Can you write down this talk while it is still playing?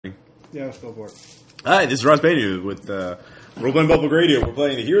Yeah, let's go for it. Hi, this is Ross Beatty with Role-Playing Public Radio. We're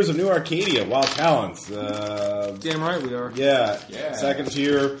playing the Heroes of New Arcadia, Wild Talents. Damn right we are. Yeah. Second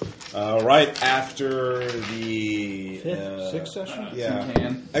tier, right after the... Sixth session?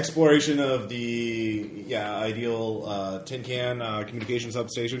 Yeah. Exploration of the ideal tin can communication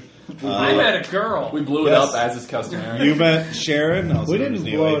substation. I met a girl. We blew it up as is customary. You met Sharon. We didn't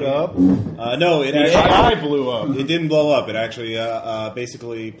blow it up. No, it The actually... AI blew up. It didn't blow up. It actually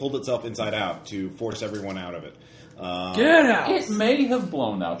basically pulled itself inside out to force everyone out of it. Get out! It may have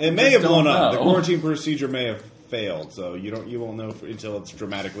blown up. It may have blown up. know. The quarantine procedure may have failed, so you won't know until it's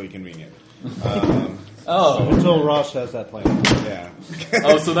dramatically convenient. Until Ross has that plan. Yeah.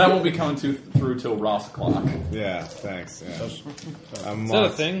 So that won't be coming through till Ross o'clock. Yeah. Thanks. Yeah. Is that a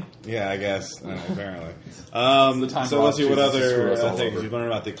thing? Yeah, I guess. Apparently. time So let's see what Ross chooses to other screw us all things over. you learned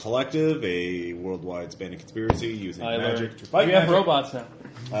about the Collective, a worldwide spanning conspiracy using magic to We fight have magic. robots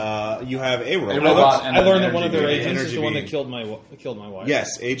now. You have a robot. robot and I learned an that one of their energy agents is energy the one that being. killed my wife.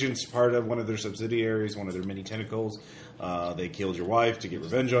 Yes, agents part of one of their subsidiaries, one of their many tentacles. They killed your wife to get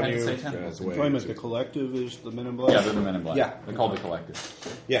revenge on I didn't you. say tentacles. As a way Wait a minute, to- the Collective is the Men in Black? Yeah, they're the Men in Black. Yeah. They're called the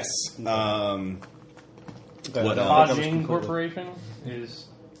Collective. Yes. What The else? Hodging Corporation is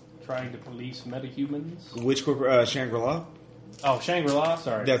trying to police metahumans. Which Shangri-La? Oh, Shangri-La,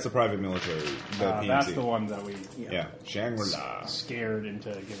 sorry. That's the private military. The PMC. That's the one that we Yeah, Shangri-La. scared into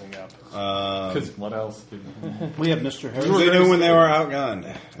giving up. Because what else? We have Mr. Harris. They knew when they were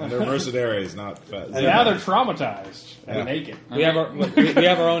outgunned. And they're mercenaries, not... And now they're traumatized and Yeah. naked. We have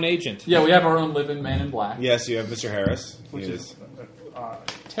our own agent. Yeah, we have our own living Man in Black. Yes, you have Mr. Harris. Which He is a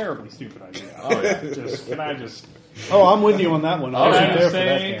terribly stupid idea. Oh, yeah. Can I just Oh, I'm with you on that one. I Oh, wasn't yeah. there for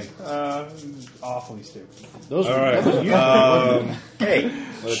that say game. awfully stupid. Those All were, right. that was you. Hey,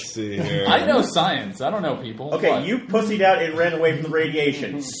 Let's see here. I know science. I don't know people. okay, What? you pussied out and ran away from the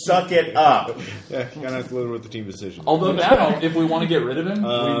radiation. Suck it up. Yeah, you kind of have to live with the team decision. Although now, if we want to get rid of him, we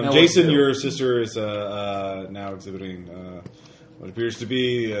know what Jason, to do. your sister is now exhibiting what appears to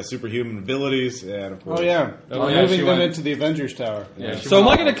be superhuman abilities, and of course, Oh, yeah. Oh, We're yeah, moving she them went- into the Avengers Tower. Yeah, she So am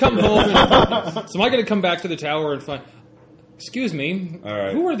I went going to all- come home? So am I going to come back to the tower and find? Excuse me. All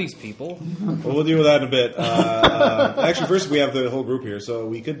right. Who are these people? Well, we'll deal with that in a bit. Actually, first we have the whole group here, so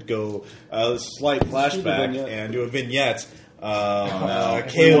we could go a slight flashback vignette. and do a vignette.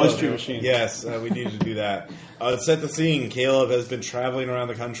 Mystery Caleb, machine. yes, we need to do that. Set the scene. Caleb has been traveling around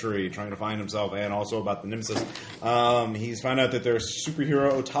the country trying to find himself, and also about the Nemesis. He's found out that there's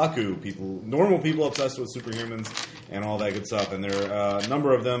superhero otaku people, normal people obsessed with superhumans and all that good stuff. And there are a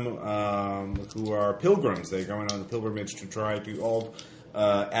number of them who are pilgrims. They're going on a pilgrimage to try to all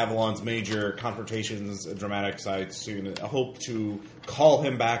Avalon's major confrontations, dramatic sites, to hope to call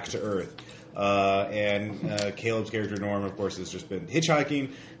him back to Earth. And Caleb's character Norm, of course, has just been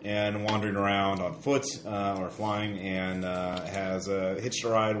hitchhiking and wandering around on foot or flying, and has hitched a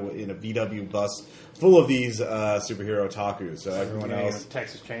ride in a VW bus full of these superhero otakus. So everyone else,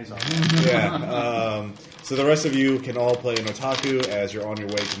 Texas Chainsaw. yeah. So the rest of you can all play an otaku as you're on your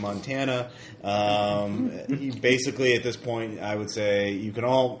way to Montana. Basically, at this point, I would say you can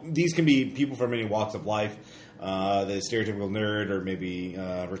all. These can be people from any walks of life. The stereotypical nerd, or maybe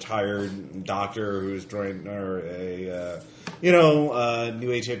retired doctor who's joined, or a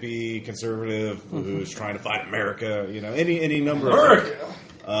new age hippie conservative who's trying to fight America. Any number of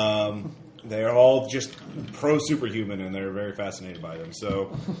America. They are all just pro superhuman, and they're very fascinated by them.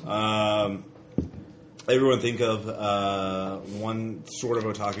 So. Everyone think of one sort of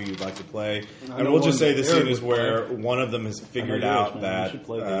otaku you'd like to play. And we'll just say the scene is where one of them has figured out that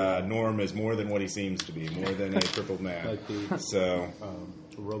Norm is more than what he seems to be, more than a crippled man. Like the So,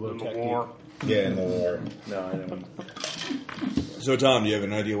 Robotech. War. yeah, in the war. No, I don't. So, Tom, do you have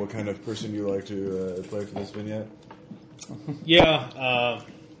an idea what kind of person you like to play for this vignette? Yeah,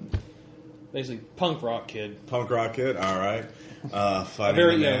 basically punk rock kid. Punk rock kid, all right. Fighting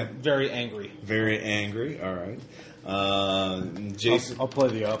Very, the man. very angry. Very angry, all right. Jason. I'll play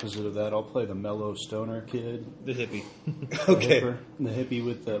the opposite of that. I'll play the mellow stoner kid. The hippie. Okay. The hippie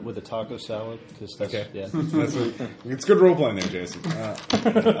with the taco salad. Okay. Yeah. That's it's good role playing there, Jason.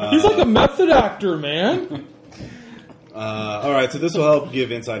 He's like a method actor, man. All right, so this will help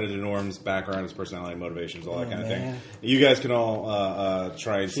give insight into Norm's background, his personality, motivations, all that kind of thing. You guys can all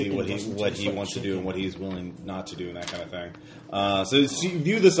try and see what he wants to do and what he's willing not to do and that kind of thing. So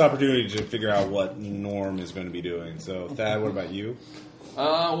view this opportunity to figure out what Norm is going to be doing. So, Thad, what about you?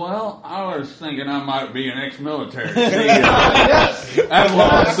 Well, I was thinking I might be an ex-military.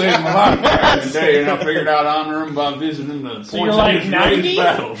 Avalon saved my life back today, and I figured I'd honor him by visiting the So you're like 90?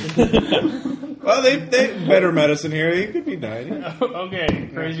 battles. Well, they better medicine here. He could be 90. Okay,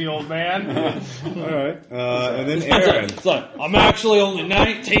 crazy old man. All right. And then Aaron. It's like, I'm actually only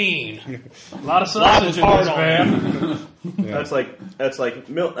 19. A lot of sausage in this, man. That's like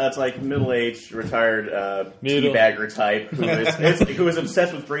middle-aged retired teabagger type who is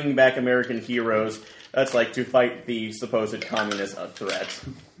obsessed with bringing back American heroes. That's like to fight the supposed communist threat.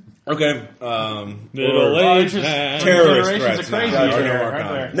 Okay. Middle-aged man. Terrorist Generations threats of crazy now. here, Right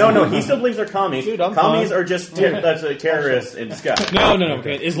right there. No, he still believes they're commies. Dude, I'm commies fine. are just terrorists in disguise. No.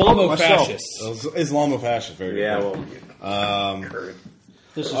 Okay. Islamo-fascists. Islamofascist. Very Yeah, good. well,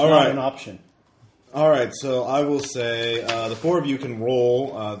 This is All not right. an option. All right, so I will say the four of you can roll.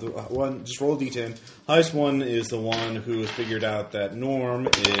 Just roll a d10. Highest one is the one who has figured out that Norm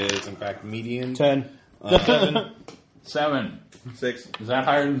is, in fact, median. 10. 7. 6. Is that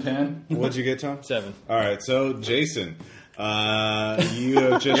higher than 10? What'd you get, Tom? 7. All right, so Jason, you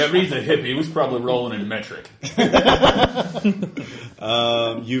have just Yeah, but he's a hippie. He was probably rolling in metric.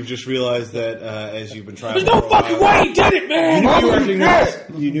 you've just realized that as you've been There's traveling. no for a fucking while- way he did it, man!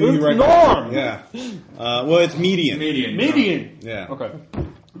 You knew you recognized. Yeah. Well, it's median. Median. Yeah. Okay.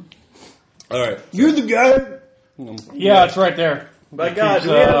 All right. You're the guy. Yeah, it's right there. By God, Keeps,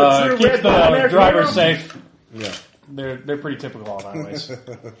 do we have a true keeps red the American driver hero? safe. Yeah. They're pretty typical on highways.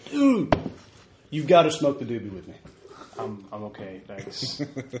 Dude, you've got to smoke the doobie with me. I'm okay, thanks.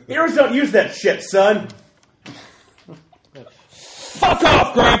 Heroes don't use that shit, son. Fuck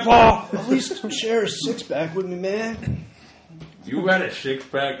off, Grandpa! At least share a six-pack with me, man. You had a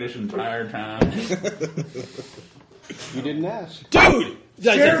 6-pack this entire time? You didn't ask. Dude!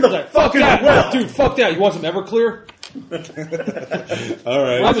 Share the fuck fucking that! wealth. Dude, fuck that. You want some Everclear? All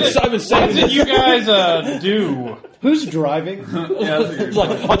right. I've been What saying did this. you guys do? Who's driving? Yeah, that's a good It's like,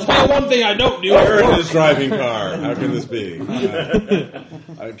 I'll tell you one thing I don't do. Aaron is driving car. How can this be?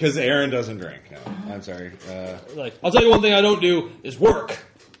 Because Aaron doesn't drink. No, I'm sorry. Like, I'll tell you one thing I don't do is work.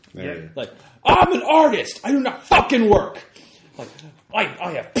 There you go. Like, I'm an artist. I do not fucking work. Like,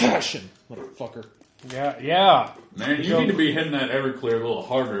 I have passion, motherfucker. Yeah. Man, you need to be hitting that Everclear a little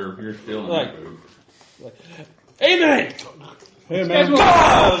harder if you're still in Like- that mood. Amen! Hey, You guys man.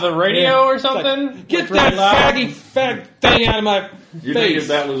 want the radio or something? Get Really that loud? faggy fag thing out of my You think if face.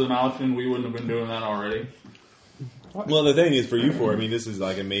 that was an option, we wouldn't have been doing that already? Well, the thing is, for you four, I mean, this is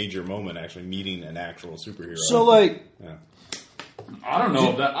like a major moment, actually meeting an actual superhero. So, like, yeah. I don't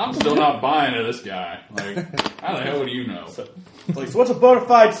know if that. I'm still not buying into this guy. Like, how the hell would you know? So what's a bona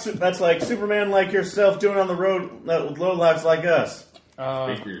fide? That's like Superman, like yourself, doing on the road with low lives like us.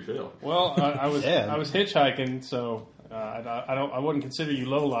 Speak for yourself. Well, I was Yeah. I was hitchhiking, so I wouldn't consider you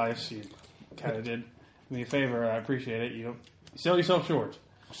low lives. You kind of did me a favor. I appreciate it. You sell yourself short.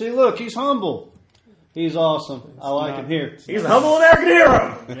 see, look, he's humble. He's awesome. I like him here. He's a humble American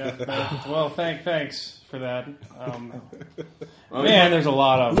hero. Yeah. Well, thanks for that. Well, Man, there's a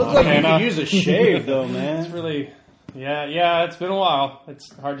lot of Looks like you Montana. could use a shave, though, It's man. really, yeah. It's been a while. It's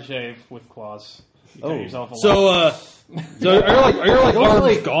hard to shave with claws. You cut yourself a lot. So are your Those, arms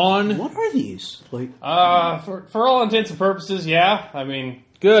like- gone? What are these? Like, For all intents and purposes, yeah. I mean,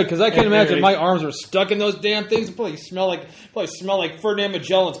 Good, because I can't It imagine varies. my arms were stuck in those damn things. It probably smell like Ferdinand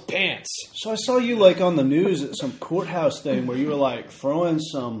Magellan's pants. so I saw you like on the news at some courthouse thing where you were like throwing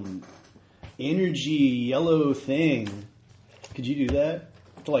some energy yellow thing. Could you do that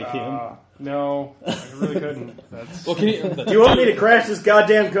to like him? no, I really couldn't. That's Well, can you? Do you want me to crash this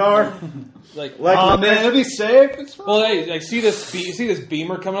goddamn car? Like, Like, Oh man, it'll be safe. It's fine. well, hey, like see this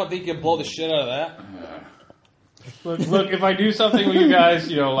beamer coming up? Think you can blow the shit out of that? look. If I do something with you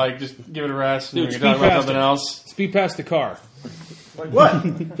guys, like just give it a rest, and Dude, we can speed talk about past something it. else. Speed past the car. like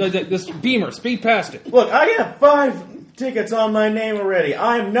what? This beamer, speed past it. Look, I have 5 tickets on my name already.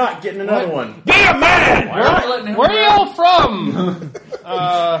 I am not getting another one. Be a man. Why are we letting him Where are drive? y'all from?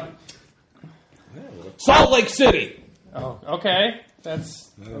 Salt Lake City. Oh, okay. That's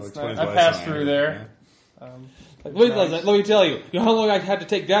explains I why passed it's through not there. Let me tell you. You know how long I had to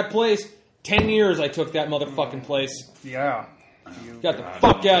take that place? 10 years I took that motherfucking place. Yeah. Got the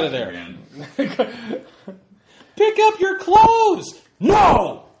fuck out of there. Again. Pick up your clothes.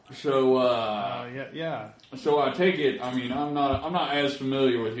 No. So, Yeah. so I take it. I mean, I'm not as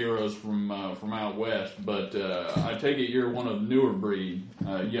familiar with heroes from out west, but I take it you're one of the newer breed.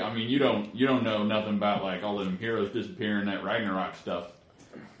 Yeah, I mean, you don't know nothing about like all them heroes disappearing, that Ragnarok stuff.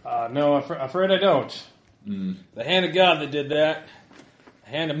 No, afraid I don't. The hand of God that did that. The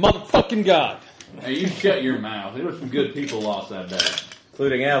hand of motherfucking God. Hey, you shut your mouth. There were some good people lost that day.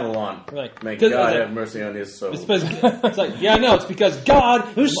 Including Avalon. Like, May 'cause- God have mercy on his soul. It's like, yeah, I know. It's because God.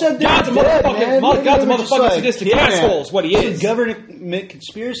 Who said God's a they're dead, motherfucking. man? God's a They were just motherfucking like sadistic kidnapped. asshole. Is what he is. ultimate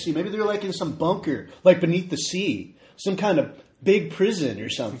conspiracy. Maybe they're like in some bunker, like beneath the sea, some kind of big prison or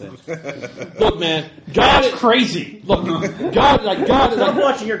something. Look, man, God is Crazy. Look, God, God is Stop like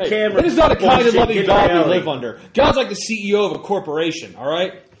watching your camera. It is not a kind and bullshit, loving get God we reality. live under. God's like the CEO of a corporation. All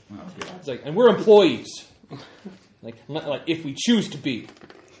right, it's like, and we're employees. Like if we choose to be.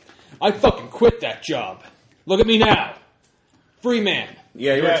 I fucking quit that job. Look at me now, free man.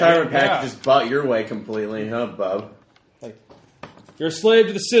 Yeah, your retirement package just bought your way completely, huh, Bub? Like, you're a slave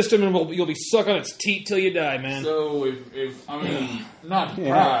to the system, and you'll be sucking its teat till you die, man. So if I mean, not to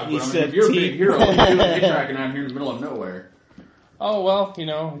brag, he but I mean, said if you're a teeth. big hero, what are you doing hitchhiking out here in the middle of nowhere? Oh, well,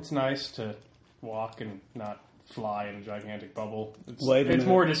 it's nice to walk and not fly in a gigantic bubble. Wait a minute. It's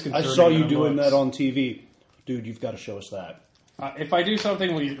more I disconcerting. saw you than it doing looks. that on TV. Dude, you've got to show us that. If I do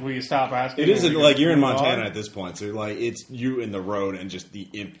something, will you stop asking? It isn't like you're in Move on? Montana at this point, so like it's you in the road and just the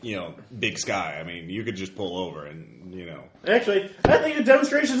big sky. I mean, you could just pull over and Actually, I think the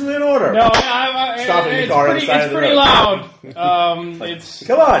demonstration's in order. No, Stopping the it's car on the pretty, side it's of the pretty road. loud. It's.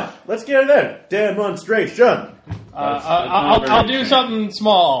 Come on, let's get it in. Demonstration. I'll do something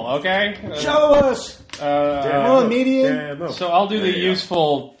small, okay? Show us! Come on, median. Demo. So I'll do the There you go.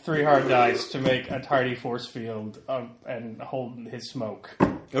 useful 3 hard dice to make a tidy force field and hold his smoke.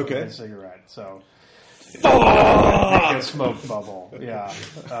 Okay. His cigarette. So make a smoke bubble. Yeah.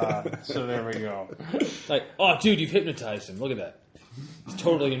 So there we go. Like, oh, dude, you've hypnotized him. Look at that. He's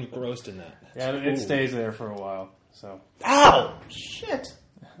totally engrossed in that. Yeah, it stays there for a while. So Ow! Shit!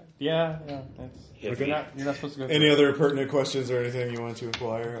 yeah. You're not supposed to go. Any other pertinent questions or anything you want to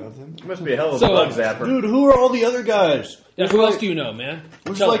inquire of him? Must be a hell of a So, bug zapper. Dude, who are all the other guys? Yeah, who else do you know, man?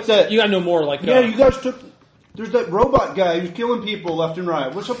 Looks Tell like us. that- You gotta know more. Like, Yeah, you guys took... There's that robot guy who's killing people left and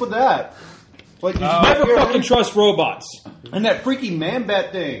right. What's up with that? Like, did you never hear fucking him? trust robots. And that freaky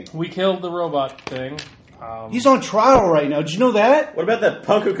man-bat thing. We killed the robot thing. He's on trial right now. Did you know that? What about that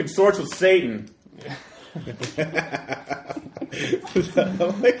punk who consorts with Satan? I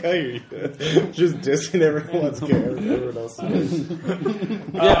like how you're just dissing everyone's character. Everyone else is.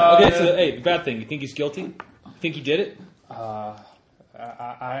 Yeah. Okay. So, hey, the bad thing. You think he's guilty? Think he did it?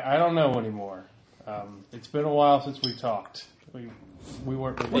 I don't know anymore. It's been a while since we talked. We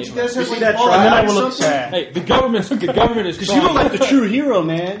weren't. What you guys have see like that all trial? And then I out will or look something? sad. Hey, the government is Because you look like the true hero,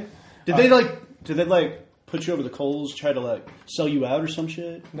 man. Did they put you over the coals, try to like sell you out or some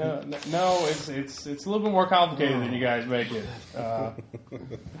shit? No. It's a little bit more complicated than you guys make it. All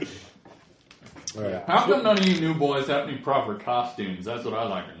right. How come none of you new boys have any proper costumes? That's what I'd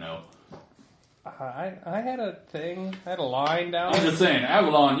like to know. I had a thing. I had a line down. I'm just saying,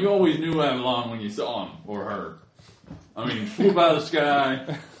 Avalon, you always knew Avalon when you saw him or her. I mean, swoop out of the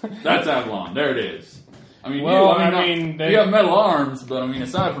sky, that's Avalon. There it is. I mean, Well, you have metal arms, but I mean,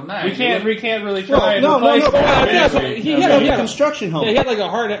 aside from that, We can't really No, try and no, replace no, that. yeah, Maybe. yeah, he You had got a a construction home. Yeah, he had like a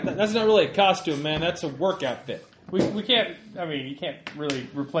hard. That's not really a costume, man. That's a work outfit. We can't. I mean, you can't really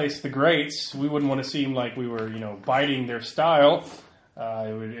replace the greats. We wouldn't want to seem like we were, biting their style.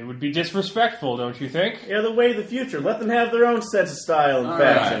 It would be disrespectful, don't you think? Yeah, the way of the future. Let them have their own sense of style and All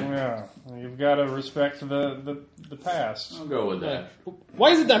fashion. Yeah, you've got to respect the past. I'll go with that.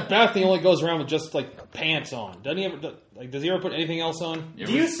 Why is it that bad thing only goes around with just like pants on? Doesn't he ever? Does he ever put anything else on?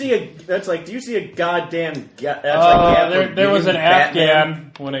 Do you see a goddamn? There was an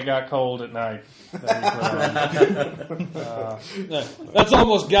Afghan when it got cold at night. That's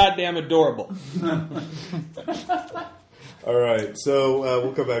almost goddamn adorable. All right, so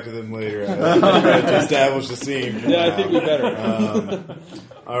we'll come back to them later to establish the scene. Yeah, I think we better.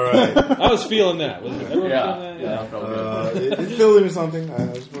 All right. I was feeling that. Was everyone feeling that? Yeah, I felt good. It filled into something. I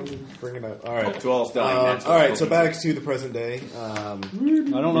just wanted to bring it up. All right. To all dying. All right, so back to the present day. I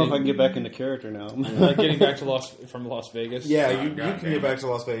don't know if I can get back into character now. Like getting back to from Las Vegas. Yeah, you God can get back to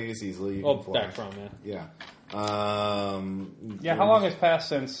Las Vegas easily. You Oh, can fly. back from Yeah. Yeah, how long has passed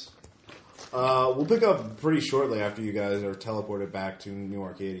since? We'll pick up pretty shortly after you guys are teleported back to New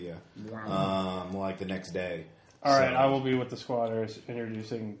Arcadia. Like the next day. All right, So- I will be with the squatters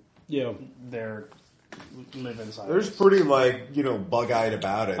introducing Yeah. their live inside. There's pretty bug-eyed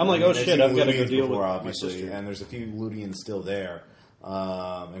about it. I'm like, I mean, oh, they've shit, seen I've gotta go Ludians deal before, with my obviously, sister. and there's a few Ludians still there.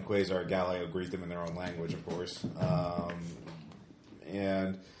 And Quasar and Galileo greet them in their own language, of course.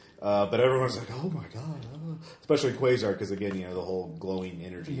 But everyone's like, oh my god, especially Quasar, because again, the whole glowing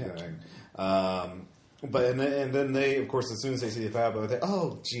energy thing. And then they, of course, as soon as they see the Fabo, they,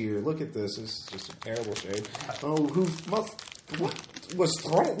 oh dear, look at this. This is just a terrible shade. Oh, what was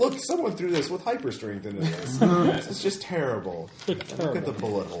thrown? Look, someone threw this with hyper strength into this. This is just terrible. And look at the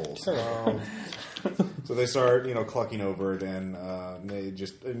bullet holes. So they start, clucking over it, and they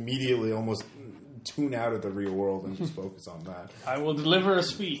just immediately almost tune out of the real world and just focus on that. I will deliver a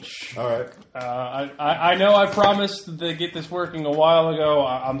speech. All right. I know I promised to get this working a while ago.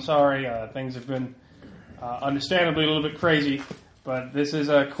 I'm sorry. Things have been understandably a little bit crazy. But this is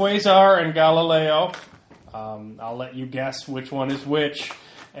Quasar and Galileo. I'll let you guess which one is which.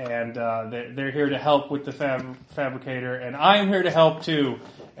 And they're here to help with the fabricator. And I am here to help too.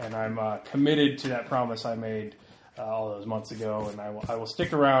 And I'm committed to that promise I made all those months ago. And I will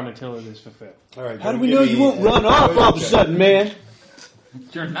stick around until it is fulfilled. All right. How do we know you won't run off all of a sudden, man?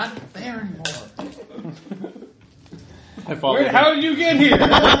 You're not there anymore. How did you get here?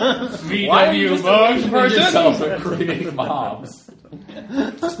 Why are you VW bug yourself person? at creating mobs?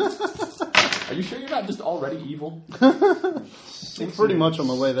 Are you sure you're not just already evil? I'm pretty much on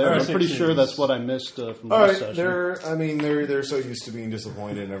my way there. I'm pretty sure that's what I missed from last session. They're so used to being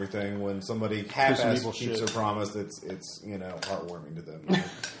disappointed and everything. When somebody half-assed keeps their promise, it's heartwarming to them.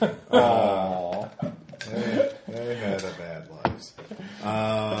 Aww. They had a bad lives.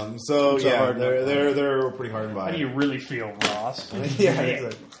 They're pretty hard to buy. How do you really feel, Ross? Yeah,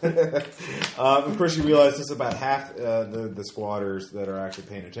 exactly. Of course, you realize this about half the squatters that are actually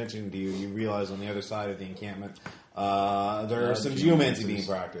paying attention to you. You realize on the other side of the encampment, there's some geomancy being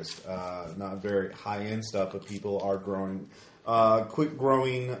practiced. Not very high-end stuff, but people are growing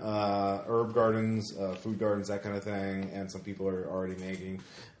quick-growing herb gardens, food gardens, that kind of thing, and some people are already making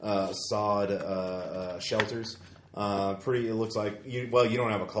sod shelters. It looks like you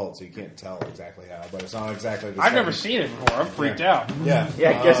don't have a cult, so you can't tell exactly how, but it's not exactly the I've same. never seen it before. I'm freaked out. Yeah.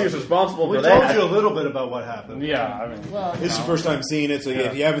 Yeah, guess who's responsible We for told that? you a little bit about what happened. Yeah, I mean, This is the first time seeing it, so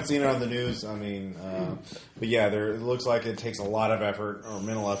if you haven't seen it on the news, but yeah, it looks like it takes a lot of effort or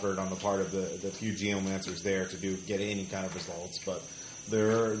mental effort on the part of the few geomancers there to get any kind of results. But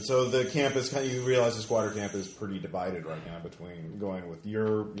the camp is you realize the squatter camp is pretty divided right now between going with the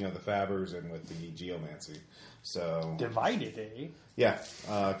fabbers and with the geomancy. So divided, eh? yeah,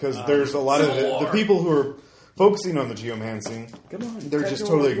 because there's a lot of the people who are focusing on the geomancing. They're just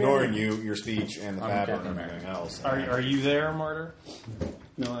totally ignoring your speech and the fabber and everything else. Are you there, Martyr?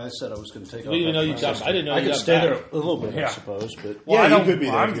 No, I said I was going to take off. I didn't know you got. I didn't know I you could got stay back. there a little bit, Yeah. I suppose. But Well, Yeah, you could be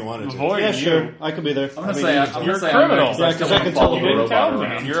there if you wanted to. avoiding yeah, sure, you. I could be there. I'm gonna say I'm You're gonna say a criminal. I'm Yeah, 'cause I can tell You the didn't tell me,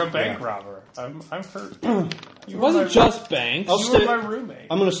 around. and you're a bank robber. I'm hurt. It wasn't just banks. I'll You stay- were my roommate.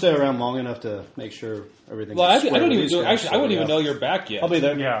 I'm going to stay around long enough to make sure everything. Well, I square don't with even these do. guys, Actually, I so, wouldn't even yeah. know you're back yet. I'll be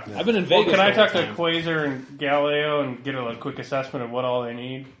there. Yeah. I've been in Well, Vegas. can I the whole talk to time. Quasar and Galileo and get a quick assessment of what all they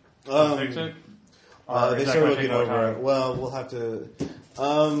need to fix it? Or They is that start gonna looking take more over time? it. Well, we'll have to.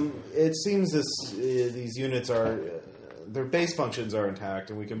 It seems these units are their base functions are intact,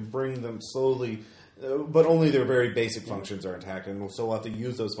 and we can bring them slowly, but only their very basic functions are intact, and we'll have to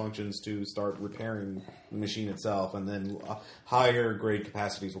use those functions to start repairing the machine itself, and then higher grade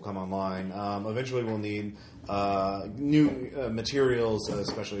capacities will come online. Eventually, we'll need new materials,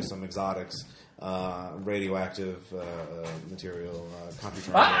 especially some exotics. Radioactive material,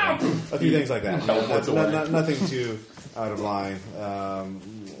 computer, a few things like that. Nothing too out of line.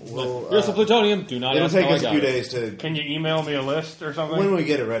 Here's the plutonium. Do not. It'll ask take how I us a got few it. days to. Can you email me a list or something? When we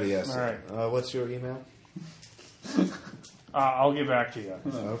get it ready, yes. All right. What's your email? I'll get back to you.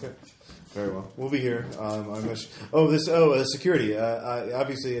 Okay. Very well. We'll be here. Security.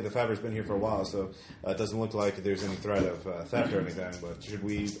 Obviously, the Fabber's been here for a while, so it doesn't look like there's any threat of theft or anything. But should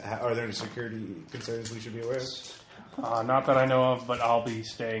we? Are there any security concerns we should be aware of? Not that I know of, but I'll be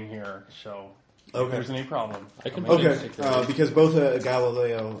staying here. So if there's any problem, I can. Okay, because both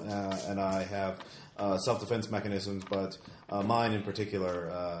Galileo and I have self-defense mechanisms, but mine in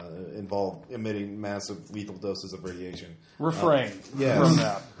particular involve emitting massive lethal doses of radiation. refrain yes. from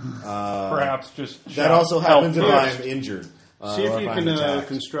that. Perhaps just That shout also help happens if first. I'm injured. See if or you I'm can attacked.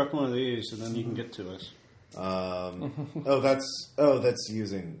 construct one of these, and then you can get to us. That's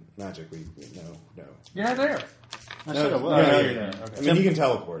using magic. No. You're not there. I said I was. Yeah, you're there. Okay. I mean, you can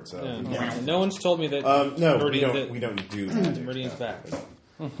teleport. So Yeah. No one's told me that. no, we Meridian don't. We don't do magic. Meridian's back.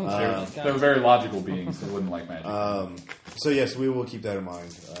 They're very logical beings. They wouldn't like magic. So yes, we will keep that in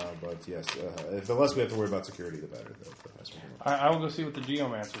mind. But yes, the less we have to worry about security, the better. I will go see what the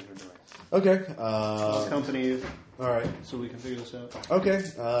geomancers are doing. Okay. Company, All right. so we can figure this out. Okay.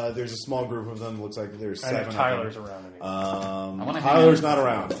 There's a small group of them. Looks like there's And 7 if of Tyler's them. around anyway. I wanna Tyler's hang out. not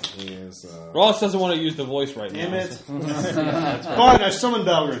around. He is. Ross doesn't want to use the voice right now. Damn it! Fine, I summoned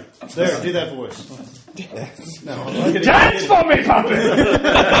Valgrind. There, do that voice. Dance for me, puppet!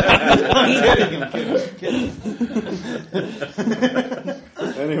 I'm kidding.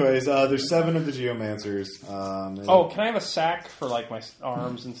 Anyways, there's 7 of the geomancers. Oh, can I have a sack for like my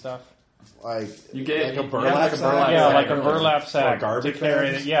arms and stuff? You get like a burlap sack? Yeah, like a burlap sack. Or garbage to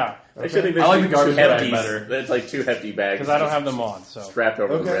carry bags? it. Yeah, Actually, I like the garbage bag hefties. better. That's like 2 hefty bags. because I don't have them on. So strapped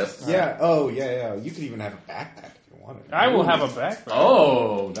over the wrist. Yeah. Oh, yeah. You could even have a backpack if you wanted. I will have a backpack.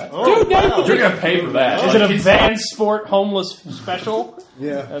 Oh, that's Dude, now you're gonna pay for that. Is it a van sport homeless special?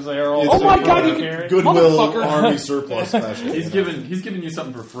 Yeah. As they are all. Oh my God, you carry. Goodwill Motherfucker. Army surplus special. He's giving you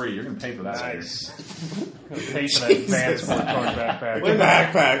something for free. You're gonna pay for that. Nice. Pay for that van sport tote backpack. The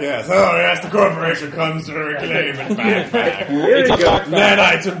backpack, yes. Oh, yes, the corporation comes to reclaim its backpack. It's a backpack.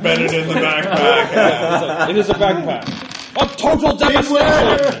 Nanites embedded in the backpack. Yeah. It is a backpack. Of total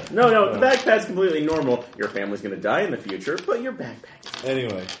devastation! No, the backpack's completely normal. Your family's going to die in the future, but your backpack.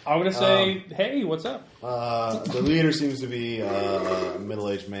 Anyway, I'm going to say, hey, what's up? the leader seems to be a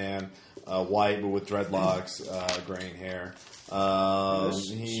middle-aged man, white but with dreadlocks, graying hair.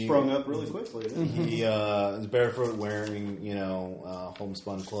 He sprung up really quickly. He is barefoot, wearing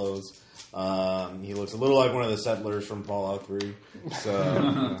homespun clothes. He looks a little like one of the settlers from Fallout 3.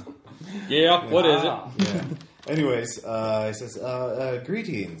 So Yeah, what is it? yeah. Anyways, he says,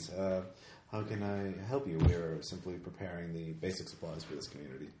 "Greetings. How can I help you? We are simply preparing the basic supplies for this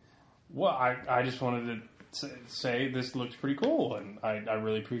community." Well, I just wanted to say this looks pretty cool, and I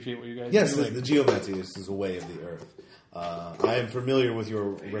really appreciate what you guys Yes, are the doing. geomancy is a way of the earth. I am familiar with your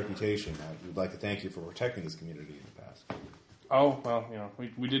reputation. I would like to thank you for protecting this community in the past. Oh, well,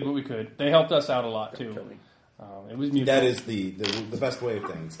 we did what we could. They helped us out a lot, too. It was mutual. That is the best way of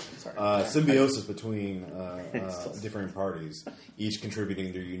things. Symbiosis between different parties, each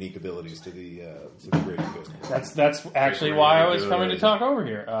contributing their unique abilities to the greater good. That's actually why I was coming to talk over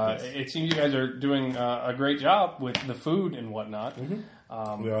here. It seems you guys are doing a great job with the food and whatnot.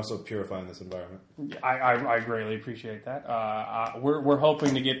 Mm-hmm. We're also purifying this environment. I greatly appreciate that. We're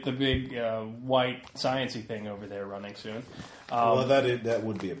hoping to get the big white sciencey thing over there running soon. Well, that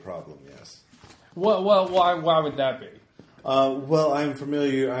would be a problem, yes. Well, why would that be? Well, I'm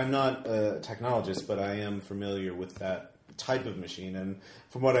familiar. I'm not a technologist, but I am familiar with that type of machine. And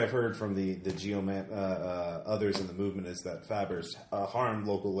from what I've heard from the others in the movement, is that fabbers harm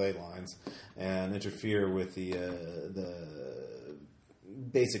local ley lines and interfere with the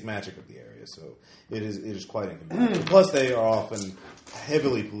basic magic of the area. So it is quite inconvenient. Plus, they are often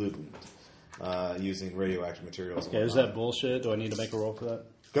heavily pollutant, using radioactive materials. Yeah, is that bullshit? Do I need to make a roll for that?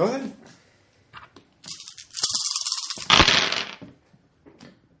 Go ahead.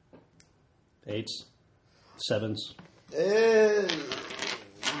 Eights, sevens.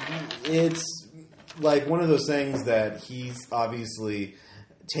 It's like one of those things that he's obviously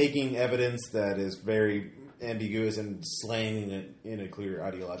taking evidence that is very ambiguous and slaying it in a clear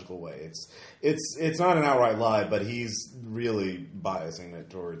ideological way. It's not an outright lie, but he's really biasing it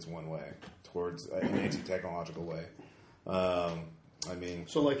towards one way, towards an anti-technological way. I mean,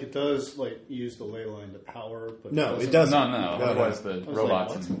 So, it does, use the ley line to power, but no, it doesn't. No. Otherwise, the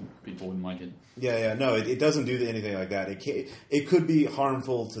robots and people wouldn't like it. Yeah, no, it doesn't do anything like that. It could be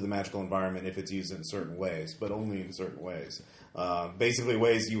harmful to the magical environment if it's used in certain ways, but only in certain ways. Basically,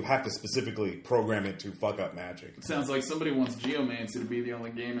 ways you have to specifically program it to fuck up magic. It sounds like somebody wants Geomancy to be the only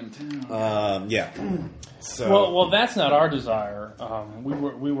game in town. Yeah. So, Well, that's not our desire.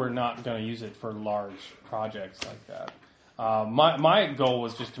 We were not going to use it for large projects like that. My goal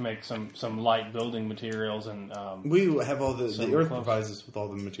was just to make some light building materials and we have all the Earth close. provides us with all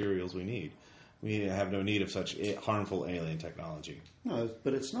the materials we need. We have no need of such harmful alien technology. No,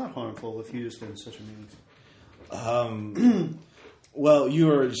 but it's not harmful if used in such a means. Well,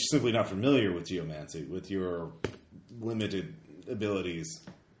 you are simply not familiar with geomancy. With your limited abilities,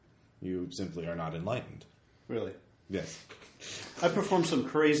 you simply are not enlightened. Really. Yes. I performed some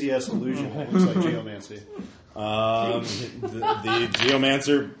crazy-ass illusion that looks like geomancy. The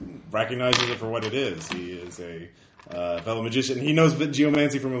geomancer recognizes it for what it is. He is a fellow magician. He knows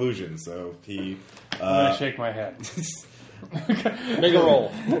geomancy from illusion, so he... I'm going to shake my head. Make a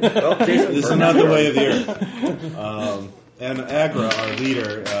roll. This is not the way of the earth. And Agra, our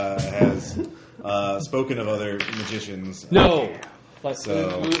leader, has spoken of other magicians. No.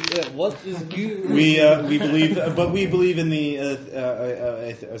 So what is you? we believe, but we believe in the.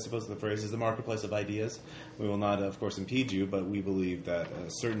 I suppose the phrase is the marketplace of ideas. We will not, of course, impede you, but we believe that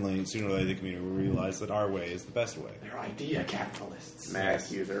certainly sooner or later the community will realize that our way is the best way. They're idea capitalists.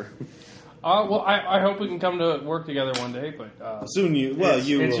 Mass user. Well, I hope we can come to work together one day, but Soon you. Well, it's,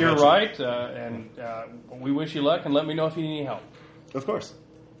 you. it's will your eventually. right, and we wish you luck. And let me know if you need any help. Of course.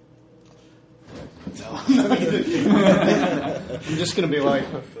 I'm just going to be like,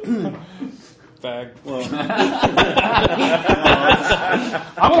 fag. Well,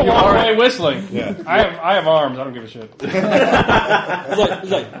 I'm gonna walk away whistling. Yeah. I have arms. I don't give a shit.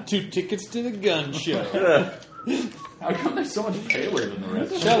 It's like 2 tickets to the gun show. How come there's so much paler than the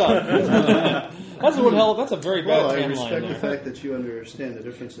rest? Shut up. That's what hell. That's a very bad I tan respect line the there. fact that you understand the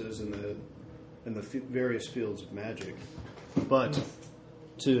differences in the various fields of magic, but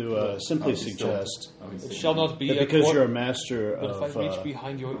to simply suggest It shall not be that a because quarter. you're a master But if of I reach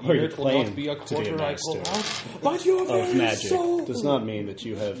behind your or ear, you it will claim not be a to be a quarter I pull master out, but your of very magic soul. does not mean that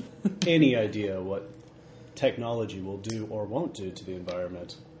you have any idea what technology will do or won't do to the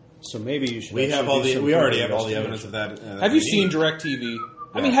environment. So maybe you should. We already have all the evidence of that. Have you seen DirecTV?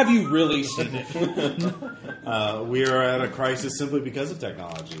 I mean, have you really seen it? We are at a crisis simply because of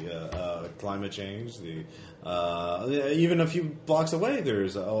technology, climate change. Even a few blocks away,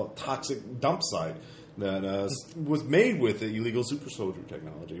 there's a toxic dump site that was made with illegal super soldier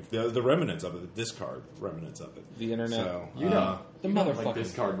technology. The remnants of it, the discard remnants of it. The internet. So, You know, the you don't motherfucker. like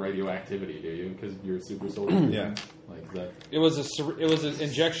discard radioactivity, do you? Because you're a super soldier. Yeah. Like that. It was an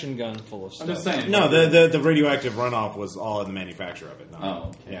injection gun full of stuff. I'm just saying. No, the radioactive runoff was all in the manufacture of it. Oh,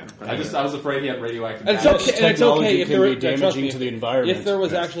 okay. Yeah. I was afraid he had radioactive. And it's powers. okay. And it's okay if Technology there can be trust damaging me, to the environment. If there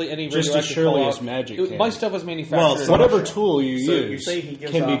was actually any Just as radioactive surely fallout, as magic my can. stuff was manufactured. Well, in whatever Russia. tool you So you use say he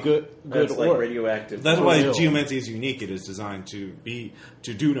gives can be off good that's like or radioactive. That's Or why ill. geomancy is unique. It is designed to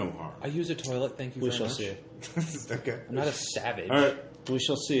do no harm. I use a toilet. Thank you we very shall much. see. Okay. I'm not a savage. All right. We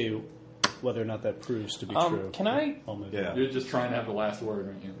shall see whether or not that proves to be true. Can I Yeah. You're just trying to have the last word,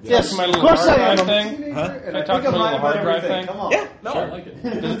 aren't you? Yes, talk to my of little course hard I am. drive thing? Huh? Can I talk to my little hard drive thing? Come on. Yeah. No, I like it.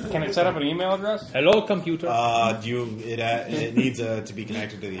 Can it set up an email address? Hello, computer. It needs to be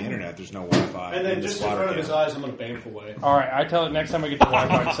connected to the internet. There's no Wi-Fi. And then in the just in squatter front of his camp. eyes, I'm going to bank away. All right, I tell it next time I get the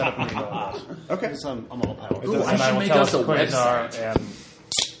Wi-Fi to set up an email address. Okay. Because I'm all powerful. Ooh, I And I should will make tell us a Quasar and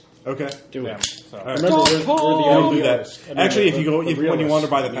Okay. Do yeah. it. So. All right. Remember, we're the I'll do idealists. that. Actually, if you when you realists. wander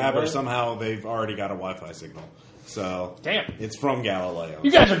by the I mean, Pabber, right? somehow they've already got a Wi-Fi signal. So Damn. it's from Galileo.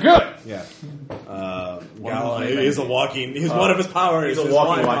 You guys are good. Yeah. my Galileo favorite is a walking. He's one of his powers. He's a is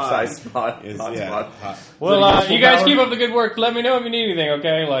walking Wi-Fi. life-size spot. Is, hot yeah. spot. hot. Well, So you guys power? keep up the good work. Let me know if you need anything,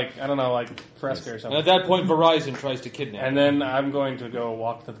 okay? Like, I don't know, like Fresca or And something. at that point, Verizon tries to kidnap. And then I'm going to go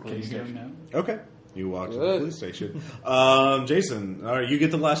walk to the police station. now? Okay. You walk to the Good. police station. Jason, all right, you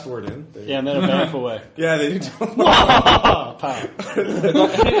get the last word in. Yeah, and then a bank away. Yeah, they do.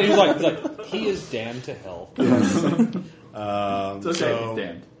 he's like, he is damned to hell. It's okay, So,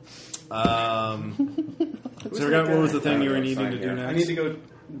 damned. so what was the thing you were needing to do here? next? I need to go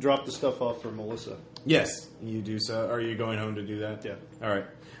drop the stuff off for Melissa. Yes, you do so. Are you going home to do that? Yeah. All right.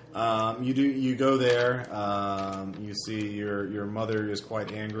 You go there. You see your mother is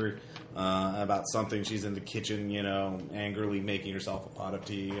quite angry about something. She's in the kitchen, angrily making herself a pot of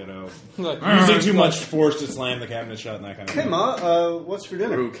tea. Like, Using too much force to slam the cabinet shut and that kind of Hey, thing. Ma, what's for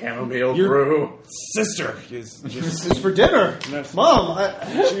dinner? Brew chamomile Your- brew. Sister is just. It's for dinner. Mom,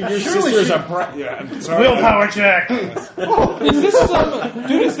 Your surely sister's she- a yeah. I'm sorry. Willpower check. is this some...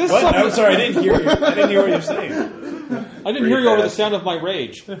 Dude, is this What? some... I'm sorry. I didn't hear you. I didn't hear what you're saying. I didn't hear you over the sound of my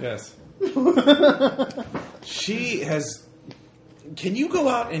rage. Yes. She has. Can you go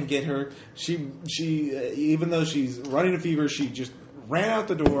out and get her? She even though she's running a fever, she just ran out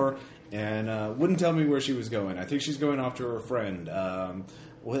the door and wouldn't tell me where she was going. I think she's going off to her friend. Mom,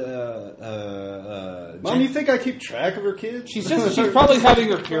 you think I keep track of her kids? She's probably having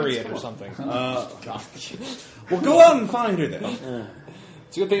her period or something. Well, go out and find her then.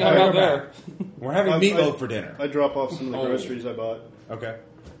 It's a good thing I'm not there. We're having meatloaf for dinner. I drop off some of the groceries I bought. Okay.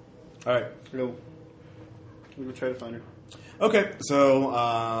 All right. We'll go try to find her. Okay,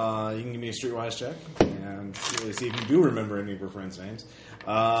 so you can give me a streetwise check and really see if you do remember any of your friends' names.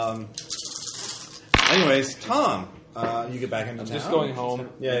 Anyways, Tom, you get back into town. Just going home.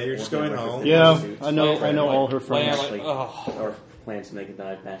 Yeah, you're just going home. Yeah, I know all her Playing, friends. like, oh, Or plans to make a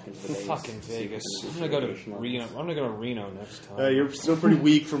dive back into the base. fucking Vegas. I'm gonna go to Reno. I'm gonna go to Reno next time. You're still pretty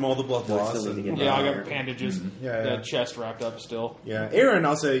weak from all the blood No, loss. still need to And, get Yeah, I there. got bandages. Yeah. Chest wrapped up still. yeah, Aaron,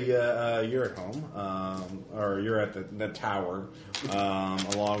 I'll say you're at home, or you're at the tower,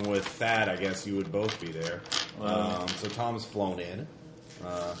 along with Thad. I guess you would both be there. So Tom's flown in.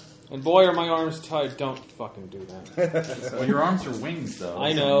 And boy, are my arms tied. Don't fucking do that. Well, your arms are wings, though.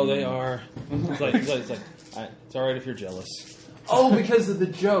 I know they are. It's like it's all right if you're jealous. Oh, because of the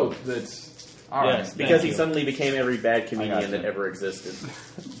joke. That's all right. Yes. Because Thank he you. suddenly became every bad gotcha. comedian that ever existed.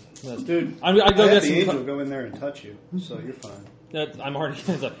 Dude, I go I get had the some. angel go in there and touch you, so you're fine. I'm already.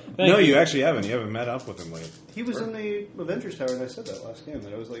 Thank No, you actually haven't. You haven't met up with him lately. He was in the Avengers Tower, and I said that last game.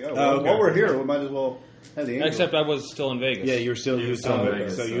 That I was like, okay. while we're here, we might as well have the angel. Except I was still in Vegas. Yeah, you were still in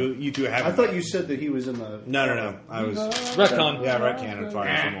Vegas. So you two haven't. I thought you said that he was in the... No. I was... Retcon. Yeah, retcon and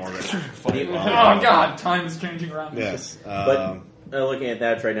firing from orbit. Oh God, time is changing around. Yes. But looking at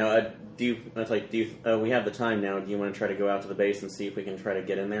that right now, we have the time now. Do you want to try to go out to the base and see if we can try to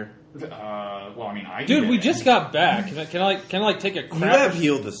get in there? Well, I mean, Dude, we just got back. Can I take a crap? You have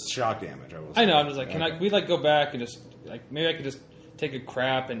healed the shock damage. I know. I'm just like, can we go back and just maybe I could just take a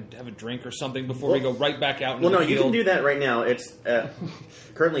crap and have a drink or something before we go right back out into the field? You can do that right now. It's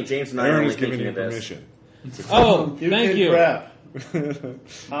currently James and I are Aaron only is giving thinking you of this. permission. Oh, thank you. Crap.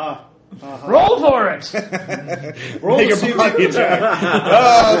 Roll for it! Roll Make to a see if pocket you check.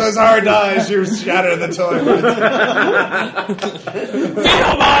 Oh, those hard dice! You shattered the toilet.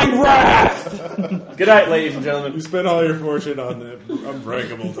 Feel my wrath! Good night, ladies and gentlemen. You spent all your fortune on the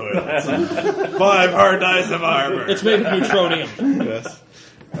unbreakable toilets. 5 hard dice of armor. It's made of neutronium. Yes.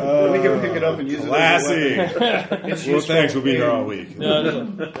 we can pick it up and use Classy. it as a weapon. It's Well, useful. thanks. We'll be here all week. No,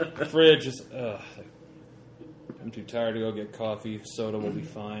 the fridge is. I'm too tired to go get coffee. Soda will be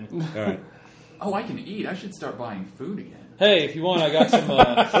fine. All right. Oh, I can eat. I should start buying food again. Hey, if you want, I got some.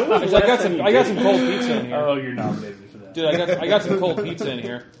 I got some cold pizza in here. Oh, you're nominated for that. Dude, I got some cold pizza in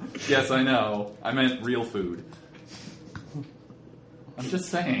here. Yes, I know. I meant real food. I'm just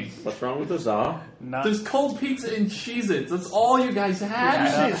saying. What's wrong with the Za? There's cold pizza and Cheez-Its. That's all you guys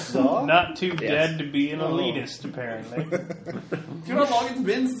have. Not too dead to be an elitist, apparently. Do you know how long it's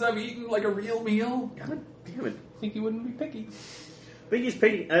been since I've eaten like a real meal? God damn it. I think you wouldn't be picky. I think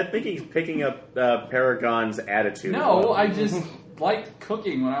he's picking up Paragon's attitude. No, I just liked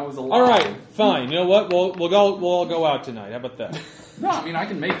cooking when I was alive. All right, fine. You know what? We'll all go out tonight. How about that? No, I mean I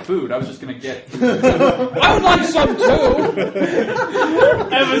can make food. I was just gonna get food. I would like some too.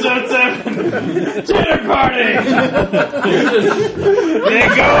 Episode 7. Dinner party! You're They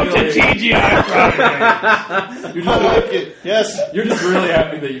go to TGI Friday. I like it. Yes. You're just really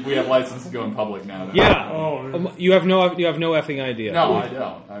happy that we have license to go in public now. Though. Yeah. You have no effing idea. No, I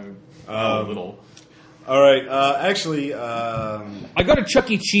don't. I'm a little. All right. Actually, I got a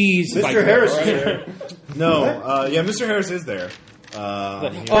Chuck E. Cheese. Mr. Harris is there. no. Yeah, Mr. Harris is there.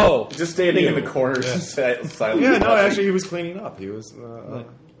 Just standing in the corner, silent. Yeah, no, actually, he was cleaning up. He was. Yeah,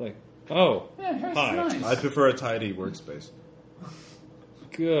 Harris hi. is nice. I prefer a tidy workspace.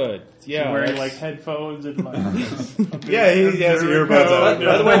 Good. Yeah. Wearing like headphones and like. Yeah, he has earbuds on.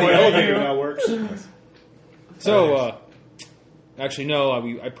 By the way, the elevator now works. So, actually, no.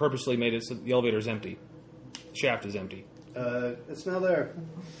 I purposely made it so the elevator's empty. The shaft is empty. It's now there.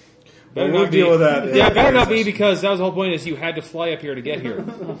 Better We'll not deal be. with that. Yeah, better not be because that was the whole point. Is you had to fly up here to get here.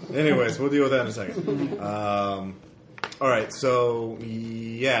 Anyways, we'll deal with that in a second. All right, so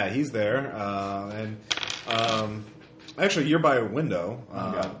yeah, he's there, actually, you're by a window,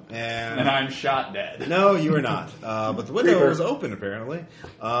 And I'm shot dead. No, you are not. But the window is open apparently,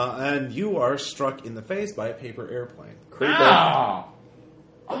 and you are struck in the face by a paper airplane. Ow!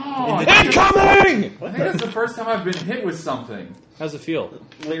 Oh, Incoming! I think that's the first time I've been hit with something. How's it feel?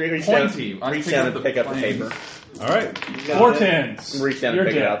 Reach Pointy. down and pick up the paper. All right, 4 tens. Reach down You're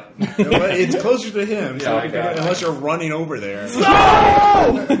and pick it dead. up. You know what? It's closer to him, so Yeah, okay. unless you're running over there.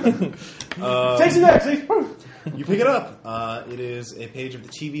 Takes it back, see? You pick it up. It is a page of the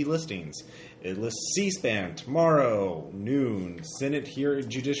TV listings. It lists C-SPAN tomorrow noon, Senate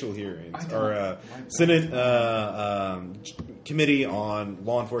judicial hearings, or Senate committee on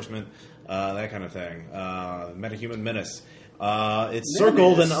law enforcement, that kind of thing. Metahuman Menace. It's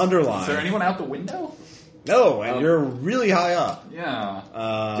circled and underlined. Is there anyone out the window? No, and you're really high up. Yeah.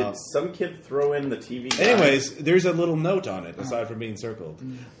 Did some kid throw in the TV guide? Anyways, there's a little note on it aside from being circled.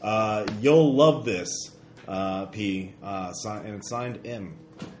 You'll love this, P, and it's signed M.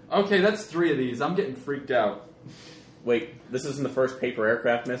 Okay, that's 3 of these. I'm getting freaked out. Wait, this isn't the first paper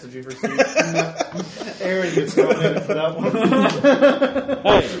aircraft message you've received? Aaron gets nominated for that one.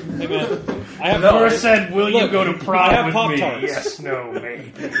 Hey man. I have Nora said, "Will you go to I prom have with me?" Pop-Tarts. Yes, no,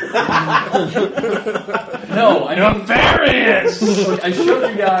 maybe. No, I know. Nefarious! I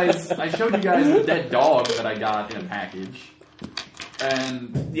showed you guys the dead dog that I got in a package.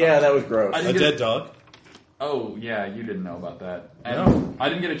 And Yeah, that was gross. I A didn't dead dog? Oh, yeah, you didn't know about that. And No. I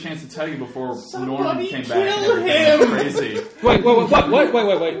didn't get a chance to tell you before Norm came back and everything was crazy.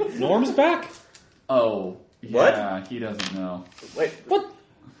 Wait. Norm's back? Oh, yeah, he doesn't know. Wait, What?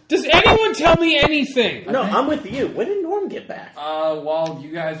 Does anyone tell me anything? no, I'm with you. When did Norm get back? While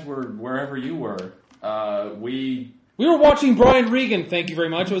you guys were wherever you were, we We were watching Brian Regan. Thank you very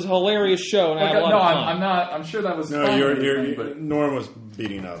much. It was a hilarious show, and I had a lot of fun. I'm not. I'm sure that was No, fun. but Norm was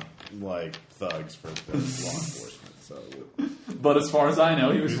beating up like thugs for the law enforcement. So, but as far as I know,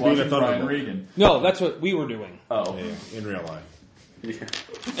 he was being watching a Brian thunderbolt. Regan. No, that's what we were doing. Oh, yeah, in real life.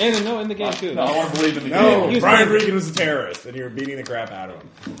 And in the game, too. No, I want to believe in the No, game. Brian Regan was a terrorist, and you were beating the crap out of him.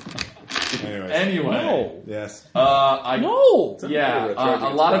 Anyways. Anyway, No. Yes. No. Yeah, Charging a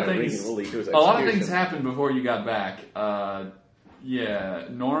lot of Brian things. Regan will lead to his A lot of execution. things happened before you got back. Yeah,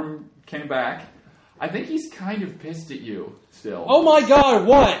 Norm came back. I think he's kind of pissed at you still. Oh my God!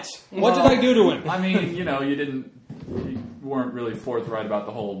 What? What did I do to him? I mean, you weren't really forthright about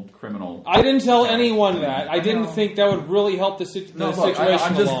the whole criminal. I didn't tell anyone that. I didn't think that would really help the situation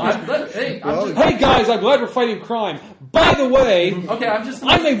along. Hey guys, I'm glad we're fighting crime. By the way, okay, I'm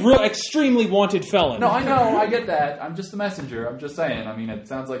a extremely wanted felon. No, I know, I get that. I'm just the messenger. I'm just saying. I mean, it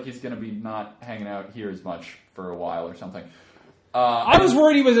sounds like he's going to be not hanging out here as much for a while or something. I was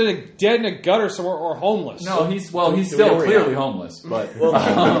worried he was dead in a gutter somewhere or homeless. No, he's still clearly homeless. But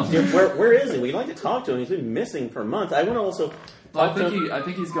where is he? We'd like to talk to him. He's been missing for months. I want to also. I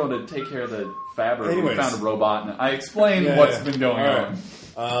think he's going to take care of the fabric. Anyways. We found a robot, and I explained what's been going on.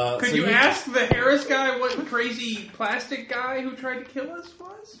 Could you ask the Harris guy what crazy plastic guy who tried to kill us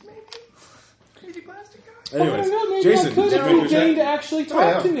was? Maybe crazy plastic guy. Anyways, I don't know, maybe Jason, I could did you have make been your getting check? to actually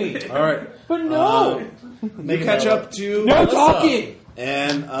talk to me. All right. But no. You catch up to No Alyssa, talking.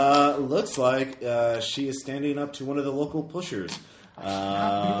 and looks like she is standing up to one of the local pushers.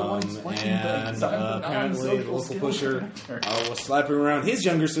 Apparently the local pusher was slapping around his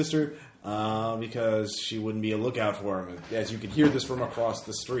younger sister because she wouldn't be a lookout for him. As you can hear this from across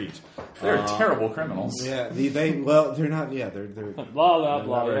the street. They're terrible criminals. Yeah, they're not. Yeah, they're Blah blah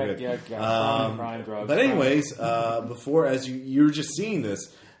blah. not very Yeah, good. crime, drugs. But anyways, before as you're just seeing this,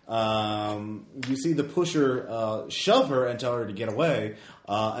 you see the pusher shove her and tell her to get away,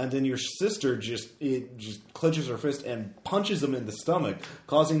 and then your sister just clenches her fist and punches him in the stomach,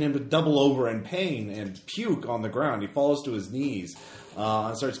 causing him to double over in pain and puke on the ground. He falls to his knees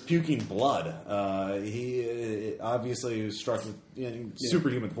and starts puking blood. He obviously was struck with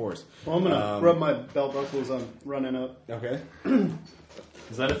superhuman force. Well, I'm gonna rub my belt buckles on running up. Okay.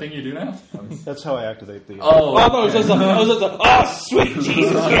 Is that a thing you do now? That's how I activate the. Sweet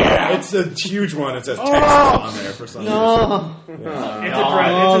Jesus! Yeah. It's a huge one. It says text on there for some reason.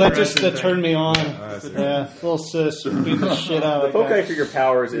 That turned me on. Yeah, little sis beat the shit out of Okay, for your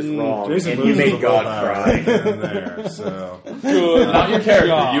powers is wrong, Jason and you made God cry. in there, so. Good. Not your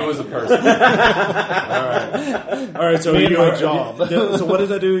character, you as a person. All right. So Me and you my job. So what does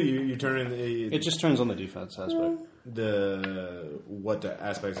that do? You turn in It just turns on the defense aspect. what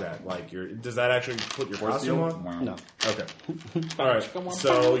aspect is that? Like does that actually put your costume on? No. Okay. All right.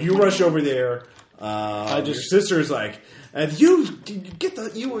 So you rush over there. Your sister's like, and you're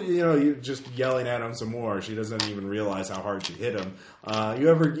just yelling at him some more. She doesn't even realize how hard she hit him. You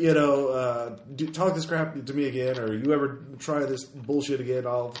ever, talk this crap to me again, or you ever try this bullshit again,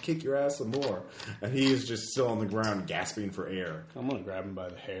 I'll kick your ass some more. And he is just still on the ground gasping for air. I'm gonna grab him by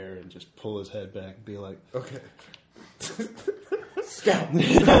the hair and just pull his head back and be like, Okay. Scout.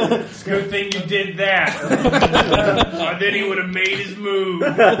 Good thing you did that. Or then he would have made his move.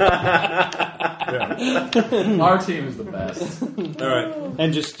 Our team is the best. All right.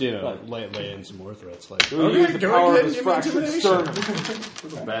 and just lay in some more threats like. Okay, go ahead and give me intimidation. We're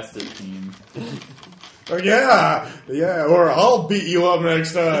the best at team. Oh, yeah, or I'll beat you up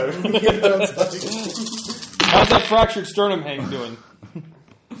next time. How's that fractured sternum hang doing?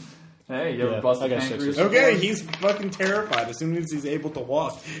 Hey, you ever Yeah, bust I a got pancreas? 6 or Okay, he's fucking terrified as soon as he's able to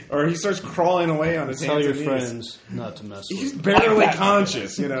walk, or he starts crawling away on his Tell hands your and knees. friends not to mess He's with. barely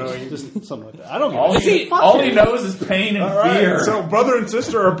conscious, He- Just something like that. I don't All give a shit. he knows is pain and All right, fear. so brother and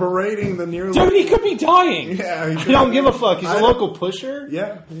sister are berating the nearly. Dude, he could be dying. Yeah, I don't give a fuck. He's a local pusher.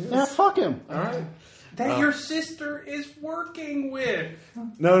 Yeah. Yeah, fuck him. All right. That your sister is working with.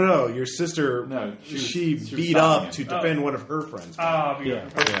 No, your sister. No, she was beat stopping up him. to defend one of her friends. Yeah. Yeah.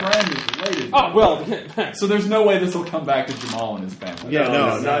 His friend is related. Oh, well. So there's no way this will come back to Jamal and his family. Yeah,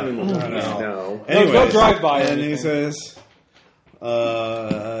 no, not even no. no. Anyways, Go drive by and or he anything. says,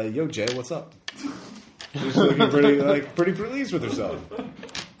 "Yo, Jay, what's up?" She's looking pretty pleased with herself.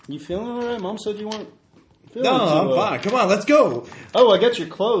 You feeling alright? Mom said you weren't feeling No, too I'm well. fine. Come on, let's go. Oh, I got your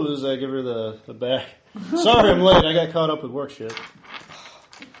clothes. I give her the bag. Sorry I'm late. I got caught up with work shit.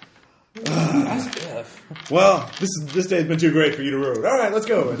 Well, this day's been too great for you to ruin. All right, let's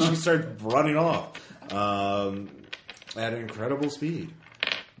go. And she starts running off at incredible speed.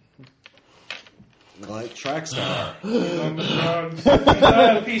 like Trackstar. On the drugs. She's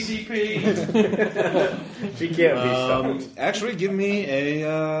on PCP. She can't be stopped. Actually, give me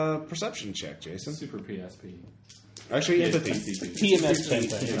a perception check, Jason. Super PSP. Actually, empathy. TMS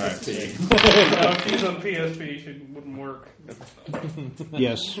campaign. All right. If she's on PSP, she wouldn't work.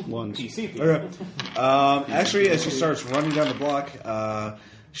 Yes, once. Okay. Actually, as she starts running down the block,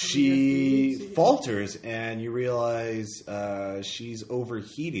 she falters, and you realize she's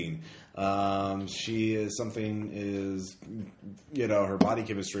overheating. She is her body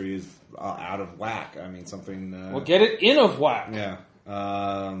chemistry is out of whack. I mean, something. Well, get it in of whack. Yeah.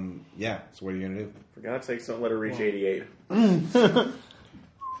 So what are you gonna do? For God's sakes, don't let her reach 88.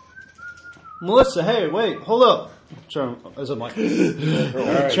 Melissa, hey, wait, hold up. As I'm like,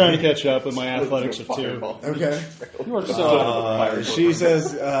 trying to catch up with my athletics of 2. Okay. You are so. She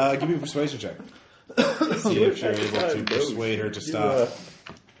says, "Give me a persuasion check. See if you're able to persuade her to stop."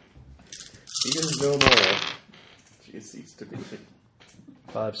 She is no more. She ceased to be.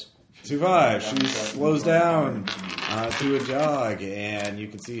 5s. 2 5. She slows down to a jog, and you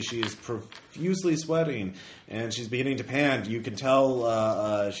can see she is profusely sweating, and she's beginning to pant. You can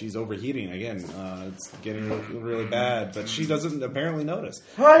tell she's overheating. Again, it's getting really bad, but she doesn't apparently notice.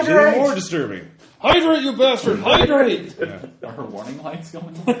 Hydrate! She's even more disturbing. Hydrate, you bastard! Hydrate! Yeah. Are her warning lights going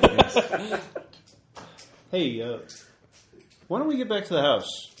on? Yes. Hey, why don't we get back to the house?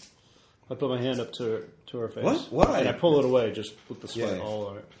 I put my hand up to her face. What? Why? And I pull it away, just with the sweat Yeah. all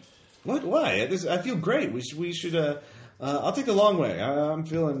on it. What? Why? I feel great. We should. I'll take the long way. I'm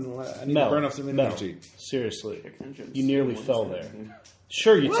feeling. I need to burn off some energy. Seriously, you nearly fell there.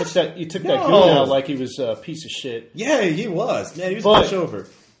 Sure, you What? took that No. goon out like he was a piece of shit, Yeah, he was. Yeah, he was But- pushover.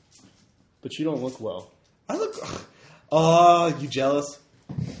 but you don't look well. I look. Oh, you jealous?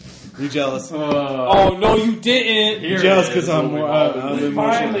 You jealous? Oh no, you didn't. You jealous because I'm emotional.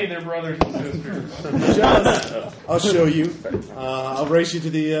 Finally, they're brothers and sisters. Jealous. I'll show you. I'll race you to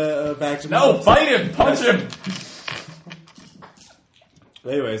the back to No, fight him! Punch him!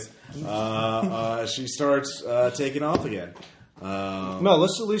 Anyways, she starts taking off again. No,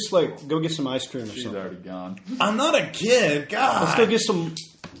 let's at least go get some ice cream or She's something. already gone. I'm not a kid. God. Let's go get some.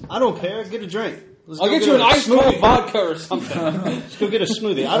 I don't care. Get a drink. Let's I'll go get you an a ice smoothie. cold vodka or something. Let's go get a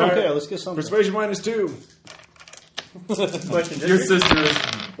smoothie. I don't All right. care. Let's get something. Persuasion -2. Question, Your sister is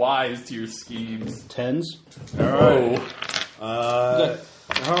wise to your schemes. 10s. All right.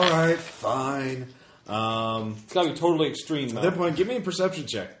 All right. Fine. It's gotta be totally extreme, At though. that point, give me a perception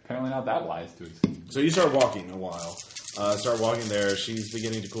check. Apparently not that wise to his schemes. So you start walking a while. Start walking there. She's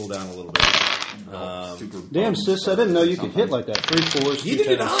beginning to cool down a little bit. Super Damn, bummed sis, I didn't know you could hit like that. 3 4s, 2 Neither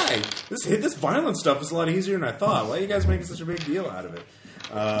did 10s. I. This violent stuff is a lot easier than I thought. Why are you guys making such a big deal out of it?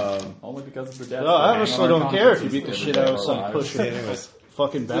 Only because of the death. No, I honestly don't care if you beat the shit out of some pushing Anyways,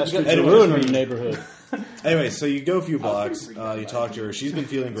 fucking bastards Anyways. who ruin your neighborhood. so you go a few blocks. You talk to her. She's been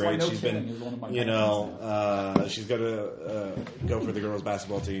feeling great. No She's kidding, been, is one of my she's gonna go for the girls'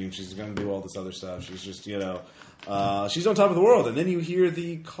 basketball team. She's gonna do all this other stuff. She's just, she's on top of the world. And then you hear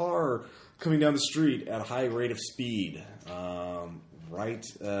the car coming down the street at a high rate of speed.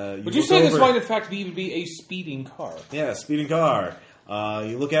 Would you say this might in fact even be a speeding car? Yeah, speeding car.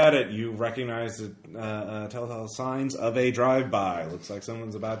 You look at it, you recognize the telltale signs of a drive-by. Looks like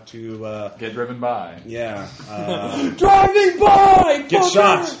someone's about to Get driven by. yeah, Driving by! get fucker!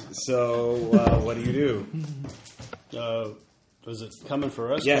 shot. So what do you do? Is it coming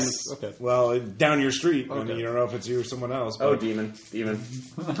for us? Yes. Okay. Well, down your street. I Okay. mean, you don't know if it's you or someone else. Oh, But demon.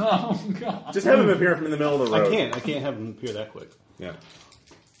 Oh, God. Just have him appear from in the middle of the I road. can't have him appear that quick. yeah.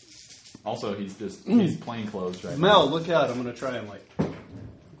 Also, he's plain clothes right Mel, look out. I'm going to try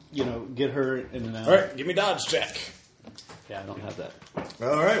and, get her in and out. All right, give me dodge check. Yeah, I don't have that.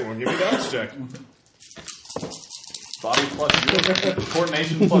 All right, well, give me dodge check. Body plus your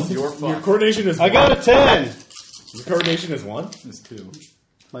coordination plus your Your fuck coordination is I got a 10! Your coordination is 1? is 2.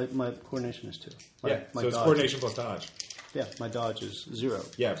 My coordination is 2. Yeah, My so it's dodge- coordination plus dodge. Yeah, my dodge is 0.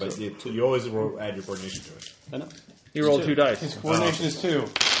 Yeah, but you always add your coordination to it. I know. You rolled 2 dice. His coordination is 2.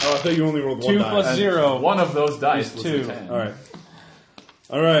 Oh, I thought you only rolled 1 2 die. plus 0. One of those dice Is was 2. a 10.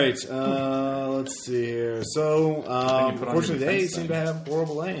 All right. Let's see here. So, put on your unfortunately, they defense seem thing. to have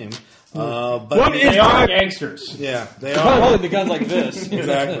horrible aim. But They are gangsters. yeah, they I'm are. holding the gun like this.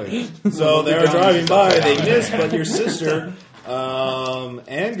 Exactly. So they are driving by. They miss, but your sister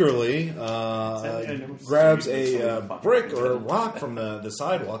angrily grabs a brick or a rock from the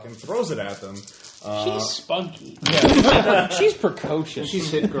sidewalk and throws it at them. She's spunky. She's precocious. She's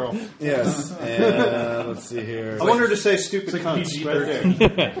hit girl. Yes. And let's see here. I want her to say stupid cunts right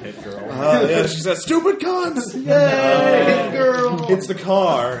there. Hit girl. Yeah, she says, "Stupid cunts!" Yay, hit girl! Hits the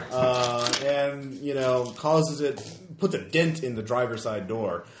car, and and puts a dent in the driver's side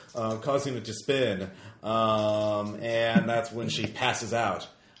door, causing it to spin. And that's when she passes out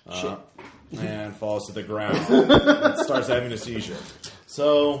and falls to the ground and starts having a seizure.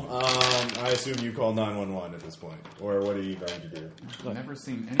 So, I assume you call 911 at this point, or what are you going to do? I've never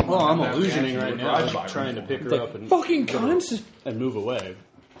seen anyone. Well, I'm have that illusioning reaction right to a now, drive-by trying to before. pick her up and Fucking cons. and move away.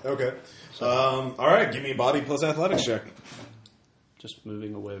 Okay. All right, give me a body plus athletics check. Just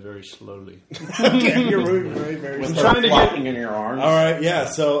moving away very slowly. You're moving very, very I'm slow. trying to get in your arms. All right, yeah.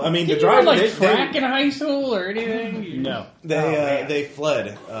 So I mean, Did the you have, driver like, crack in high school or anything? No. they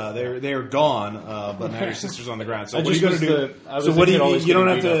fled. They're gone. But now your sister's on the ground. So I what are you just going to was do? the- I was So what do thinking you? always You don't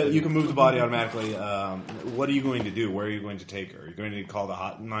getting have beat to. up. You can move the body automatically. What are you going to do? Where are you going to take her? Are you going to call the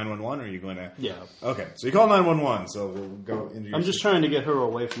hot 911? Or are you going to? Yeah. Okay. So you call 911. So we'll go into. Your I'm just trying to get her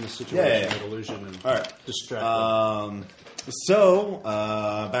away from the situation Yeah. with illusion and All right. distract her. So,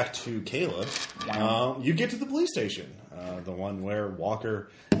 back to Caleb. You get to the police station, the one where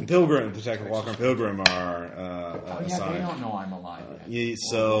Walker and Pilgrim, Detective Walker and Pilgrim are Yeah, assigned. they don't know I'm alive yet.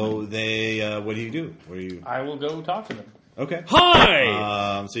 So they, what do you do? What do you? I will go talk to them. Okay.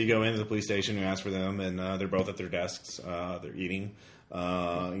 Hi! So you go into the police station, you ask for them, and they're both at their desks. They're eating,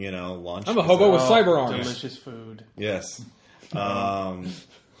 lunch. I'm a hobo with cyber arms. Delicious food. Yes.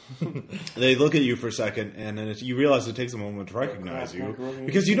 They look at you for a second, and then you realize it takes a moment to recognize you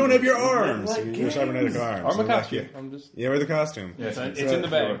because you don't have your arms. Your cybernetic arms. Or my So that's- costume. I'm just. Yeah, wear the costume. It's in the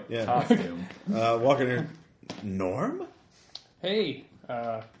bag. Yeah. Costume. Walking in. Norm? Hey,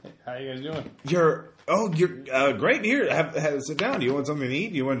 how you guys doing? You're great. Here, have sit down. Do you want something to eat?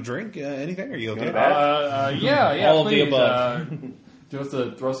 Do you want to drink? Anything? Are you okay? Yeah, All of the please. above. Do you want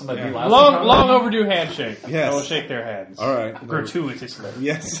to throw somebody Yeah. Long overdue handshake. Yes. I will shake their hands. All right. Gratuitously.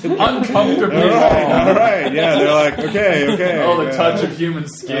 Yes. Uncomfortably All long. right. Yeah, they're like, okay. Oh, the touch of human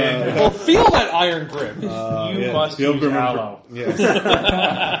skin. Well, feel that iron grip. You must use Pilgrim. aloe. Yes.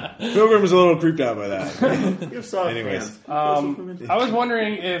 Pilgrim was a little creeped out by that. You have soft Anyways. hands. I was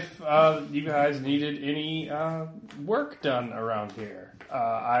wondering if you guys needed any work done around here.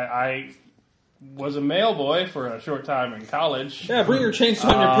 I was a mail boy for a short time in college. Yeah, bring your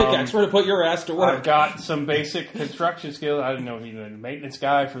chainsaw and your pickaxe. We're to put your ass to I've work. got some basic construction skills. I didn't know he was a maintenance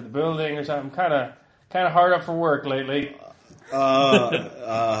guy for the building or something. Kind of hard up for work lately. They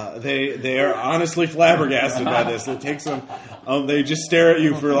are honestly flabbergasted by this. It takes them. They just stare at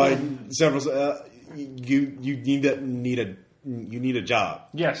you for like several. You need a job.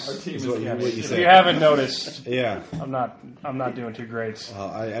 Yes. Is what you If say. you haven't noticed, Yeah. I'm not doing too great.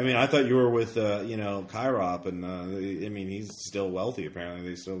 I mean, I thought you were with Kyrop, and he's still wealthy. Apparently,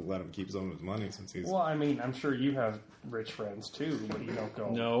 they still let him keep some of his money since he's. Well, I mean, I'm sure you have rich friends too, but you don't go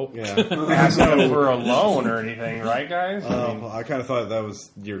No. Yeah. asking them for a loan or anything, right, guys? I kind of thought that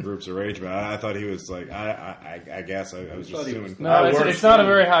was your group's arrangement. I thought he was like. I guess I was just assuming. No, it's not a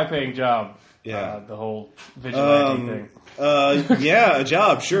very high-paying job. Yeah. The whole vigilante thing. Yeah, a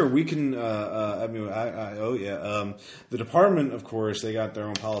job. Sure, we can. The department, of course, they got their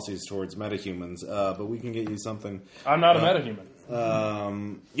own policies towards metahumans, but we can get you something. I'm not a metahuman.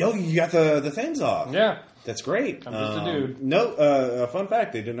 You got the things off. Yeah. That's great. I'm just a dude. No, fun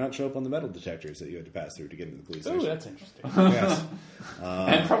fact: they did not show up on the metal detectors that you had to pass through to get into the police Oh, station. that's interesting. Yes.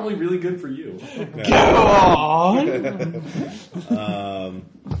 And probably really good for you.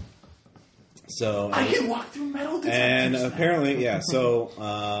 So I can walk through metal detectors. and apparently, yeah. So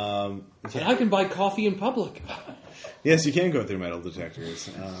And I can buy coffee in public. yes, you can go through metal detectors.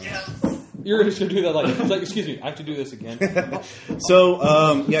 You're just going to do that it's like, excuse me, I have to do this again.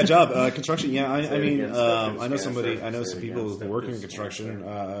 So job construction. Yeah, I mean, against I know against somebody. against I know some people who against work in against construction.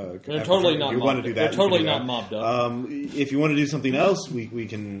 They're totally not If you want to mobbed. do that, They're we can totally do not that. mobbed up. If you want to do something else, we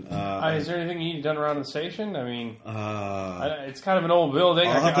can. Is there anything you need done around the station? I mean, it's kind of an old building.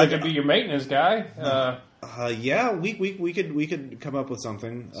 I'll have I to- could be your maintenance guy. Yeah, we could come up with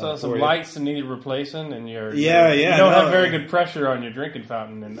something. So for some you. lights that need replacing, and you Yeah, don't no. have very good pressure on your drinking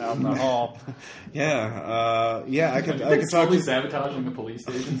fountain and out in the hall. Yeah, I could talk. Slowly sabotaging the police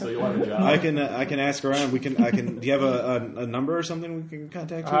station so you'll have a job. I can ask around. Do you have a number or something we can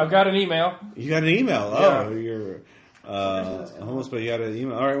contact you? I've got an email. You got an email. Yeah. Oh, you're almost, but you got an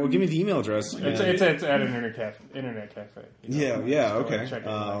email. All right, well, give me the email address. It's at an internet cafe. Yeah, Go okay. and check it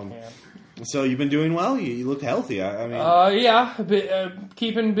when I can. So you've been doing well. You look healthy. I mean, Yeah, a bit,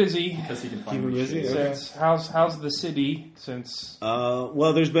 keeping busy. Because he can find keeping busy. shit. Okay. Since how's the city since?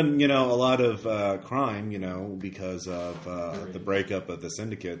 Well, there's been a lot of crime, because of the breakup of the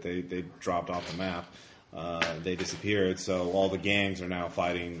syndicate. They dropped off the map. they disappeared. So all the gangs are now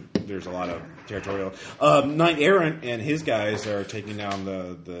fighting. There's a lot of territorial. Knight Errant and his guys are taking down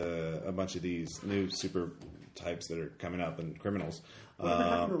a bunch of these new super types that are coming up and criminals. What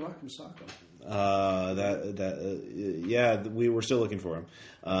happened to Rock'em Sock'em? We were still looking for him.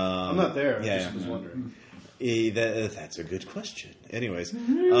 I'm not there. Yeah, I just was wondering. That's a good question. Anyways,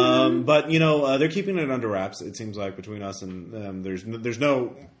 but they're keeping it under wraps. It seems like between us and them, there's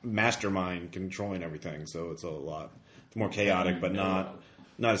no mastermind controlling everything. So it's a lot more chaotic, but not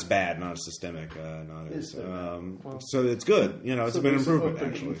as bad, not as systemic, so it's good. It's been an improvement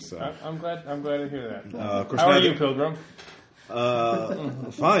actually. So I'm glad to hear that. Of course, how are you, Pilgrim?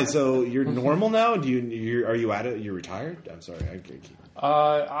 Fine. So you're normal now. Are you at it? You're retired? I'm sorry.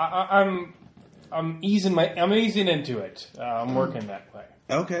 I'm easing into it. I'm working that way.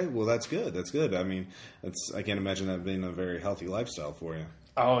 Okay. Well, that's good. That's good. I mean, I can't imagine that being a very healthy lifestyle for you.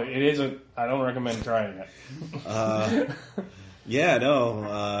 Oh, it isn't. I don't recommend trying it. Yeah,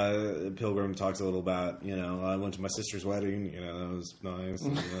 no. Pilgrim talks a little about, I went to my sister's wedding, that was nice.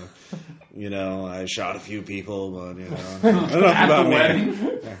 And, I shot a few people, but, enough about me.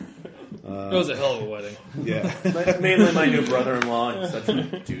 Wedding? Yeah. It was a hell of a wedding. Yeah. Mainly my new brother-in-law. Such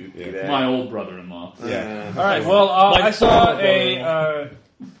a dude. Yeah. My old brother-in-law. Yeah. All right. Well, I saw a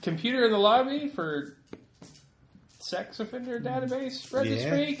computer in the lobby for sex offender database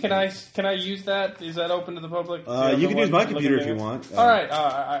registry. Yeah. Can I use that? Is that open to the public? You can use my computer if you want. All right.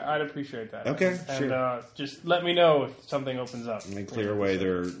 I'd appreciate that. Okay, and, sure. Just let me know if something opens up. And they clear away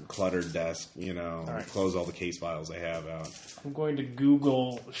their cluttered desk, right. Close all the case files they have out. I'm going to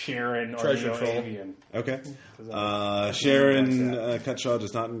Google Sharon or Treasure troll. Avian. Okay. Sharon Cutshaw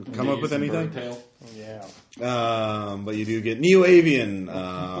does not come up with anything. Yeah. But you do get Neo-Avian.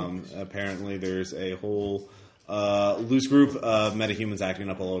 Apparently there's a whole loose group of metahumans acting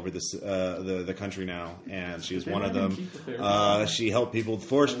up all over the country now, and she's one of them. She helped people with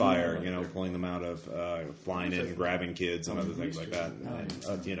forest fire, pulling them out of flying in and grabbing kids and other things like that.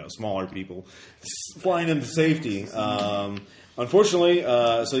 And, smaller people flying into safety. Unfortunately,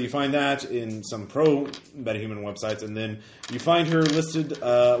 so you find that in some pro-metahuman websites, and then you find her listed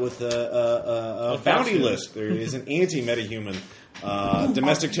with a bounty list. There is an anti-metahuman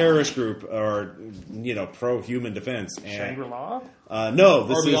domestic terrorist group, or pro-human defense. And, Shangri-La? No,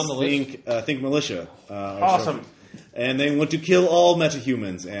 this Are we on the is Think Militia. Awesome. And they want to kill all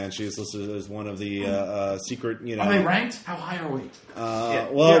metahumans, and she is listed as one of the secret. Are they ranked? How high are we? Are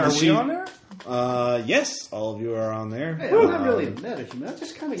we on there? Yes, all of you are on there. Hey, I'm not really a metahuman. I'm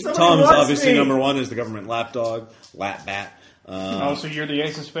just kind of... Tom's obviously number one is the government lapdog, Lapbat. So you're the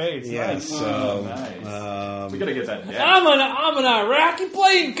ace of spades. Yeah, Nice. so Nice. We gotta get that. I'm an Iraqi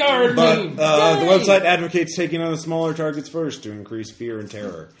playing card game. But the website advocates taking on the smaller targets first to increase fear and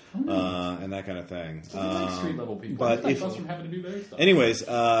terror, and that kind of thing. Street level people. But if, from having to do their stuff. anyways,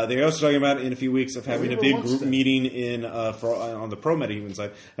 they're also talking about in a few weeks of having a big group meeting on the pro metahuman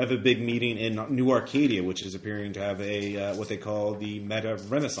side. Have a big meeting in New Arcadia, which is appearing to have a what they call the meta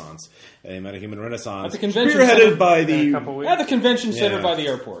renaissance, a metahuman renaissance, At the convention spearheaded center. by In a the couple weeks. At the convention center Yeah. by the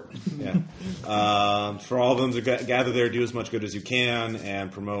airport. yeah. For all of them to gather there, do as much good as you can,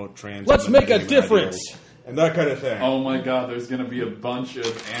 and promote trans. Let's make a metahuman difference. ideals and that kind of thing. Oh my god, there's gonna be a bunch of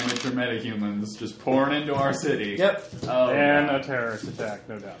amateur metahumans just pouring into our city. Yep. Oh, And God. a terrorist attack,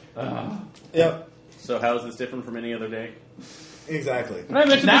 no doubt. Yep. So how is this different from any other day? Exactly. Can I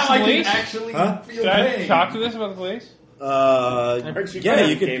mention Now this I to can police? actually feel Can I pain. talk to this about the police? Aren't you Yeah, kind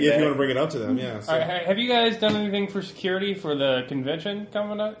you of could came if back? you want to bring it up to them. Yeah. So. All right, have you guys done anything for security for the convention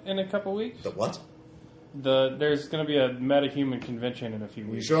coming up in a couple weeks? The what? There's going to be a metahuman convention in a few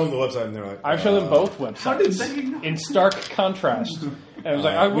You weeks. show them the website, and they're like, I show them both websites. How did they know? In stark contrast. And I was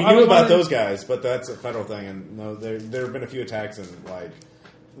like, we I knew was about wondering- those guys, but that's a federal thing, and no, there have been a few attacks in like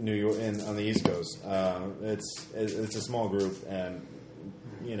New York and on the East Coast. It's a small group, and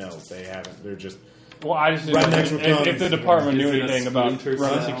they haven't. They're just Well, I just Rednecks didn't with know guns. if the department knew Is it a anything about splinter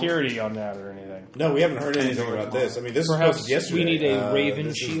running cell? security on that or anything. no. We haven't heard anything about this. I mean, this Perhaps was yesterday. we need a Raven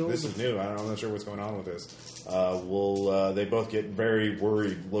this shield? This is new. I'm not sure what's going on with this. They both get very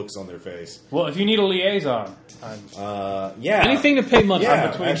worried looks on their face. Well, if you need a liaison, Yeah. Anything to pay money. Yeah,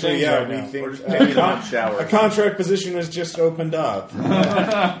 between actually, things yeah, right we now. think Or just maybe not shower. a contract position has just opened up.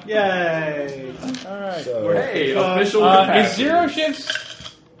 Yay! all right. So, Hey, official Is capacity. Zero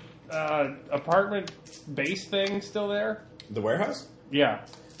Shift's apartment base thing still there? the warehouse? Yeah.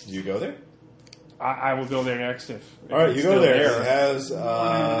 Do you go there? I will go there next if All right, you it's go still there. It has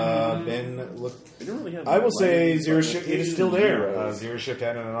been. Look, They don't really have I will say lighting, Zero but Shift. It is still there. Zeros. Zero Shift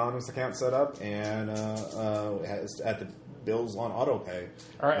had an anonymous account set up and has at the bills on auto pay.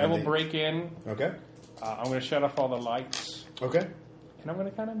 All right, I And will they- break in. Okay. I'm going to shut off all the lights, Okay. and I'm going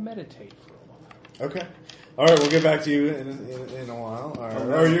to kind of meditate for a while. Okay. All right, we'll get back to you in a while. All right.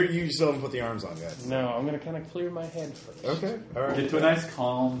 Or you still haven't put the arms on yet. No, I'm going to kind of clear my head first. Okay. All right. Get to a nice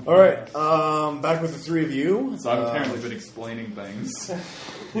calm. All right. Back with the three of you. So I've apparently been explaining things.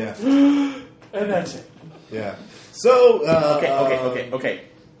 Yeah. And that's it. Yeah. So. Okay.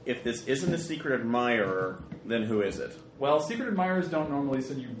 If this isn't a secret admirer, then who is it? Well, secret admirers don't normally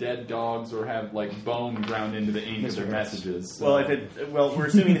send you dead dogs or have like bone ground into the ink of their messages. So. Well, we're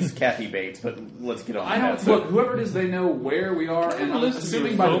assuming this is Kathy Bates, but let's get on. I don't that. look. Whoever it is, they know where we are, and I'm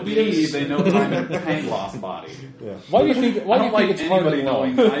assuming by the B, they know that I'm a Pangloss body. Yeah. Why do you think? Why I do don't you think like it's hard anybody to know?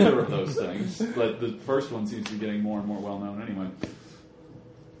 knowing either of those things. But the first one seems to be getting more and more well known anyway.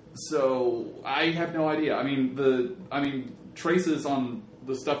 So I have no idea. I mean, traces on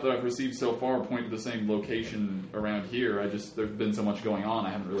the stuff that I've received so far point to the same location around here. There's been so much going on.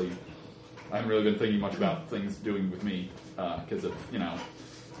 I haven't really been thinking much about things doing with me because of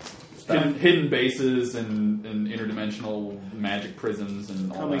hidden bases and interdimensional magic prisons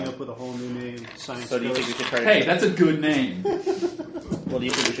and all Coming that. up with a whole new name, science. So do you think we should try to? Hey, that's a good name. Well, do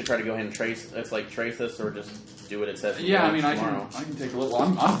you think we should try to go ahead and trace this, or just do what it says? Yeah, I mean, I tomorrow. can take a look. Well,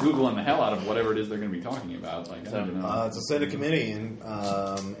 I'm googling the hell out of whatever it is they're going to be talking about. Like, I don't even know. It's a Senate committee, and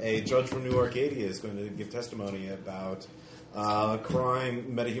a judge from New Arcadia is going to give testimony about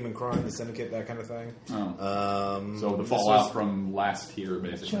crime, metahuman crime, the syndicate, that kind of thing. So the fallout from last year,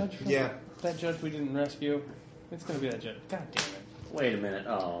 basically. That judge we didn't rescue. It's going to be that judge. God damn it. Wait a minute.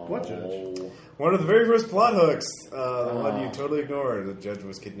 Oh, what judge? One of the very first plot hooks, the one you totally ignored. The judge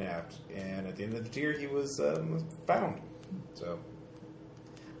was kidnapped, and at the end of the tier, he was found. So,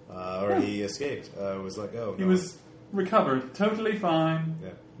 or he escaped. Was let go. He was recovered, totally fine. Yeah.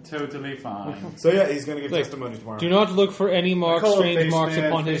 Totally fine. So yeah, he's going to give testimony tomorrow. Do not look for any strange marks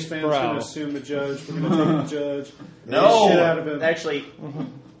upon his brow. We're going to assume the judge. We're going to take the judge. No, shit out of him. Actually,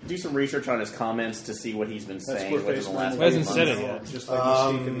 do some research on his comments to see what he's been saying within the last. He hasn't said it yet. Just like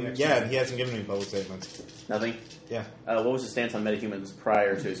Mystique in the yeah, he hasn't given any public statements. Nothing. Yeah. What was his stance on metahumans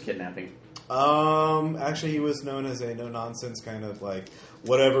prior to his kidnapping? Actually, he was known as a no-nonsense kind of like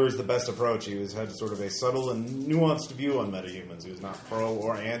whatever is the best approach. He had sort of a subtle and nuanced view on metahumans. He was not pro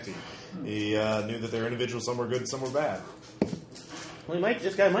or anti. He knew that there were individuals, some were good, some were bad. Well,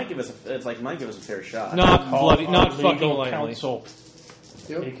 this guy might give us a fair shot. Not bloody, not legal fucking lightly. counsel,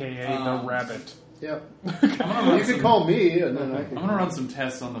 aka the rabbit. Yep. You can call me, and then I can. I'm going to run some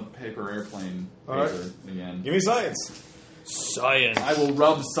tests on the paper airplane again. Give me science. Science. I will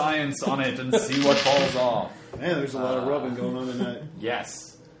rub science on it and see what falls off. Man, there's a lot of rubbing going on tonight.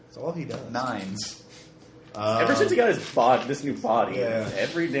 Yes. That's all he does. 9s. Ever since he got this new body, Yeah.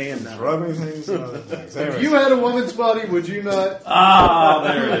 every day and night. Rubbing things and other things. Anyways. If you had a woman's body, would you not?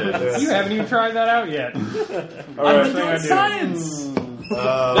 There it is. You haven't even tried that out yet. I've been doing science.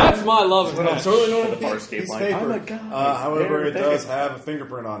 That's my love. But I'm totally knowing The the Farscape piece of line. paper. Oh my God. However, it There, does have a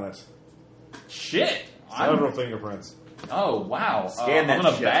fingerprint on it. Shit. Several fingerprints. Oh wow! Scan that I'm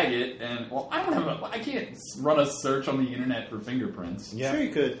gonna shit. bag it, and I can't run a search on the internet for fingerprints. Yeah. Sure, you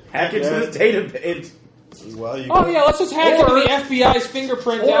could. Hack into this database. Well, you Oh yeah, let's just hack into the FBI's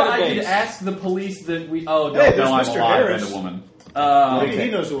fingerprint Or I could database. ask the police that we. Oh no, Hey, no, I'm there's Mr. alive Harris. and a woman. Maybe he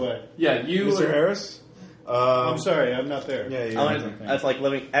knows the way. Yeah, you. Mr. Harris? I'm sorry, I'm not there. Yeah. That's like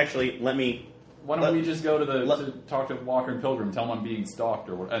let me. Why don't we just go to to talk to Walker and Pilgrim, tell them I'm being stalked,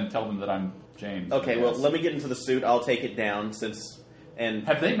 and tell them that I'm James. Okay, I well, guess. let me get into the suit. I'll take it down and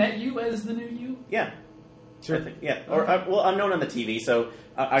Have they met you as the new you? yeah, Sure. I think, yeah. Or I'm known on the TV, so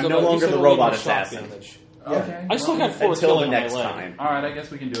I'm So no like you longer said, the we'll robot leave a shock assassin. damage. Okay. I still got 4 Until killing the on next my leg. time. All right, I guess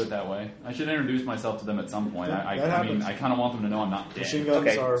we can do it that way. I should introduce myself to them at some point. That I happens. mean, I kind of want them to know I'm not Machine dead. guns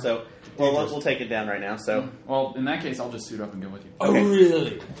Okay, are. so we'll take it down right now. So Well, in that case, I'll just suit up and go with you. Oh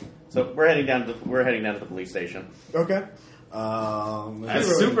really? we're heading down to the police station. Okay. As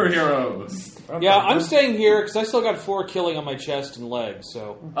superheroes. Yeah, I'm staying here because I still got 4 killing on my chest and legs.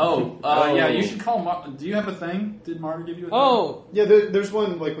 So. Yeah, you should call do you have a thing? Did Marty give you a thing? Oh. Yeah, there's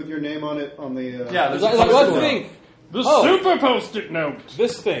one like with your name on it on the. Yeah, there's Like, a what post-it thing? note. The Oh. super post-it note.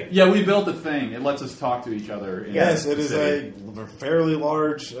 This thing. Yeah, we built a thing. It lets us talk to each other. In Yes, the it is city. a fairly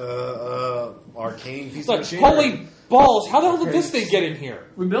large arcane piece It's of like, machinery. holy balls! How the hell did this thing get in here?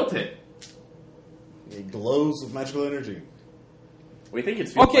 We built it. It glows with magical energy. We think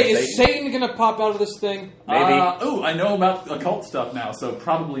it's fueled by Okay, is Satan. Satan gonna pop out of this thing? Maybe. I know about occult stuff now, so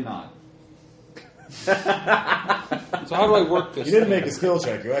probably not. So how do I work this? You didn't thing? make a skill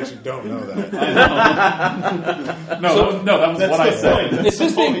check. You actually don't know that. That was what I said. Is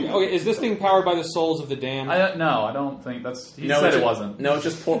this thing okay? Is this thing powered by the souls of the damned? No, I don't think that's. He No, said it's it wasn't. No, it's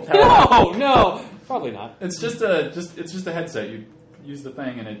just power. No. Probably not. It's just a headset. You use the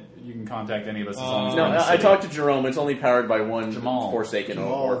thing, and you can contact any of us as long as No, we're in the I city. talked to Jerome. It's only powered by one Jamal. Forsaken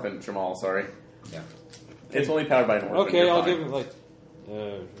orphan. Jamal, sorry. Yeah. It's only powered by an orphan. Okay, You're I'll fine. give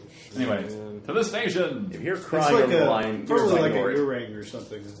him Anyway, to the station. If you're It's crying like over the line, probably like an ignore it. earring or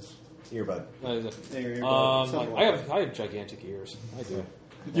something. Earbud. Something like that. I have gigantic ears. I do.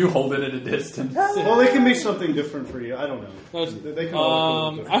 You hold it at a distance. Well, they can be something different for you. I don't know. No, They can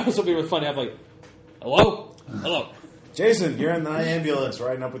all be I was hoping it was fun to have like, hello, hello. Jason, you're in the ambulance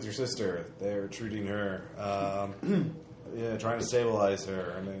riding up with your sister. They're treating her. Trying to stabilize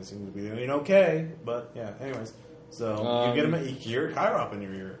her. I mean, it seems to be doing okay, but yeah. Anyways, so you get him. You hear Kyra up in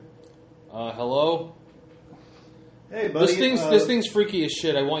your ear. Hello. Hey, buddy. This thing's freaky as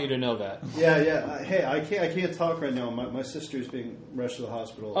shit. I want you to know that. Yeah. Hey, I can't talk right now. My sister's being rushed to the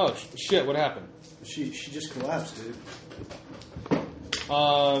hospital. Oh shit! What happened? She just collapsed, dude.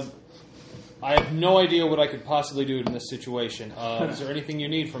 I have no idea what I could possibly do in this situation. Is there anything you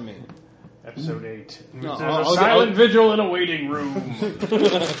need from me? Episode 8. No, There's a silent vigil in a waiting room.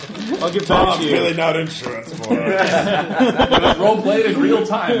 I'll get back to you. Really not insurance for it. Role played in real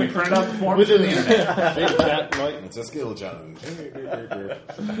time. We printed out the forms on the internet. It's a skill challenge.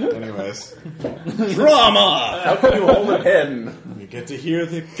 Anyways, drama. How can you hold a pen? You get to hear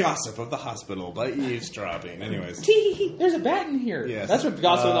the gossip of the hospital by eavesdropping. Anyways, There's a bat in here. Yes. That's what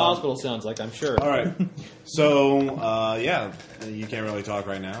gossip in the hospital sounds like. I'm sure. all right. So you can't really talk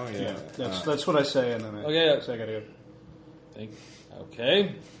right now. Yeah. That's what I say, and then I say I gotta go.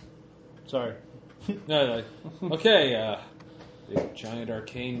 Okay. Sorry. No. Okay. Big giant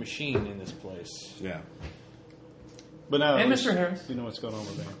arcane machine in this place. Yeah. But now, And at least Mr. Harris. you know what's going on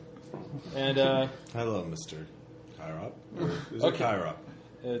with me. And Hello, Mr. Kyrop. Is Okay.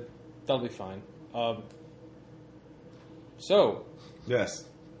 it Kyrop? that'll be fine. So, Yes.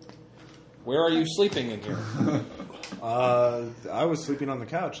 where are you sleeping in here? I was sleeping on the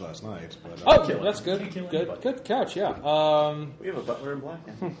couch last night. But, That's good. Good couch. Yeah. We have a butler in black.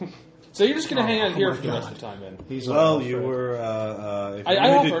 So you're just gonna hang out here for the rest of the time, then? well, you were. If you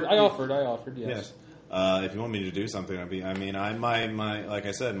I wanted to- offered. Yes. Yes. If you want me to do something, I'd be. I mean, like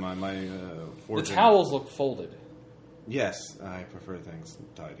I said, my The fortune. towels look folded. Yes, I prefer things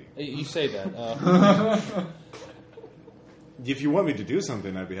tidy. You say that. If you want me to do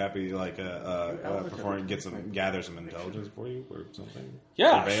something, I'd be happy. Like gather some intelligence for you or something.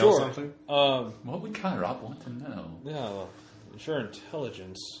 Yeah, Surveil sure. Something. What would Kyrop want to know? Yeah, sure.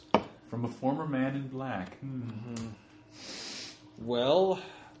 Intelligence. From a former man in black. Well,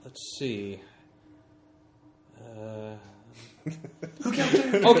 let's see.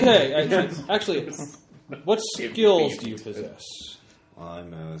 Okay, actually, what skills do you possess?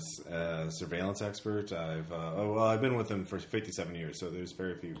 I'm a surveillance expert. I've been with him for 57 years, so there's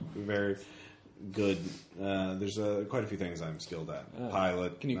very good. There's quite a few things I'm skilled at.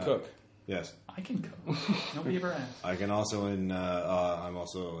 Pilot. Can you cook? Yes. I can cook. Nobody ever asked. I can also I'm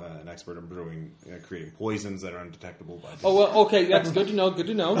also an expert in brewing, creating poisons that are undetectable by. Oh well, okay, that's good to know. Good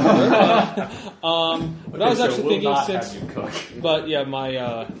to know. But I was actually thinking but yeah,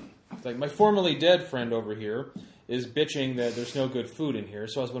 my formerly dead friend over here is bitching that there's no good food in here.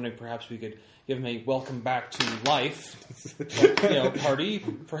 So I was wondering perhaps we could give him a welcome back to life, party,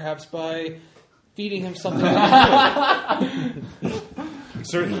 perhaps by feeding him something.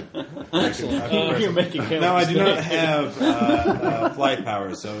 Certainly. Excellent. You're making him. Now, I do not have flight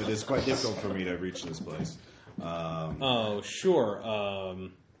power, so it is quite difficult for me to reach this place. Oh, sure.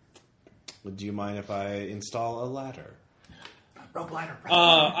 Do you mind if I install a ladder? Rope ladder.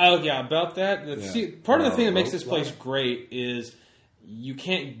 Yeah, about that. See, part of the thing that makes this rope place ladder? great is you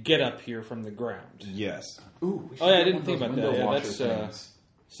can't get up here from the ground. Yes. Ooh, Oh yeah, I didn't think about that. Yeah, that's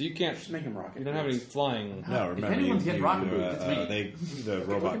so you can't. Just make him rocket. You don't have any flying. No, remember anyone's getting rocket boots, it's me. the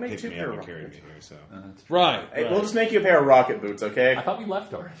robot make picked two me pair up and of carried rocket me here. So Right. Hey, we'll just make you a pair of rocket boots, okay? I thought we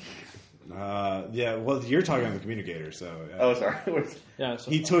left already. yeah, well, you're talking on the communicator, so Oh, sorry. Yeah.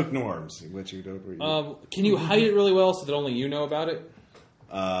 So, he took Norm's, which you don't read. can you hide it really well so that only you know about it?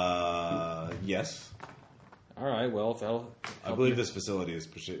 Yes. All right. Well, that'll. I believe this facility is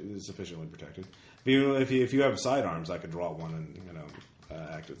sufficiently protected. If you have sidearms, I could draw one and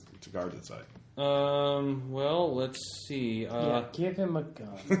act to guard the side. Well, let's see. Give him a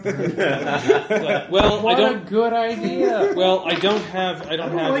gun. Well, What I don't. a good idea. Well, I don't have. I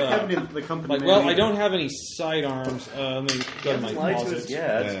don't have. like having the company. I don't have any sidearms. Let me go to my closet.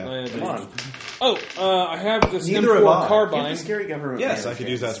 Yeah, Yeah. come on. I have this Neither have I. M4 carbine. Scary government. Yes, I could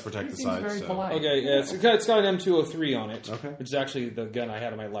use that to protect the Seems site. very So. polite. Okay, yeah, it's got an M203 on it. Okay. Which is actually the gun I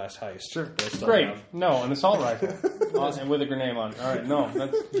had in my last heist. Sure. Great. No, an assault rifle. Awesome. And with a grenade on it. All right, no.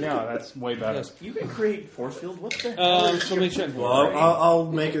 That's way better. Yes. You can create force field. What the hell? So let me check. Well, I'll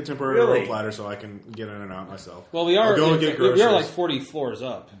make a temporary Really? rope ladder so I can get in and out myself. Well, we I'll are go and get groceries. we are like 40 floors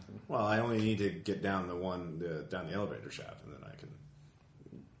up. Well, I only need to get down down the elevator shaft, and then I can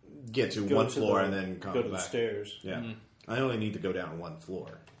get to one floor and then come go to back. the stairs. Yeah, I only need to go down one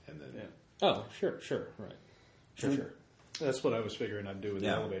floor, and then Oh, sure, right. Sure. That's what I was figuring I'd do with the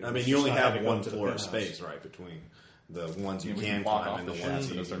elevator. I mean, you only have one floor of space, right, between the ones you we can can block climb off and the the ones shaft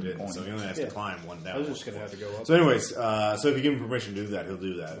that at a you certain didn't. point. So you only have to climb one down. I was just going to have to go up. So, anyways, so if you give him permission to do that, he'll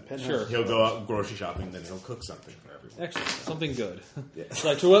do that. Sure. He'll go out grocery shopping, then he'll cook something for everyone. Excellent. Something good.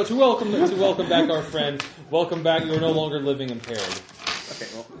 Right, to welcome back our friend. Welcome back. You are no longer living impaired. Okay,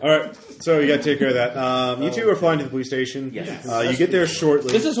 well, All right, so you got to take care of that. You two are flying to the police station. Yes. You get there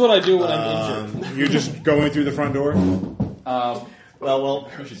shortly. This is what I do when I'm injured. You're just going through the front door. We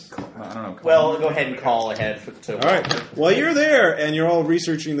should, I don't know. Well, go ahead and call ahead. All right. Well, you're there, and you're all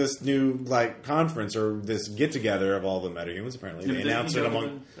researching this new conference or this get together of all the metahumans. Apparently, they announced it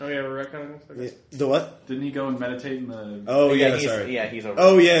among. Oh, yeah, we're retconning this? Okay. The what? Didn't he go and meditate in the? Oh yeah, he's, sorry. Yeah, he's over.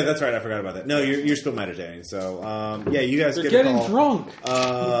 Oh yeah, that's right. I forgot about that. No, you're still meditating. So yeah, you guys They're get a getting call. drunk.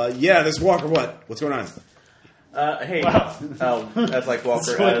 Yeah, this Walker. What's going on? Hey. Wow. Oh, that's like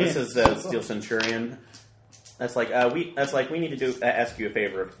Walker. That's This is Steel Centurion. That's like we need to ask you a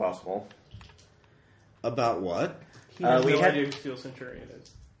favor if possible. About what? He has We no had- idea who Steel Centurion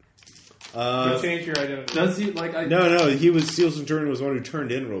is. Uh, You changed your identity. Does he like? no, he was Steel Centurion was the one who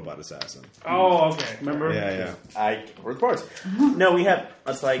turned in Robot Assassin. Oh, okay. Remember? Yeah. I reports. No, we have.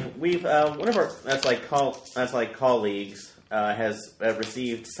 That's like we've one of our colleagues has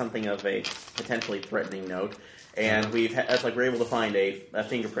received something of a potentially threatening note, and that's like we're able to find a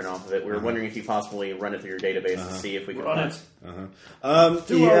fingerprint off of it. We were wondering if you possibly run it through your database to see if we can. Run it.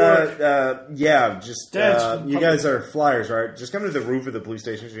 Just you guys are flyers, right? Just come to the roof of the police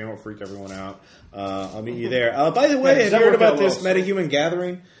station so you don't freak everyone out. I'll meet you there. By the way, have you heard about this metahuman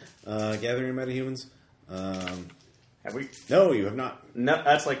gathering? Gathering of metahumans? Have we? No, you have not. No,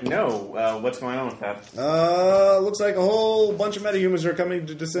 that's like no. What's going on with that? Looks like a whole bunch of metahumans are coming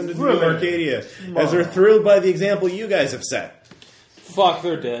to descend into New Arcadia as they're thrilled by the example you guys have set. Fuck,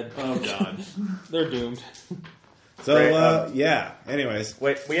 they're dead. Oh god, they're doomed. So Great, yeah. Anyways,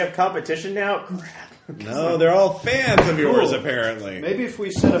 Wait, we have competition now. Crap. no, they're all fans of yours apparently. Maybe if we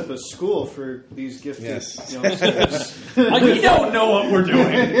set up a school for these gifted Yes. youngsters. We don't know what we're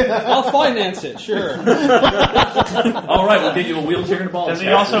doing. I'll finance it. Sure. All right, we'll get you a wheelchair and a ball. Does he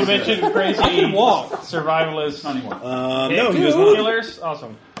also mention crazy walk. survivalists? Not anymore. No, he does not. Killers?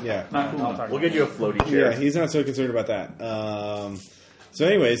 Awesome. Yeah. Not cool. I'll talk We'll about get you a floaty chair. Yeah, he's not so concerned about that. So,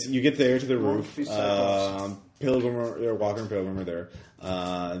 anyways, you get there to the roof. Pilgrim or Walker and Pilgrim are there.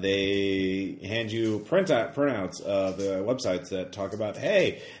 They hand you printouts of the websites that talk about,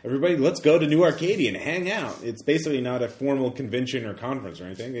 hey, everybody, let's go to New Arcadia and hang out. It's basically not a formal convention or conference or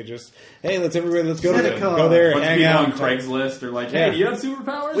anything. They just, hey, let's go there and Bunch of hang people out. on Craigslist are like, hey, Yeah. do you have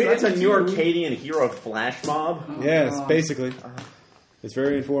superpowers? Wait, it's I a do New too. Arcadian hero flash mob. Yeah, it's basically. It's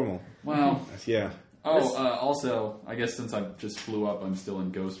very informal. Wow. Yeah. Also, I guess since I just flew up, I'm still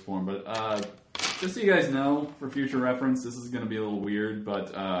in ghost form. But just so you guys know, for future reference, this is going to be a little weird,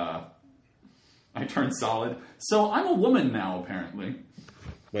 but I turned solid. So I'm a woman now, apparently.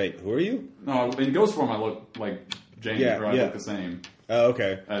 Wait, who are you? No, in ghost form, I look like James, or I look the same. Oh,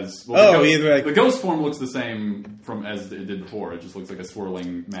 okay. As the ghost form looks the same as it did before. It just looks like a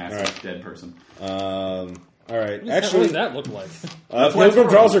swirling mass of dead person. All right. What Actually, does that look like? Pilgrim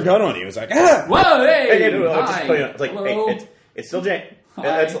draws her gun on you. It's like, ah! Whoa, hey! It's Hi. like, Hello. hey, it's still James.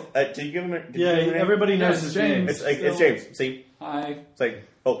 Hi. Did you give him? Yeah, everybody knows Yes, his James. name. It's James. See, Hi. it's like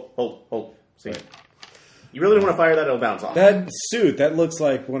hold. See, you really don't want to fire that? It'll bounce off. That suit, that looks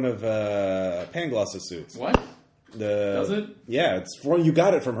like one of Pangloss's suits. What? Does it? Yeah, you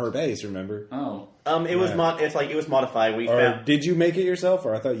got it from her base, remember? Oh. It was it was modified. We Or found. did you make it yourself,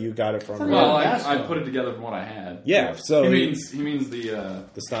 or I thought you got it from her? Well, I put it together from what I had. Yeah, so he means the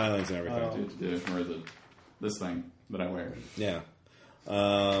the stylings and everything. or is it this thing that I wear? Yeah.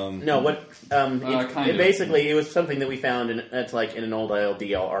 No, what? kind of. Basically, it was something that we found in an old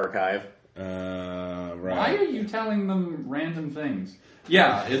LDL archive. Right. Why are you telling them random things?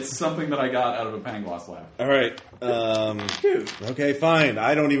 Yeah, it's something that I got out of a Pangloss lab. All right. Dude, Okay, fine.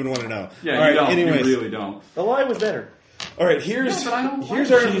 I don't even want to know. Yeah, All you right, don't. anyways. You really don't. the lie was better. All right, here's Yeah, but I don't our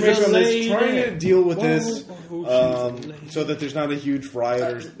like information on this. she's a Trying to deal with Whoa, this whoa, so that there's not a huge riot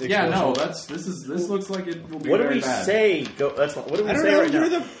or explosion. Yeah, no, this looks like it will be What do very we bad. say? What do we I don't say know. right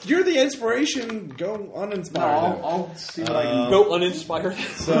now? You're the inspiration. Go No, uninspired. I'll see what I can Go uninspired.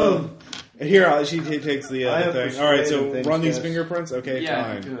 So here, she takes the I have thing. All right, so persuade and run things, these guys. fingerprints. Okay, Yeah,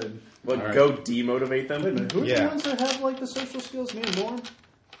 fine. good. What, All right. go demotivate them? Wait a minute, who are Yeah. the ones that have like the social skills? Me and Norm?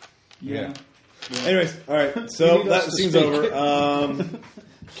 Yeah. Anyways, all right. So You need that us to seems speak. over.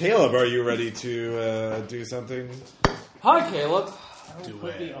 Caleb, are you ready to do something? Hi, Caleb.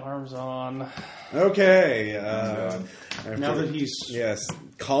 Put the arms on. Okay. Now that he's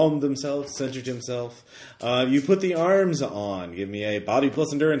calmed himself, centered himself, you put the arms on. Give me a body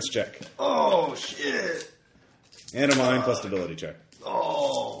plus endurance check oh shit, and a mind plus stability check.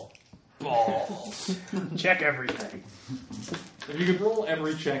 oh Balls. Check everything. If you could roll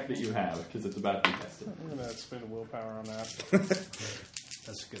every check that you have, because it's about to be tested. I'm going to spend willpower on that.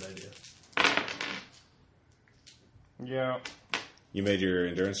 that's a good idea. Yeah. You made your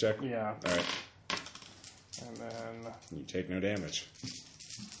endurance check. Yeah. All right. And then... You take no damage.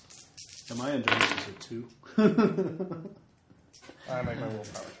 And my endurance is a 2. I make my willpower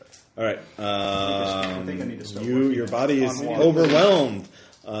check. All right. I think I need to start working Your body is on one. overwhelmed.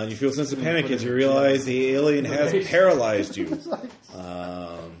 You feel a sense of panic as you realize the alien has paralyzed you. His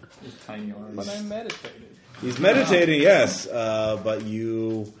tiny arms. But I meditated. He's meditating, yes, but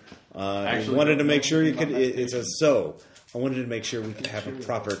you Actually, wanted to no, make sure you could. not It says so. I wanted to make sure we could have a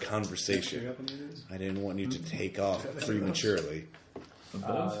proper conversation. I didn't want you to take off prematurely.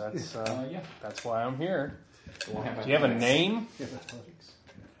 Yeah. That's why I'm here. Do you Do you have a name?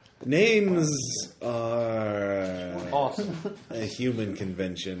 Names are Awesome. a human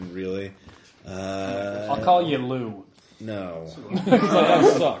convention, really. I'll call you Lou. No. That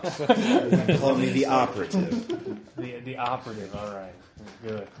sucks. Call me the operative. The operative. All right.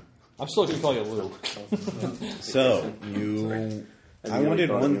 Good. I'm still going to call you Lou. So, you... I really wanted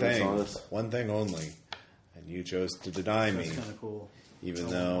thought one you never saw thing. this. One thing only. And you chose to deny me. That's kind of cool. Even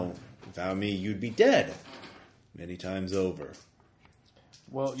though, without me, you'd be dead. Many times over.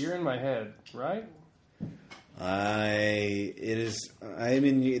 Well, you're in my head, right? I'm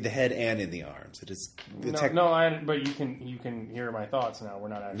in the head and in the arms. It is... But you can hear my thoughts now. We're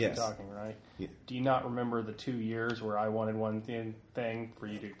not actually Yes. talking, right? Yeah. Do you not remember the 2 years where I wanted one thing for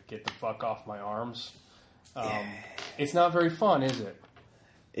you to get the fuck off my arms? It's not very fun, is it?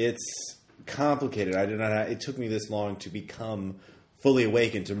 It's complicated. I did not. It took me this long to become fully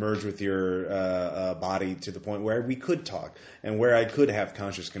awakened, to merge with your body to the point where we could talk and where I could have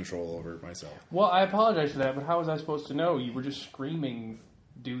conscious control over myself. Well, I apologize for that, but how was I supposed to know? You were just screaming,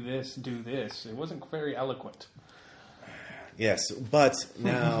 do this, do this. It wasn't very eloquent. Yes, but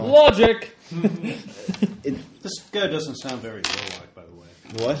now Logic! This guy doesn't sound very Warlock, by the way.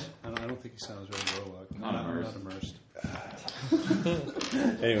 what? I don't think he sounds very Warlock. Not I'm immersed. not immersed.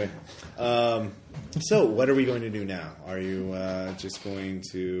 Anyway, so what are we going to do now? Are you just going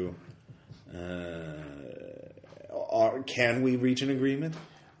to? Can we reach an agreement?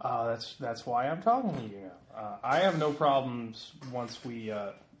 That's why I'm talking to you now. I have no problems once we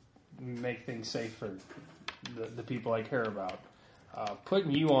make things safe for the people I care about.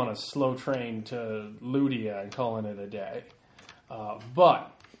 Putting you on a slow train to Ludia and calling it a day.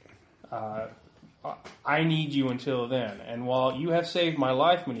 But I need you until then. And while you have saved my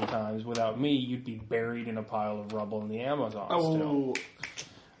life many times, without me, you'd be buried in a pile of rubble in the Amazon still.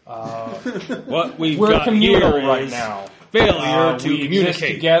 What we've We're got communal here right is now. failure to We exist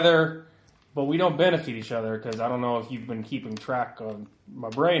communicate. together, but we don't benefit each other because I don't know if you've been keeping track of my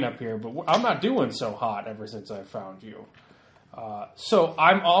brain up here, but I'm not doing so hot ever since I found you. So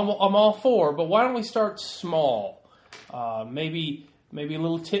I'm all for, but why don't we start small? Maybe a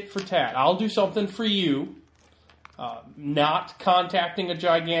little tit for tat. I'll do something for you. Not contacting a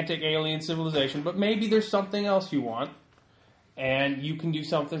gigantic alien civilization, but maybe there's something else you want, and you can do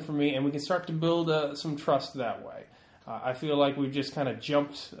something for me, and we can start to build some trust that way. I feel like we've just kind of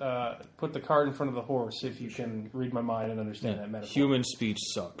put the cart in front of the horse, if you can read my mind and understand that metaphor. Human speech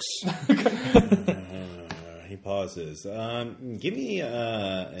sucks. He pauses. Give me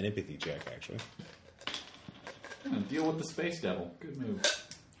an empathy check, actually. Deal with the space devil. Good move.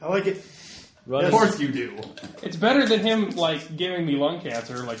 I like it. Run Of course you do. It's better than him giving me lung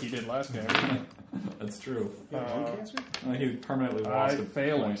cancer like he did last game. That's true. Lung cancer? He permanently lost I a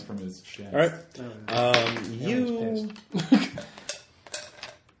failed. point from his chest. All right.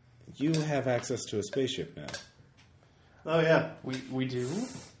 You have access to a spaceship now. Oh yeah, We do?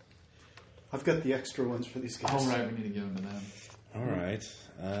 I've got the extra ones for these guys. All right, we need to give them to them. All right.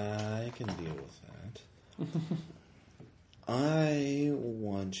 I can deal with that. I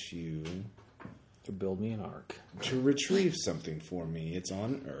want you To build me an ark. to retrieve something for me. It's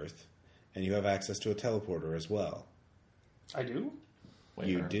on Earth, and you have access to a teleporter as well. I do?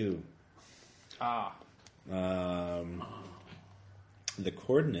 You do. Ah. The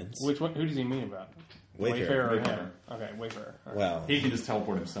coordinates. Which one? Who does he mean about? Wayfarer. Or him? Okay, Wayfarer. All right. Well, He can just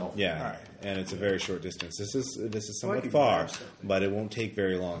teleport himself. yeah, and it's a very short distance. This is somewhat far, but it won't take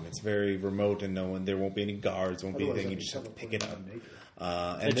very long. It's very remote, and there won't be any guards, won't be anything. You just have to pick it up,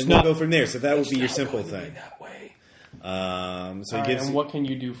 and then we'll go from there. So that would be your simple thing. That way. So it gives. And what can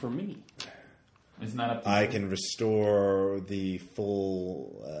you do for me? It's not up to I you. can restore the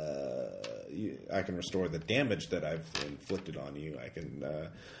full. I can restore the damage that I've inflicted on you. I can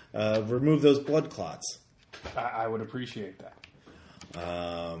remove those blood clots. I would appreciate that.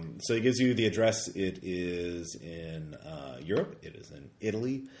 So it gives you the address. It is in Europe. It is in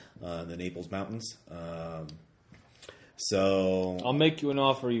Italy, the Naples Mountains. So I'll make you an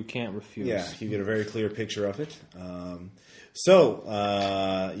offer you can't refuse. yeah, you get a very clear picture of it.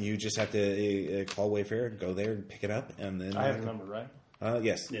 So you just have to call Wayfarer, go there, and pick it up, and then I have the number, right?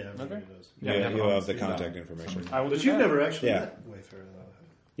 yes, Yeah, Okay. yeah, no you have the problem. contact information. I will But do you've that. never actually Yeah. met Wayfarer, though.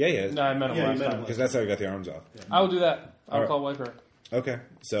 Yeah. No, I met him Yeah, you last met him time. Because that's how I got the arms off. I will do that. I'll All right. call Wayfarer. Okay,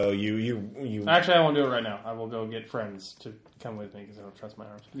 so you Actually, I won't do it right now. I will go get friends to come with me because I don't trust my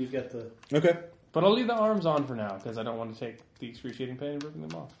arms. You've got the... okay. But I'll leave the arms on for now because I don't want to take the excruciating pain of ripping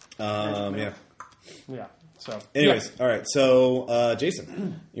them off. Yeah. Yeah. So. Anyways, all right. So,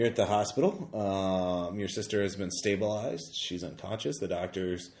 Jason, you're at the hospital. Your sister has been stabilized. She's unconscious. The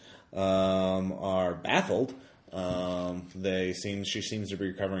doctors are baffled. She seems to be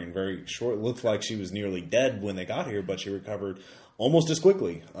recovering very short. It looks like she was nearly dead when they got here, but she recovered almost as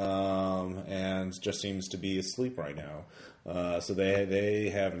quickly, and just seems to be asleep right now. So they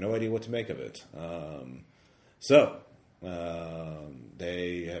have no idea what to make of it.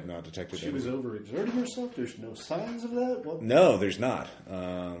 They have not detected. She was overexerting herself? There's no signs of that? What? No, there's not.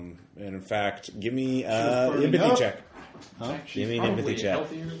 And in fact, give me burning empathy up. check. Huh? Give me an Probably empathy check.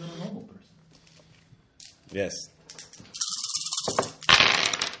 healthier than a normal person. Yes.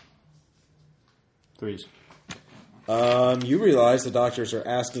 3s. You realize the doctors are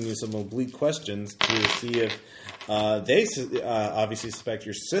asking you some oblique questions to see if they obviously suspect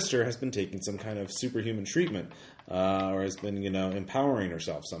your sister has been taking some kind of superhuman treatment or has been, empowering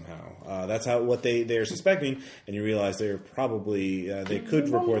herself somehow. That's what they are suspecting, and you realize they're probably they could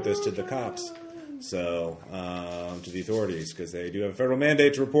report this to the cops. So, to the authorities, because they do have a federal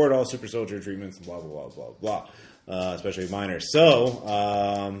mandate to report all super soldier treatments and blah, blah, blah, blah, blah, especially minors.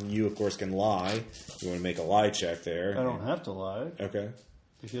 So, you, of course, can lie. You want to make a lie check there. I don't have to lie, Okay.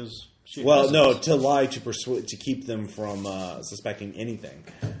 because she Well, hasn't. no, to lie to keep them from suspecting anything.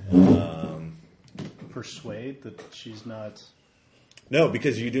 Persuade that she's not... No,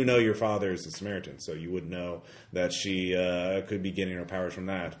 because you do know your father is a Samaritan, so you would know that she could be getting her powers from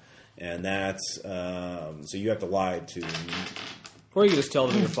that. And that's, so you have to lie to... Or you could just tell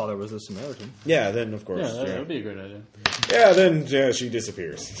them your father was a Samaritan. Yeah, then of course. Yeah, that would be a great idea. Yeah, then she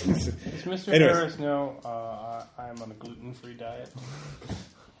disappears. Does Mr. Anyways. Harris know I am on a gluten-free diet?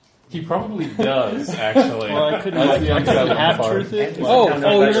 He probably does, actually. Well, I couldn't That's the unsettling half part. truth it. Oh, you're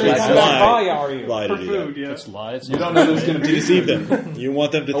going to It's come lie. back by, are you? Lie to For do that. food, yeah. It's lie. It's You don't know there's going to To be... deceive them. You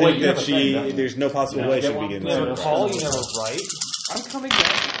want them to think wait, you that have a thing, don't you? there's no possible way she'll be getting You never this. call, you never write. I'm coming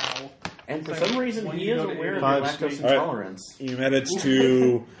back now. And for some reason, When he you is go to aware of Five your lactose speed. intolerance. You managed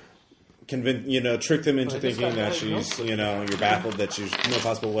to trick them into thinking that she's, you're baffled that she's no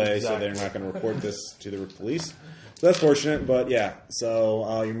possible way, so they're not going to report this to the police. So that's fortunate, but yeah.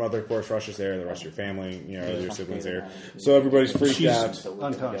 So your mother, of course, rushes there. The rest of your family, your siblings there. So everybody's freaked out.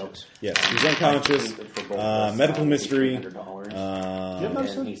 unconscious. Yes, she's unconscious. Medical mystery.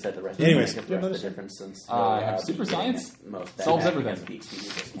 And he said the rest Anyways. of the difference since super science most solves that everything.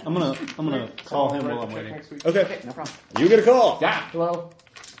 I'm gonna call him while I'm waiting. Okay, No problem. you get a call. Yeah, hello.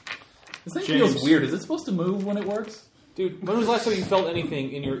 This thing James. feels weird. Is it supposed to move when it works? Dude, when was the last time you felt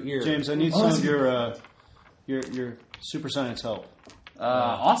anything in your ear? James, I need some of your super science help.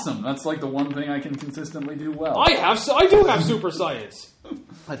 Awesome. That's like the one thing I can consistently do well. I do have super science.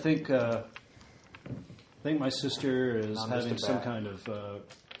 I think my sister is I'm having just a some bat. kind of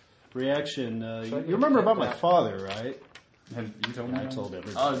reaction. You get remember a about my bat? father, right? Have you told me? I told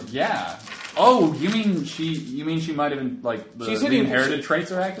everybody. Yeah. Oh, you mean she might have been like the, She's the hitting- inherited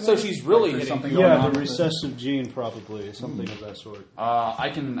traits are activated? So she's really Like, there's hitting- something going Yeah, on the with it? recessive gene, probably something of that sort. I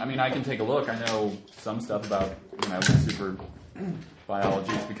can take a look. I know some stuff about super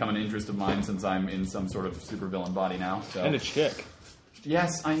biology. It's become an interest of mine since I'm in some sort of supervillain body now. So And a chick.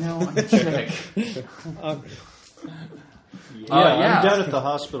 yes, I know. I'm a chick. I'm down at the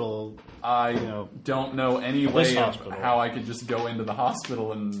hospital. I don't know any way of hospital. how I could just go into the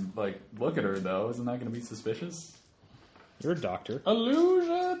hospital and look at her though. Isn't that going to be suspicious? You're a doctor.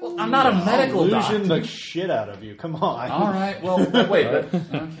 Illusion. Well, I'm not a medical Illusion doctor. the shit out of you. Come on. All right. Well, wait.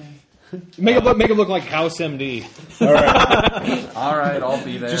 Okay. Make it look like House MD. All right. All right. I'll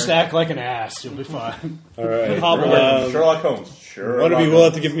be there. Just act like an ass. You'll be fine. All right. Sherlock Holmes. Sure. One of you will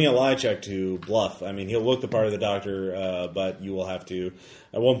have to give me a lie check to bluff. I mean, he'll look the part of the doctor, but you will have to,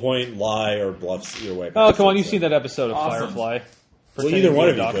 at one point, lie or bluff your way. Oh, come on. You've seen that episode of Awesome. Firefly. Well, either one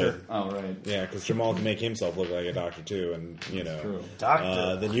of you doctor. could. Oh, right. Yeah, because Jamal can make himself look like a doctor too, and True.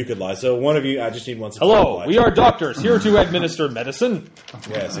 Doctor. then you could lie. So one of you, I just need one. Hello, we are doctors here to administer medicine.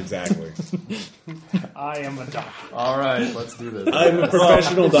 Yes, exactly. I am a doctor. All right. Let's do this. I'm a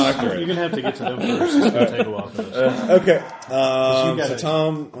professional You're doctor. going to have to get to them first. It's going to take a while for this. Okay. gotta- So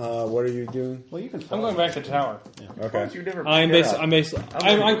Tom, what are you doing? Well, you can I'm follow. going back to the tower. Okay.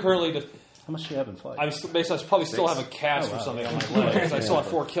 I'm currently just. How much do you have in flight? I probably still have a cast or something on my leg. 'Cause I still have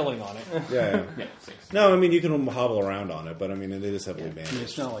 4 killing on it. Yeah. No, I mean you can hobble around on it, but I mean it is heavily bandaged.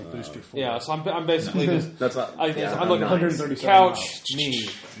 It's not like booster 4. Yeah, so I'm basically just. That's not. I'm looking at 137 couch me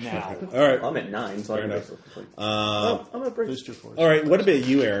now. All right. I'm at 9, so Fair I'm enough. I'm at break. Booster 4. All right. What about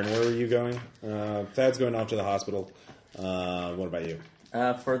you, Aaron? Where are you going? Thad's going off to the hospital. What about you?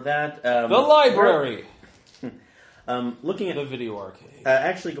 For that, The library. looking at The video arcade.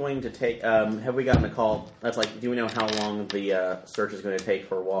 actually going to take. Have we gotten a call? That's like, do we know how long the search is going to take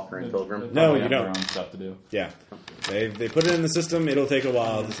for Walker and Pilgrim? No, Probably you have their don't. own stuff to do. Yeah, they put it in the system. It'll take a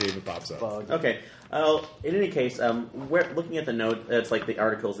while to see if it pops up. Okay. In any case, looking at the note, it's like the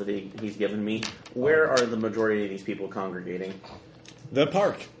articles that he's given me. Where are the majority of these people congregating? The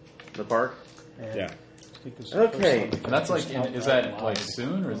park. The park. Yeah, Okay. And that's is that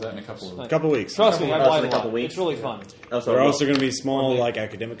soon or is that in a couple a of? couple weeks. Trust me, I've That's lied in a a couple lot. weeks. It's really fun. Also, There are also going to be small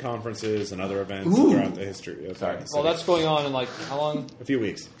academic conferences and other events throughout the history. Sorry. Well, that's going on in how long? a few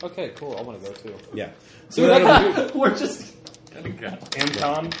weeks. Okay, cool. I want to go too. Yeah. So Dude, that'll be- We're just gonna go.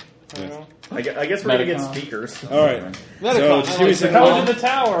 Anton. Yeah. I guess we're going to get Medicom. speakers. all right. Medicon, So just give me some. Come to the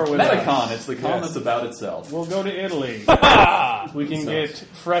tower with us. Medicon. It's the con Yes. that's about itself. We'll go to Italy. Ah! We can get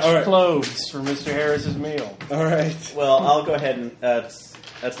fresh All right. clothes for Mr. Harris's meal. All right. Well, I'll go ahead and that's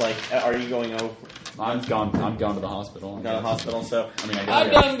like. Are you going over I'm gone to the hospital. to the hospital? So I mean, I I'm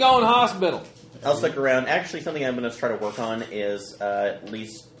guess. done going hospital. I'll stick around. Actually, something I'm going to try to work on is at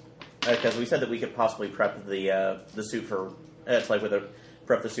least because we said that we could possibly prep the suit for. It's like with a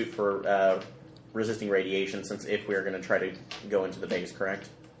prep the suit for resisting radiation. Since if we're going to try to go into the base, correct?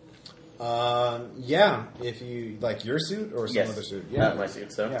 Yeah. If you like your suit or some Yes. other suit. My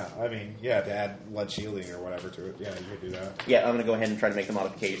suit. So Yeah. I mean, yeah, to add lead shielding or whatever to it. Yeah, you could do that. yeah, I'm going to go ahead and try to make the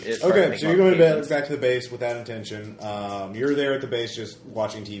modification. Okay, so you're going back to the base with that intention. You're there at the base just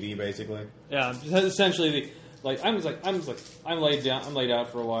watching TV, basically. Yeah, essentially, I'm laid down. I'm laid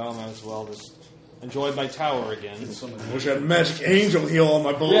out for a while. I might as well just enjoy my tower again. Wish I had a magic angel heal all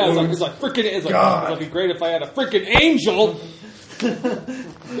my bullet Yeah, wounds. it's like freaking. God. It'd be great if I had a freaking angel.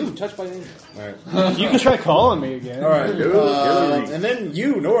 Ooh, touched by an angel. All right. You can try calling me again. All right. And then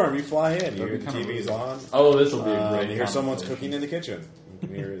you, Norm, you fly in. You hear the TV's on. Oh, this will be a great. You hear someone's conversation. cooking in the kitchen. You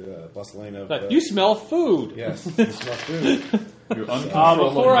can hear the bustling of. Like, you smell food. Yes, you smell food. You're uncontrollable.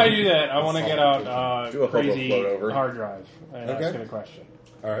 Before I do that, I want to get out Do a hobo crazy float over. hard drive and Okay. ask it a question.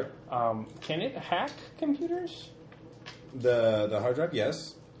 All right. Can it hack computers? The hard drive,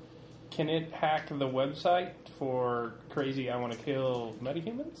 yes. Can it hack the website for crazy I want to kill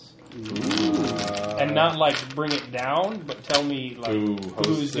metahumans? And not bring it down, but tell me Who who's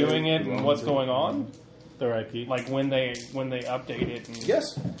hosts doing it, it who and what's owns it. going on. Their IP. Like when they update it and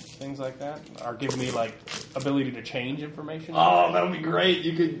Yes. things like that, or give me ability to change information. Oh, that would be great.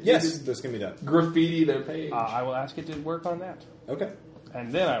 You could Yes, this can be done. graffiti their page. I will ask it to work on that, Okay.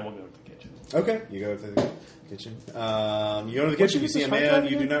 and then I will go to the kitchen. Okay. You go to the kitchen. You go to the kitchen. You see a man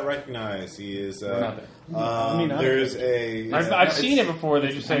you do not recognize. He is. We're not there. There's a. I've seen it before. They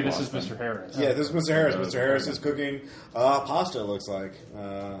just say this is Mr. Harris. Yeah, this is Mr. Harris. Mr. Harris is cooking pasta. It looks like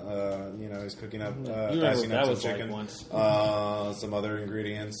he's cooking up, You remember passing what up that some was like chicken, once. some other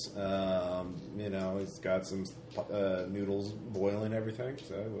ingredients. He's got some noodles boiling everything.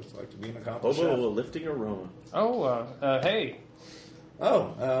 So it looks like to be an accomplished chef. Hobo lifting aroma. Oh, hey.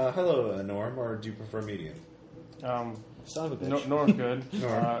 Oh, hello, Norm, or do you prefer medium? Son of a bitch. Norm's good.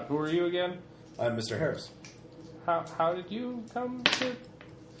 Norm. Who are you again? I'm Mr. Harris. How did you come to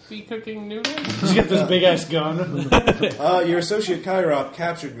be cooking noodles? He's got this big ass gun. Your associate Kairop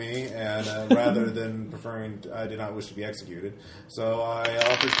captured me, and rather than preferring, I did not wish to be executed, so I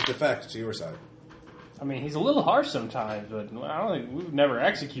offered to defect to your side. I mean, he's a little harsh sometimes, but I don't think we've never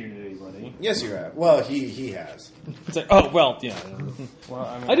executed anybody. Yes, you have. Well, he has. It's like, oh, well, yeah. Well,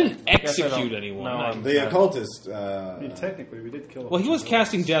 I, mean, I didn't guess I execute don't- anyone. No, I'm- The occultist. Technically, we did kill him. Well, he was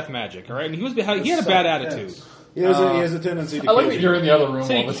casting death magic, all right? And he had a bad attitude. He has a tendency to I like kill that you're in the other room.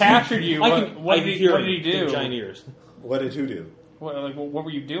 So all he the time. captured you. I What, can what did he him, do? Giant ears. What did who do? What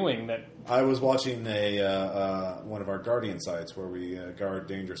were you doing? That I was watching one of our guardian sites where we guard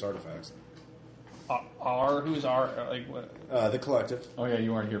dangerous artifacts. who's our like what? The collective. Oh yeah,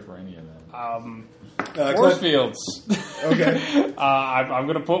 you weren't here for any of that. Force fields. Okay. I'm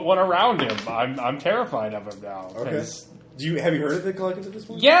going to put one around him. I'm terrified of him now. Okay. 'cause- Have you heard of the collective at this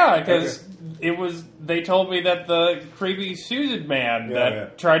point? Yeah, because it was. They told me that the creepy Susan man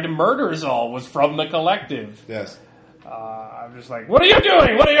that tried to murder us all was from the collective. Yes. I'm just like, what are you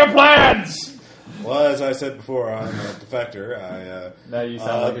doing? What are your plans? Well, as I said before, I'm a defector. Now you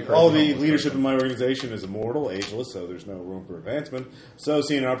sound like a crazy all the homeless leadership person. in my organization is immortal, ageless, so there's no room for advancement. So,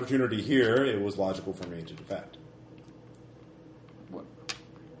 seeing an opportunity here, it was logical for me to defect.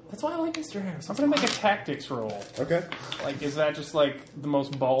 That's why I like Mr. Harris. I'm going to make a tactics roll. Okay. Like, is that just like the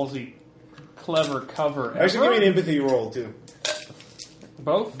most ballsy, clever cover ever? Actually, give me an empathy roll, too.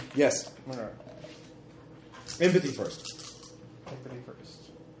 Both? Yes. Okay. Empathy first. Empathy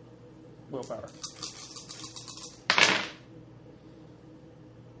first. Willpower.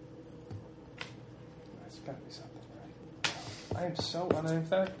 That's got to be something, right? I am so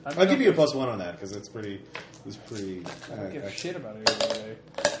unempathetic. I'll give you a +1 on that, because it's pretty... I don't give a shit about it every day,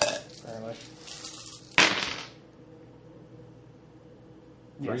 apparently.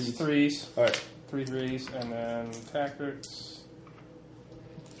 Yes, threes. All right. 3 threes, and then tactics.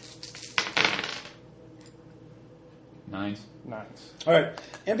 9s. 9s. All right.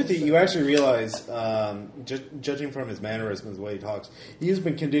 Empathy, you actually realize, judging from his mannerisms, the way he talks, he has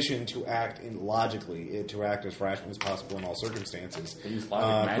been conditioned to act logically, to act as rational as possible in all circumstances, They use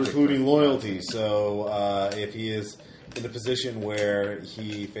logic magic precluding for- loyalty. So if he is in a position where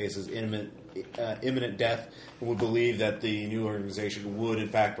he faces imminent death and would believe that the new organization would, in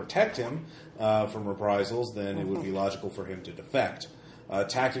fact, protect him from reprisals, then it would be logical for him to defect.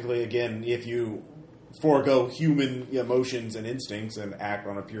 Tactically, again, if you forego human emotions and instincts and act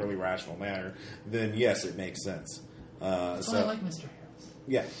on a purely rational manner, then yes, it makes sense. That's why I like Mr. Harris.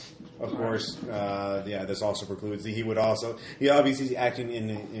 Yeah, of course. This also precludes he obviously is acting in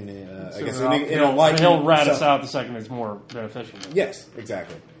a light. He'll rat us out the second it's more beneficial. Yes,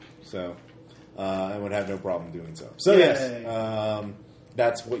 exactly. So, and would have no problem doing so. So yes,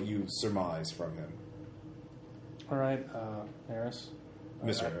 that's what you surmise from him, All right, Harris.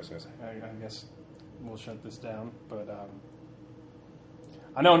 Mr. Harris. Yes. I guess we'll shut this down, but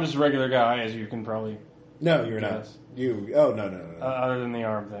I know I'm just a regular guy, as you can probably. No, you're not. Yes. No. Other than the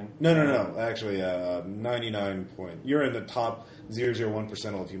arm thing. No. Actually, 99 point. You're in the top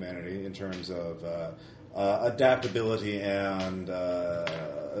 0.01% of humanity in terms of adaptability and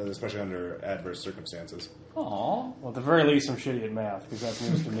especially under adverse circumstances. Aww. Well, at the very least, I'm shitty at math because that's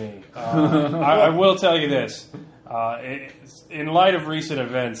news to me. I will tell you this: in light of recent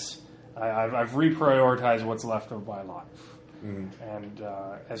events, I've reprioritized what's left of my life. Mm-hmm. And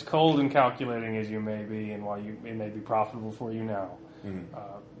as cold and calculating as you may be, and while it may be profitable for you now,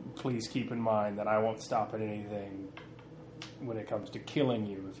 please keep in mind that I won't stop at anything when it comes to killing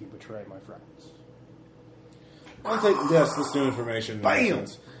you if you betray my friends. I think, yes, this new information makes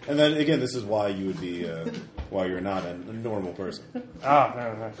sense. And then, again, this is why you would be, why you're not a normal person.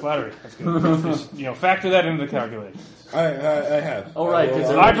 No, flattery. That's good. Just, factor that into the calculation. I have. Oh, right, because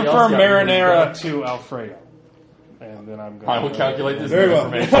I prefer marinara to Alfredo. And then I'm going I will calculate this Very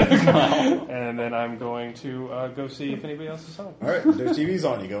well. information. And then I'm going to go see if anybody else is home. All right, there's TV's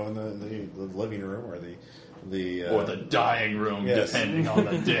on. You go in the living room or or the dying room, yes. depending on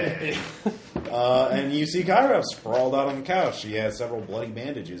the day. And you see Cairo sprawled out on the couch. He has several bloody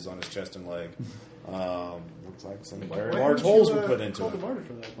bandages on his chest and leg. Looks like some very large holes were put into him.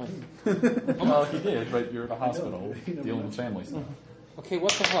 Well, he did, but you're at a hospital dealing with family stuff. Okay,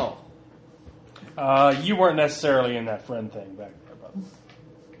 what the hell? You weren't necessarily in that friend thing back there, but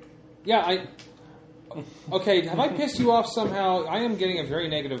Yeah, Okay, have I pissed you off somehow? I am getting a very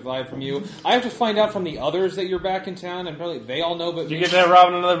negative vibe from you. I have to find out from the others that you're back in town, and probably they all know but did you me. get that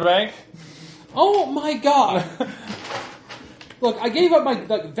robbing another bank? Oh my god! Look, I gave up my...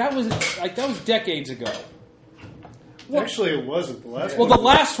 that was decades ago. Actually, it wasn't the last Well, one. the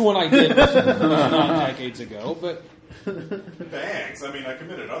last one I did was not decades ago, but... Thanks. I mean, I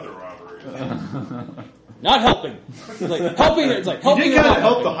committed other robberies. Not helping. It's like helping. It's like helping. You did kind of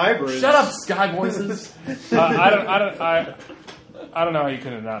help the hybrid. Shut up, Sky Voices. I don't know how you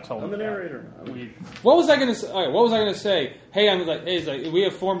could have not told I'm me the that. narrator. What was I going to say? All right, what was I going to say? Hey, it's like we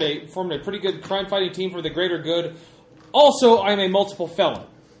have formed a pretty good crime fighting team for the greater good. Also, I'm a multiple felon.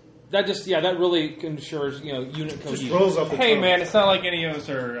 That really ensures unit cohesion. Just rolls up the Hey, tongue. man, it's not like any of us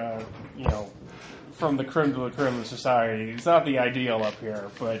are, from the creme de la creme of society. It's not the ideal up here,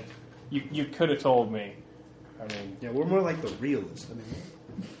 but you could have told me. I mean, Yeah, we're more like the realists. I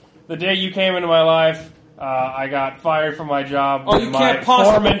mean, the day you came into my life, I got fired from my job. Oh, you my can't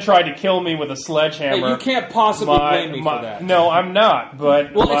possibly- foreman tried to kill me with a sledgehammer. Hey, you can't possibly blame me for that. No, I'm not.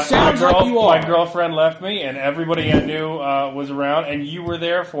 But Well, it sounds like you are. My girlfriend left me, and everybody I knew was around, and you were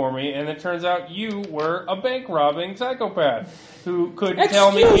there for me. And it turns out you were a bank robbing psychopath who couldn't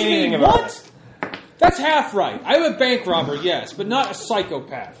tell me anything about what? it. That's half right. I'm a bank robber, yes, but not a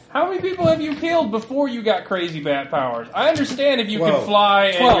psychopath. How many people have you killed before you got crazy bat powers? I understand if you 12. can fly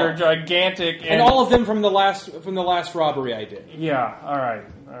and 12. you're gigantic, And all of them from the last robbery I did. Yeah, all right,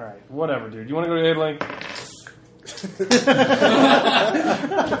 whatever, dude. You want to go to Italy?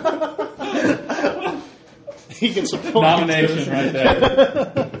 he gets a point. Nomination right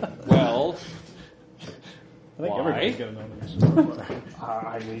there. Well, I think why? everybody's got a nomination.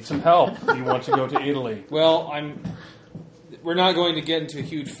 I need some help. You want to go to Italy? Well, we're not going to get into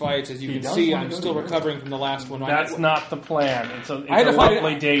huge fights. As you can see, I'm still recovering from the last one. That's not the plan. It's a I had to find-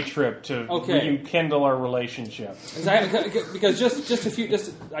 lovely day trip to rekindle our relationship. Because just 2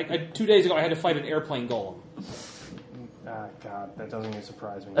 days ago, I had to fight an airplane golem. Ah, God, that doesn't even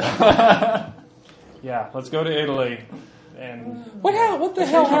surprise me. Yeah, let's go to Italy. And What the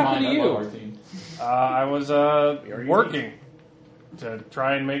hell happened to you? I was working to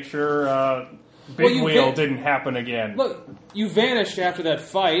try and make sure Big Well, you Wheel didn't happen again. Look, you vanished after that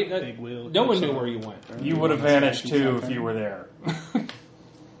fight. Big wheel, No one knew Quasar. where you went. You would have vanished too if you were there.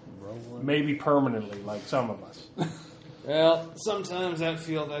 Maybe permanently, like some of us. Well, sometimes that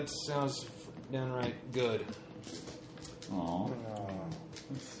sounds downright good. Aw.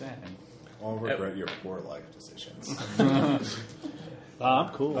 That's sad. I'll regret your poor life decisions. I'm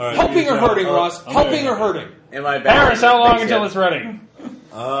cool. All right, Helping or hurting, Ross? I'm Helping gonna- or hurting? Am I back? Paris, how long Thanks, until Ed. it's ready?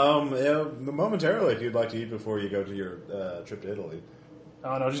 Momentarily, if you'd like to eat before you go to your trip to Italy.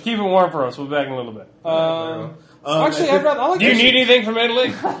 Oh no, just keep it warm for us. We'll be back in a little bit. Actually, I like. Do you need anything from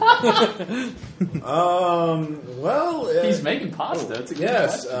Italy? He's making pasta. It's a good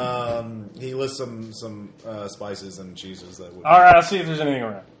yes. question. He lists some spices and cheeses that would. All right, I'll see if there's anything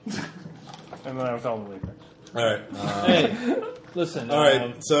around. And then I'll tell them later. All right. Hey, listen. All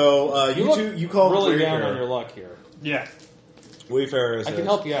right. So you called really Wayfarer. down on your luck here. Yeah. Wayfarer I says, can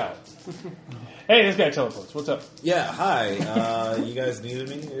help you out. Hey, this guy teleports. What's up? Yeah. Hi. You guys needed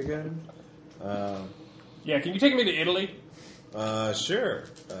me again? Yeah, can you take me to Italy? Sure.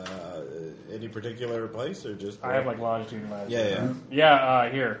 Any particular place or just? I have like longitude and latitude. Yeah.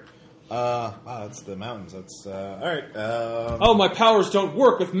 Yeah, here. Wow, that's the mountains. That's all right. Oh, my powers don't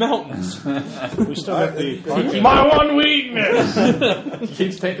work with mountains. We still have the. My one weakness! He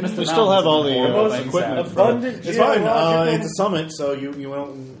keeps taking us to We still have all the horrible things equipment. happen. Abundant It's fine. geological- It's a summit, so you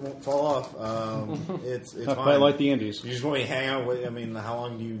won't fall off. It's Not fine. quite like the Indies. You just want me to hang out. I mean, how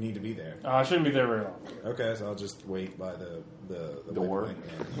long do you need to be there? I shouldn't be there very long. Okay, so I'll just wait by the Door.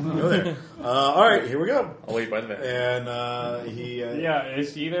 waypoint and go there. All right, here we go. I'll wait by the van. And he. Yeah,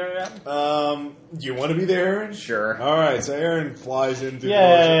 is he there yet? Do you want to be there, Aaron? Sure. All right, so Aaron flies into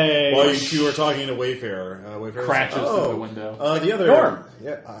Yay. the while you two are talking to Wayfarer. Wayfarer Crashes says, through the window. The other Norm.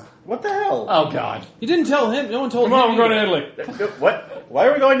 Yeah. What the hell? Oh, God. You didn't tell him. No one told Come him. on, we're going either. to Italy. What? Why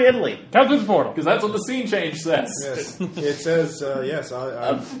are we going to Italy? Come through the portal. Because that's what the scene change says. Yes. It says yes.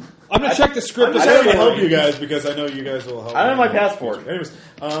 I'm I'm going to check the script. just trying to help you guys because I know you guys will help. I don't me. have my passport. Anyways,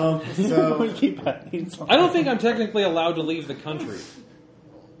 so I don't think I'm technically allowed to leave the country.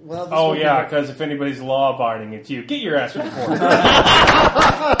 well, this Oh, will be yeah, the- because if anybody's law-abiding, it's you. Get your ass through the portal.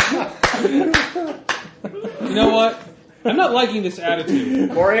 You know what? I'm not liking this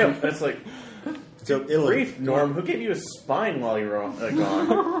attitude. 4 a.m. That's like So Italy. brief, Norm. Who gave you a spine while you were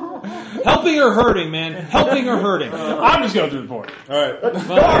gone? Helping or hurting, man. Helping or hurting. I'm just going through the portal. All right.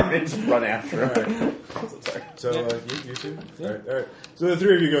 Norm! And just run after him. Sorry. So you two. All right. So the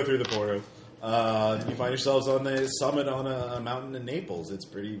three of you go through the portal. You find yourselves on the summit on a mountain in Naples. It's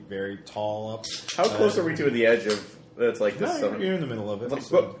very tall up. How close are we to the edge of? That's like this. No, you're in the middle of it. Let's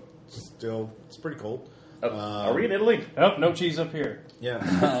So go. still, it's pretty cold. Are we in Italy? Oh, no cheese up here. Yeah.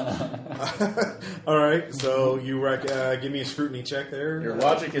 All right. So you give me a scrutiny check there. Your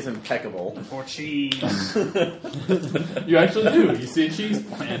logic is impeccable. For cheese. You actually do. You see a cheese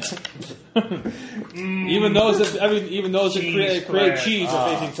plant. Even those that create plant. cheese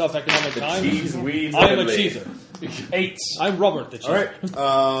are facing tough economic times. Cheese weeds. I am a Italy. cheeser. 8s. I'm Robert the Chip.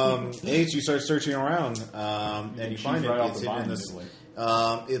 All right. 8, you start searching around, and you find right it. off It's the hidden in vine, this.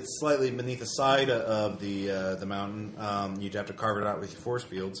 basically. It's slightly beneath the side of the mountain. You'd have to carve it out with your force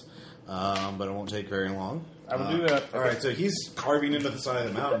fields, but it won't take very long. I will do that. All right, so he's carving into the side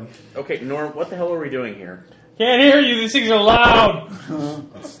of the mountain. Okay, Norm, what the hell are we doing here? Can't hear you. These things are loud.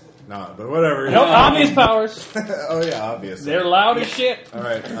 No, but whatever. Nope, obvious powers. Oh yeah, obviously. They're loud as shit. All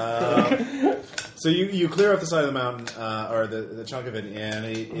right. So you clear up the side of the mountain, or the chunk of it, and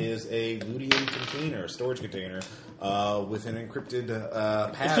it is a Ludian container, storage container, with an encrypted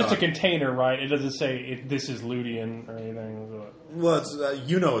pad. It's just on a container, right? It doesn't say this is Ludian or anything. Well, it's,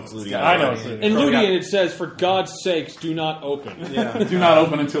 it's Ludian. I know it's Ludian. In Ludian, it says, "For God's sakes, do not open." Yeah. Do not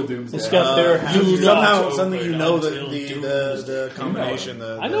open until doomsday. Suddenly you know the combination,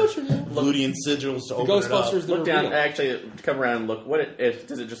 I know what you mean. Ludian sigils to open it up. Ghostbusters that Look are down, real. actually, come around and look.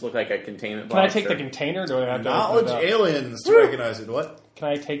 Does it just look like a containment Can I box? take the or- container? Or do I have to Knowledge open it up? aliens to recognize it. What? Can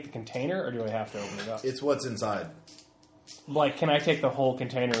I take the container, or do I have to open it up? It's what's inside. Like, can I take the whole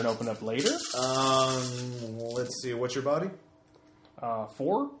container and open it up later? Let's see. What's your body?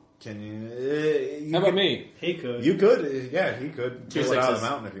 4? Can you? How about me? He could. You could. Yeah, he could. Two Pull it out of sixes. the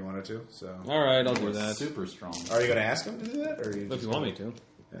mountain if you wanted to. So, All right, I'll do that. Super strong. are you going to ask him to do that, or are you If just you want me gonna- to.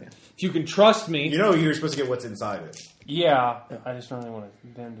 If you can trust me. You know, you're supposed to get what's inside it. Yeah, I just really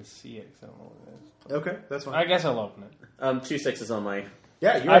want them to see it, because I don't know what it is. Okay, that's fine. I guess I'll open it. 2 6s on my.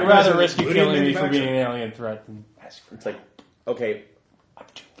 Yeah, you I'd recognize rather it. risk you Ludian killing me for manufacturer. being an alien threat than ask for It's like, okay, I'm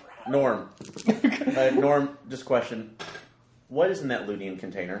too proud. Norm. Norm, just a question. What is in that Ludian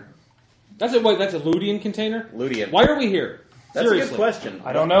container? That's a Ludian container? Ludian. Why are we here? That's Seriously. a good question.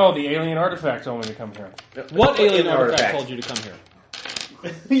 I don't know. The alien artifact told me to come here. What alien artifact? artifact told you to come here?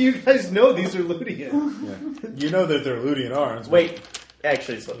 You guys know these are Ludian. Yeah. You know that they're Ludian arms. but- Wait,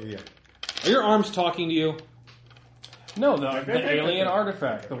 actually, so, Yeah. Are your arms talking to you? No, the alien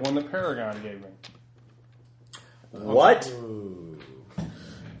artifact, the one that Paragon gave me. what? Ooh.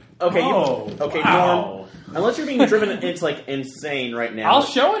 Okay, Oh, okay, wow. Norm. Unless you're being driven, it's like insane right now. I'll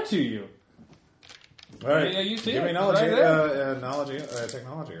show it to you. All right. Yeah, you see Give it. me knowledge, Right there.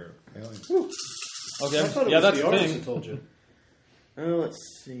 technology, or aliens. Okay. I thought it Yeah, was that's the the artist thing. that told you. Let's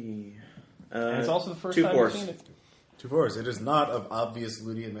see. And it's also the first 2 time fours. I've seen it. 2 4s. It is not of obvious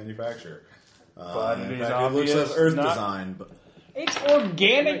Ludian manufacture. But it in is fact, it looks obvious of Earth not- design, but It's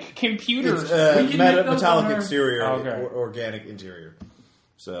organic computers. it's We can make those metallic on our- exterior, Okay. organic interior.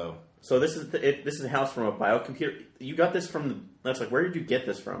 So So this is this is a house from a biocomputer. You got this from. That's like, where did you get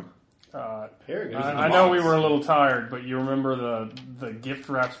this from? Paragon. I know we were a little tired, but you remember the gift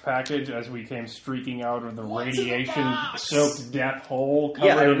wraps package as we came streaking out of the radiation-soaked death hole Yeah, I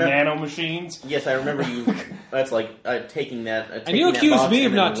covered in remember- nanomachines? Yes, I remember you. That's like taking that. And you accuse me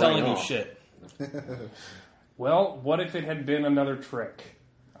of not telling telling you shit. Well, what if it had been another trick?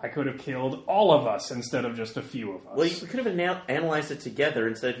 I could have killed all of us instead of just a few of us. Well, you could have analyzed it together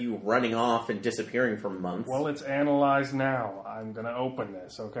instead of you running off and disappearing for months. Well, it's analyzed now. I'm going to open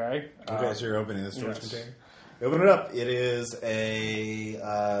this, okay? okay, so you're opening the storage yes. container. You open it up. It is a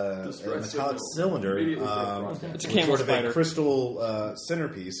metallic cylinder. It's a with camel sort of spider. a crystal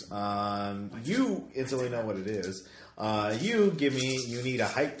centerpiece. You instantly know what it is. You need a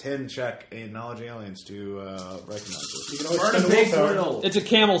height 10 check in knowledge aliens to recognize it. You can always spend a willpower. It's a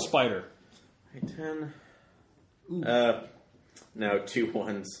camel spider. 10. No, 2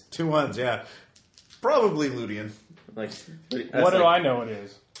 1s. 2 1s, yeah. Probably Ludian. Like, What do I know it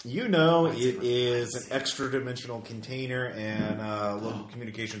is? You know it is an extra-dimensional container and a local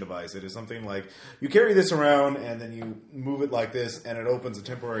communication device. It is something like you carry this around and then you move it like this and it opens a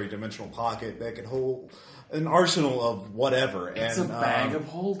temporary dimensional pocket that can hold an arsenal of whatever. It's and, a bag of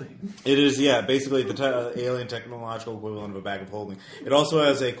holding. It is, yeah, basically the alien technological equivalent of a bag of holding. It also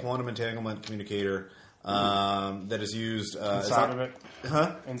has a quantum entanglement communicator that is used Inside of it?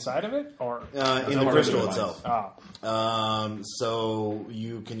 Huh? Inside of it? Or In the crystal itself. Ah. So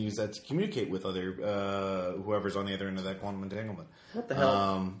you can use that to communicate with other whoever's on the other end of that quantum entanglement. What the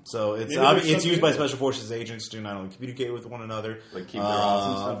hell? So it's Maybe there's it's something used by in it. special forces agents to not only communicate with one another, Like keep their odds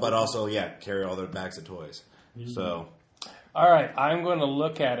and stuff. but also carry all their bags of toys. So All right, I'm going to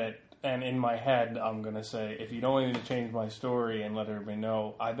look at it, and in my head, I'm going to say, if you don't want me to change my story and let everybody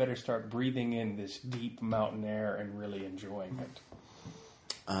know, I better start breathing in this deep mountain air and really enjoying it.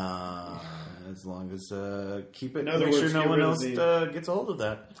 as long as keep it, In other make sure words, no get one rid of else the- gets a hold of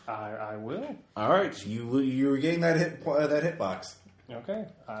that. I will. All right, you regain that hit box. Okay,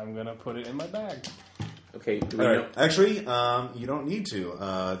 I'm going to put it in my bag. Okay, do we All know? right. Actually, you don't need to.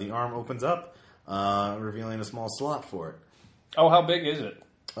 The arm opens up, revealing a small slot for it. Oh, how big is it?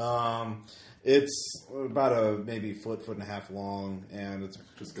 It's about a maybe foot and a half long, and it's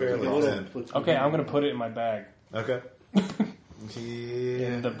just fairly thin. Okay, I'm going to put it in my bag. Okay.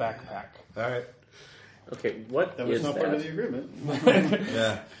 In the backpack. All right. Okay, what That was is not that? part of the agreement.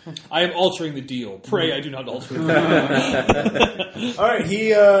 Yeah. I am altering the deal. Pray I do not alter the deal. All right.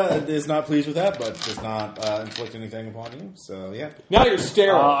 He is not pleased with that, but does not inflict anything upon you. So yeah. Now you're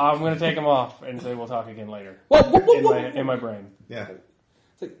sterile. I'm going to take them off and say we'll talk again later. In my brain. Yeah.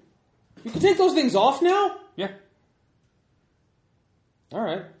 It's like, you can take those things off now? Yeah. All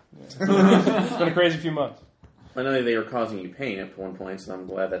right. It's been a crazy few months. I know they were causing you pain at one point, so I'm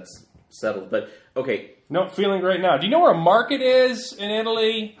glad that's settled. But, okay. No, feeling great now. Do you know where a market is in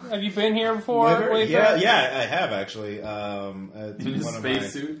Italy? Have you been here before? Yeah, I have actually. In a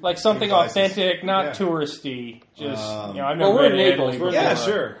spacesuit? Like something devices. authentic, not Yeah. touristy. Just, I've never Well, we're been in to Naples. Italy. We're Yeah, before.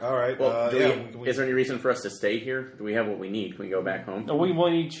 sure. All right. Well, we is there any reason for us to stay here? Do we have what we need? Can we go back home? No, we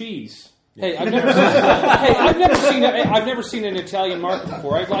want to eat cheese. Hey, I've never seen an Italian market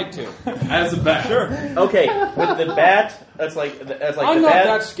before. I'd like to. As a bat. Sure. Okay, with the bat, that's like I'm the not bat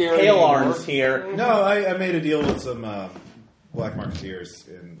that scary tail anymore. arms here No, I made a deal with some black marketeers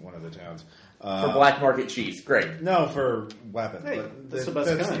in one of the towns. for black market cheese. Great. No, for weapons. Hey, but that's the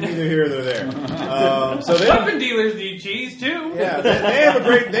best kind. Neither here nor there. So they Weapon dealers need cheese too. yeah, they have a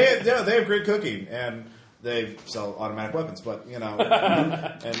great they have great cooking, and they sell automatic weapons. But and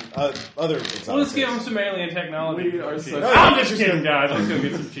other exotic Well, let's give them things. some alien technology. We are such- I'm just kidding, guys. Let's go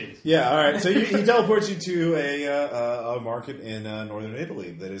get some cheese. Yeah, all right. So he teleports you to a market in northern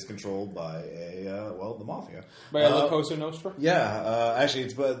Italy that is controlled by the mafia. By La Cosa Nostra? Yeah, actually,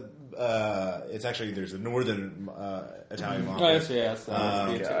 it's actually there's a northern Italian mafia. Oh, that's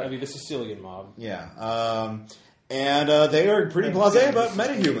the Sicilian mob. Yeah. And they are pretty blasé about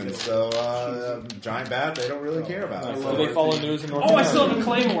metahumans. So, giant bat, they don't really care about it. Do they follow news in North Oh, I America? still have a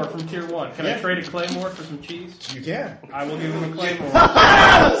Claymore from Tier 1. Can I trade a Claymore for some cheese? You can. I will give him a Claymore.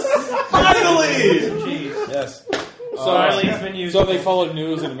 Finally! Some cheese. Yes. So Eileen's been used. So they follow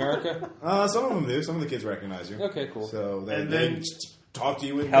news in America? Some of them do. Some of the kids recognize you. Okay, cool. So they And then- just talk to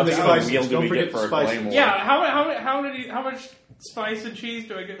you. And How big of a spices. wheel do Don't we forget get for a spices. claymore? Yeah, how much spice and cheese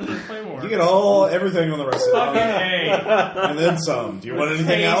do I get for a Claymore? You get everything on the recipe. Fucking A. And then some. Do you want anything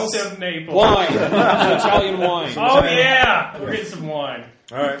Taste else? of Naples. Wine. Italian wine. Oh yeah, we're getting some wine.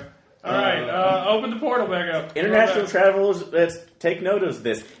 All right. All right, open the portal back up. International travelers, let's take note of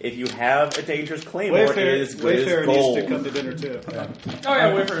this. If you have a dangerous claymore, it is good as Wayfarer gold. needs to come to dinner too. Oh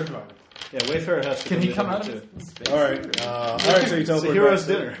yeah, wait for it. Yeah, Wayfarer has to Can come he to come dinner out too. of space? All right. So you It's teleport a hero's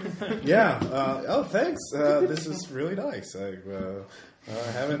back. dinner. Yeah. Thanks. This is really nice. I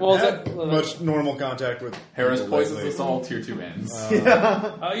haven't Well, is had that- much normal contact with Harris people poisons lately. us all tier 2 ends. You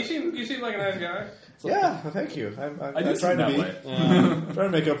seem like a nice guy. Yeah, thank you. I do tried seem that to be. way. Trying to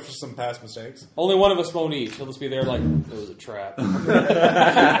make up for some past mistakes. Only one of us won't eat. He'll just be there like, it was a trap.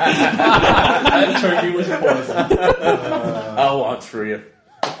 That turkey was poisoned. I'll watch for you.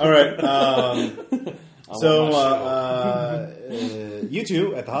 All right. You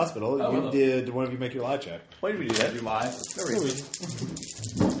two at the hospital. hello. Did one of you make your lie check? Why did we do that? You lie? No reason.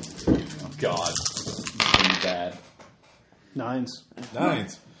 Oh, God. Pretty bad. 9s.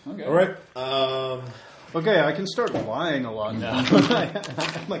 Nines. Okay. All right. Okay, I can start lying a lot now.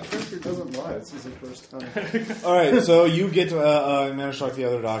 My character doesn't lie. This is the first time. All right. So you get to manage to talk to the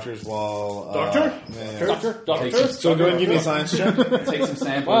other doctors while Doctor? Doctor? So go ahead and give me a science check. Take some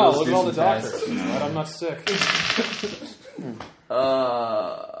samples. Wow, look do at all the some tests. doctors. Right, I'm not sick.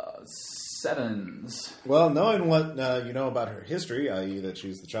 7s. Well, knowing what you know about her history, i.e. that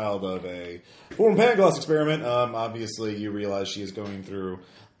she's the child of a former Pangloss experiment, obviously you realize she is going through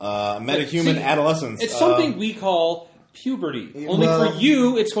metahuman See, adolescence. It's something we call puberty. Only well- for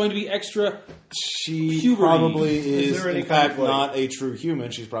you, it's going to be extra. She puberty. probably Is is, there any in kind fact, of, like- not a true human.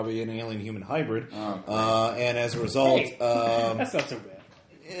 She's probably an alien-human hybrid. Oh, And as a result, That's not so bad.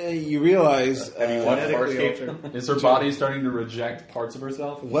 you realize... Have you watched Genetically Farscape? altered. Is her body starting to reject parts of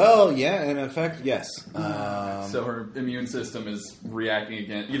herself? well, yeah, in effect, yes. So her immune system is reacting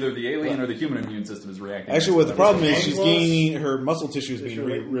again. Either the alien or the human immune system is reacting. Actually, what the problem is, she's Pangloss? gaining her muscle tissue is being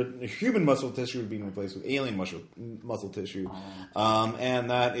Sure. human muscle tissue is being replaced with alien muscle tissue, and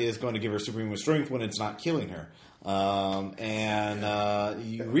that is going to give her superhuman strength when it's not killing her.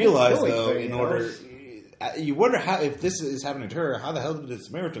 You realize killing though, thing, in order, you wonder how if this is happening to her, how the hell did the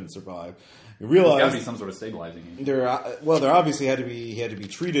Samaritan survive? You There's got to realize be some sort of stabilizing agent. there obviously had to be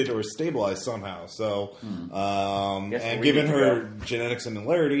treated or stabilized somehow. So, Yes, and we given need to her go. genetic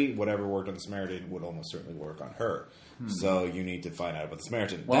similarity, whatever worked on the Samaritan would almost certainly work on her. So you need to find out about the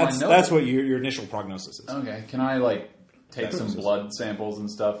Samaritan. Well, I know That's that- what your initial prognosis is. Okay, can I take some blood samples and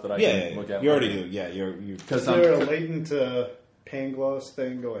stuff that I Yeah, can look at? you already do. Yeah, you. Is there a latent Pangloss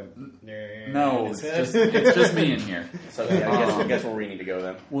thing going? No, it's just me in here. So yeah, I guess where we need to go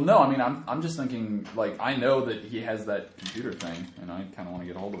then. Well, no, I mean, I'm just thinking, like, I know that he has that computer thing, and I kind of want to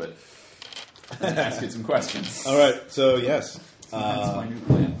get a hold of it and ask it some questions. All right, so yes. That's my new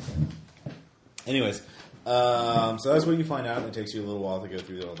plan. Anyways, so that's what you find out. It takes you a little while to go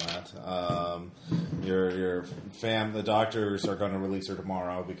through all that. The doctors are going to release her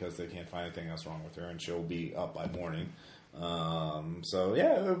tomorrow because they can't find anything else wrong with her, and she'll be up by morning. So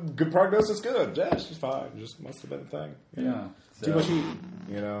yeah, good prognosis, good. Yeah, she's fine. Just must have been a thing. Yeah. Too much eating.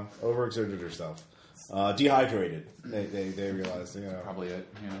 Overexerted herself. Dehydrated. They realized. Probably it.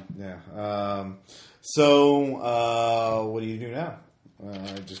 Yeah. So what do you do now?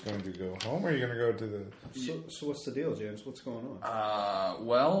 Just going to go home, or are you going to go to the... So what's the deal, James? What's going on?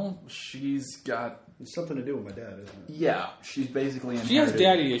 Well, she's got... It's something to do with my dad, isn't it? Yeah, she's basically inherited... She has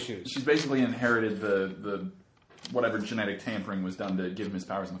daddy issues. She's basically inherited the whatever genetic tampering was done to give him his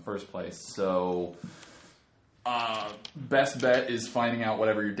powers in the first place. So, best bet is finding out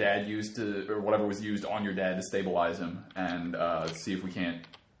whatever your dad used to... or whatever was used on your dad to stabilize him, and see if we can't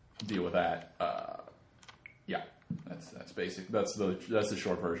deal with that. Yeah. That's basic. That's the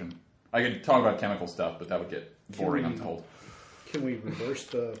short version. I could talk about chemical stuff, but that would get boring, I'm told. Can we reverse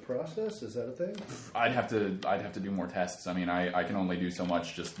the process? Is that a thing? I'd have to do more tests. I mean, I can only do so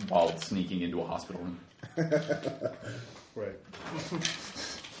much just while sneaking into a hospital room. Right.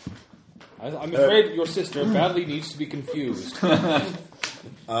 I'm afraid your sister badly needs to be confused.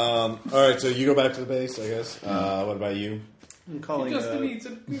 All right, so you go back to the base, I guess. What about you? I'm calling Peter.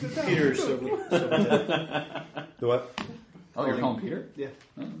 The what? Oh, you're calling Peter? Yeah.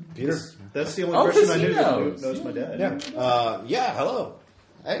 Peter? That's the only person I knew that knows. knows my dad. Yeah, hello.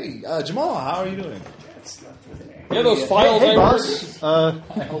 Hey, Jamal, how are you doing? Yeah, those files Hey, I boss.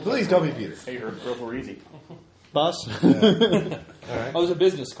 Please tell me, Peter. Hey, her girls were easy. Boss. That was a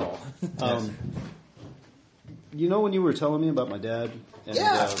business call. You know when you were telling me about my dad and,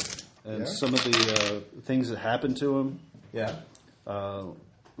 Yeah. some of the things that happened to him? Yeah.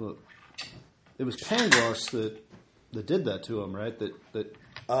 Look, it was Pangloss that did that to him, right? That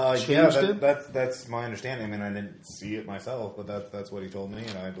changed him? That's my understanding. I mean, I didn't see it myself, but that's what he told me,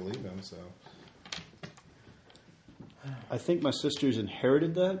 and I believe him, so... I think my sister's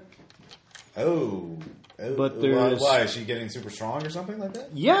inherited that. Oh. But there's... Why? Is she getting super strong or something like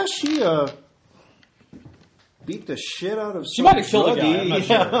that? Yeah, she beat the shit out of She might have killed a guy, I'm not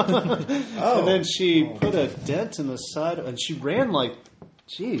sure. Oh. And then she put a dent in the side, and she ran like...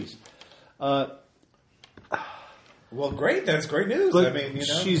 Jeez. Well, great. That's great news. But I mean,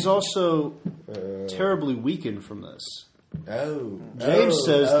 she's also terribly weakened from this. James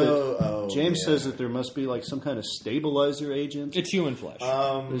says that there must be like some kind of stabilizer agent. It's human flesh.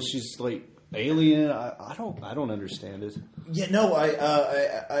 That she's like alien. I don't understand it. Yeah, no,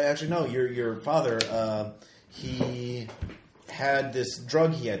 I actually know your father. He had this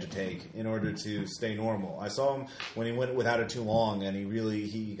drug he had to take in order to stay normal. I saw him when he went without it too long, and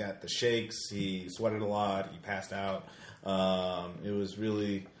he got the shakes. He sweated a lot. He passed out. It was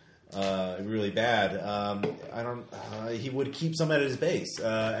really bad. He would keep some at his base,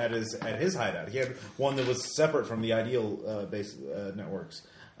 at his hideout. He had one that was separate from the Ideal base networks.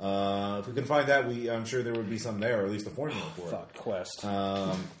 If we can find that, I'm sure there would be some there, or at least a formula for it. Fuck, Quest.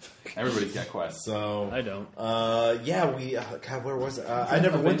 Everybody's got quests. So I don't. God, where was it? I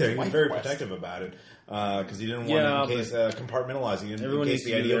never went there. He was very protective about it because he didn't want in case compartmentalizing. In case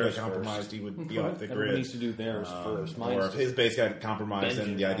the Ideal got compromised, he would be off the grid. Everyone needs to do theirs first. Or if his base got compromised,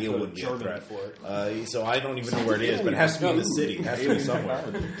 then the Ideal wouldn't be a threat. For it. So I don't even know where it is, but it has to be in the city. It has to be somewhere.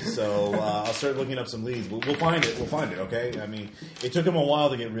 So I'll start looking up some leads. We'll find it. We'll find it. Okay. I mean, it took him a while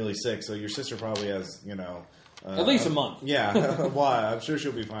to get really sick. So your sister probably has, at least a month. Yeah. Why? I'm sure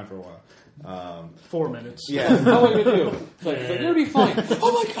she'll be fine for a while. 4 minutes. Yeah. How are you going to do? You're going to be fine.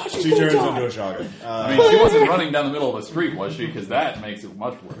 Oh my gosh, She turns into a shotgun. I mean, she wasn't running down the middle of the street, was she? Because that makes it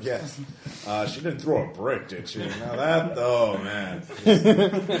much worse. Yes. She didn't throw a brick, did she? Now that, oh man.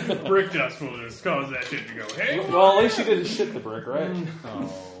 Brick dust will just cause that shit to go, hey, Well, at least she didn't shit the brick, right?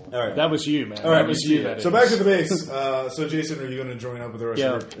 Oh. All right. That was you, man. All right. That was you. So back to the base. So Jason, are you going to join up with the rest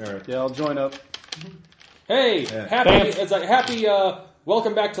Yeah. of your... All right. Yeah, I'll join up. Hey, Yeah. happy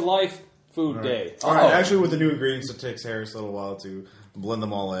welcome back to life food day. All right. Actually, with the new ingredients, it takes Harris a little while to blend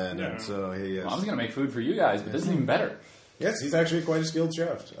them all in. And so, yes. Well, I was going to make food for you guys, but this is even better. Yes, he's actually quite a skilled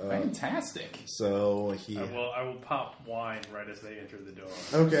chef. Fantastic. So he... I will pop wine right as they enter the door.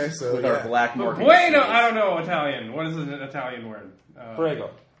 Okay, so With our black market. Wait, no, I don't know Italian. What is an Italian word?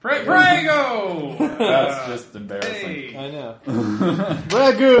 Prego. Brago! That's just embarrassing. Hey. I know.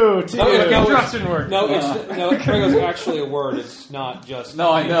 Ragu, too. Trust and work. Brago's actually a word. It's not just.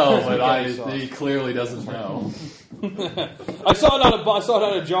 No, I know, but spaghetti sauce. he clearly doesn't know. I saw it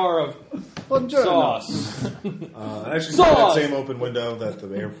on a jar of sauce. Actually, Sauce! that same open window that the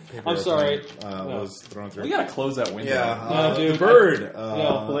paper I'm sorry. was thrown through. We gotta close that window. Yeah, dude. the bird.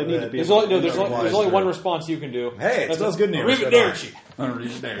 Well, they need to be. There's only one response you can do. Hey, it smells good in here.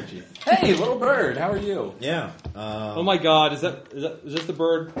 Arrivederci. Hey, little bird, how are you? Yeah. Oh my God! Is this the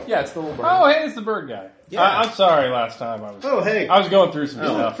bird? Yeah, it's the little bird. Oh, hey, it's the bird guy. Yeah. I'm sorry last time I was. Oh, hey. I was going through some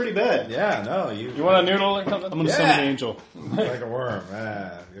Oh, stuff. pretty bad. Yeah, no, you Want a noodle or something? I'm going to Yeah. summon an angel. like a worm.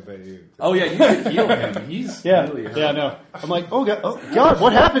 You bet you. Oh yeah, you can heal him. He's really hurt. Yeah, no. I'm like, oh God,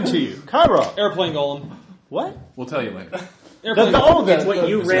 what happened to you? Kyra. Airplane golem. What? We'll tell you later. Airplane It's what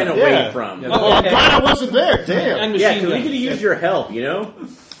you ran away from. Oh, I'm glad I wasn't there. Damn. and Yeah, machine because we gun. could have used your help, you know?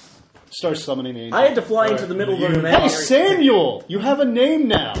 Start summoning angels. I had to fly into the middle of an Hey, imaginary... Samuel, you have a name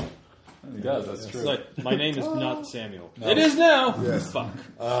now. He does. That's It's true. like, my name is not Samuel. It is now. Yes. Fuck.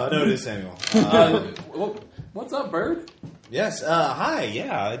 No, it is Samuel. What's up, bird? Yes. Hi.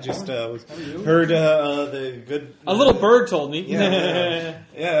 Yeah, I just heard the good. A little bird told me. That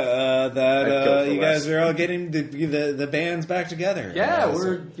I killed the you guys West. are all getting the bands back together. Yeah, It's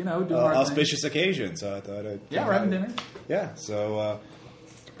we're doing our auspicious occasion. So I thought. Yeah, we're having dinner. Yeah. So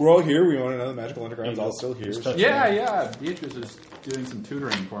we're all here. We want to know the Magical Underground's all still here. Yeah. Beatrice was doing some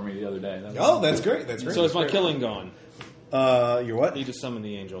tutoring for me the other day. That's great. That's great. So is my killing gone? Your what? I need to summon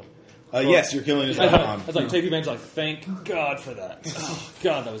the angel. Yes, your killing is I on. was like, take the advantage. Like, thank God for that. Oh,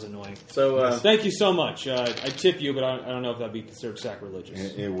 God, that was annoying. So, Thank you so much. I tip you, but I don't know if that'd be considered sacrilegious.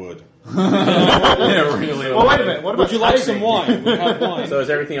 It would. Yeah, really. Well, wait a minute. What about Would you like some wine? We have wine. so is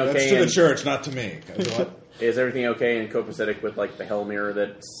everything That's okay? to the And, church, not to me. What? is everything okay and copacetic with, like, the hell mirror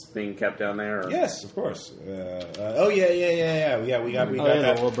that's being kept down there? Or? Yes, of course. Yeah. We got the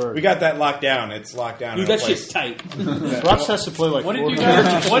that. little bird. We got that locked down. It's locked down. Dude, in a that place. shit's tight. Rox has to play like What did 4 you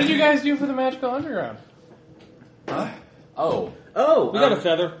characters. guys? What did you guys do for the Magical Underground? Oh. Oh, We got a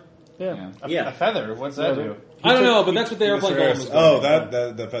feather. Yeah. A feather. What's that do? I don't know, but that's what the airplane golem was. Oh,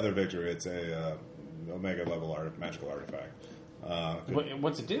 the feather victory. It's a omega level magical artifact.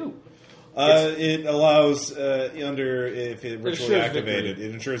 What's it do? It allows if it ritually ensures activated,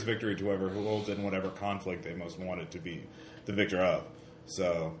 it ensures victory to whoever holds in whatever conflict they most wanted to be the victor of.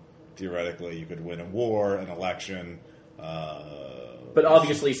 So theoretically, you could win a war, an election. But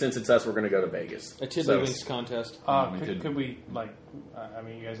obviously, since it's us, we're going to go to Vegas. A Tiddlywinks contest. Could we, like,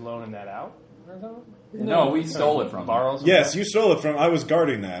 you guys loaning that out or something? No, we stole it from him. Borrow some Yes, stuff? you stole it from. I was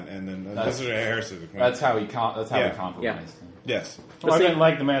guarding that, and then Mr. Harrison. That's how we Yeah. compromised. Yes. Well, I didn't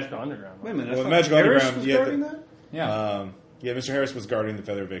like the Magical Underground. Wait a minute. Well, I thought Magical Harris Underground, was yeah, guarding that? Yeah. Mr. Harris was guarding the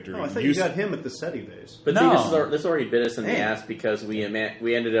feather victory. Oh, I thought you got him at the SETI base. But No. see, this already bit us in the Damn. ass because we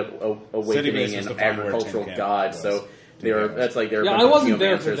ended up City base awakening was the an farm where agricultural Tin Can god. was. So that's like they're Yeah, a bunch I of wasn't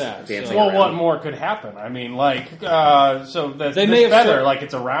there for geomancers that, dancing so- Well, around. what more could happen? I mean, so that They this may have feather, started- like,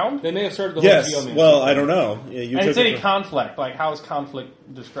 it's around? They may have started the Yes. whole geomancy. Well, I don't know. Yeah, you And it's took any it from- conflict. Like, how is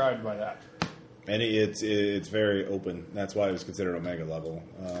conflict described by that? and it's very open. That's why it was considered Omega level.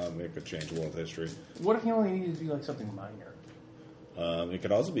 It could change world history. What if you only needed to do, like, something minor? It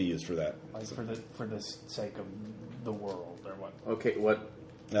could also be used for that. Like, for the sake of the world, or what? Okay, what?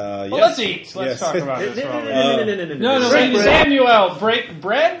 Well, Yes. let's eat. Let's Yes. talk about this. while we- No, Break no, Samuel, break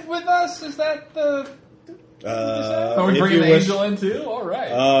bread with us? Is that the... Are we if bringing you the wish- angel in too? All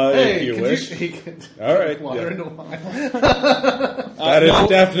right. if you wish. All right. Water Yeah. into wine. That is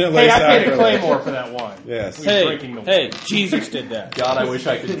definitely Hey, I paid a sacrilege. claymore for that wine. Yes. Drinking the Hey, Jesus did that. God, I wish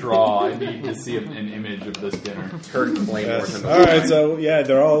I could draw. I need to see an image of this dinner. Turn claymores Yes. into All right. So yeah,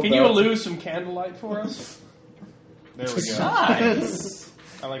 they're all. Can you lose some candlelight for us? There we go. Nice.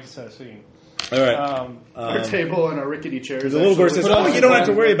 I like to set a scene. All right. Our table and our rickety chairs. The little bird says, Put on "Oh, you some don't have to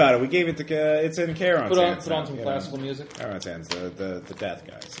classical- worry about it. We gave it to. It's in Charon's Put on hands now, some you know. classical music. Charon's hands, the death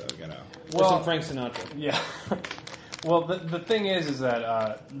guy. So you know. Or some Frank Sinatra. Yeah. Well, the thing is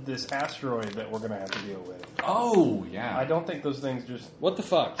that this asteroid that we're going to have to deal with, Oh, yeah. I don't think those things just What the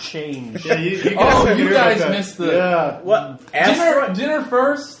fuck? change. Yeah, you guys Oh, have you heard guys about that. missed the Yeah. What? Asteroid? dinner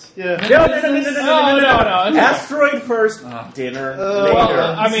first. Yeah. No. No. Asteroid first, dinner later. Well,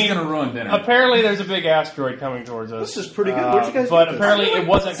 I This is mean, gonna ruin dinner. apparently there's a big asteroid coming towards us. This is pretty good. Where'd you guys But get this? apparently it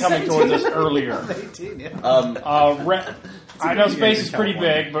wasn't coming towards us earlier. 18, yeah. I know space is pretty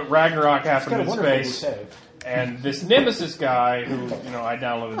big, but Ragnarok happened Gotta in wonder what we space. say. And this Nemesis guy, who, I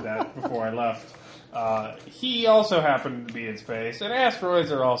downloaded that before I left, He also happened to be in space, and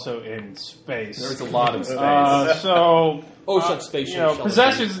asteroids are also in space. There's a lot of space. Such space.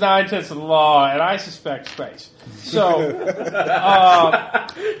 Possession is 9/10 of the law, and I suspect space. So,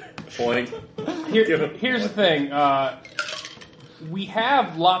 Point. here's the thing. We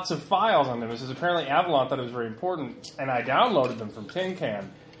have lots of files on them. This is apparently Avalon thought it was very important, and I downloaded them from Tin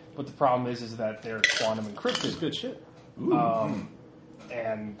Can. But the problem is that they're quantum encrypted. Good shit.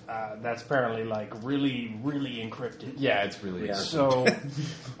 And that's apparently like really, really encrypted. Yeah, it's really encrypted. So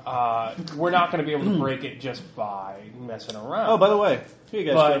we're not going to be able to break it just by messing around. Oh, by the way, here you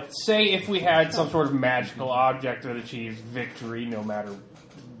guys But go. say if we had some sort of magical object that achieved victory no matter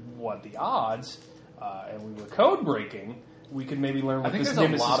what the odds, and we were code breaking, we could maybe learn what this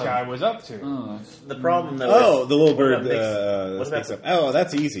Nemesis guy was up to. The problem, though, the little bird what speaks up. Oh,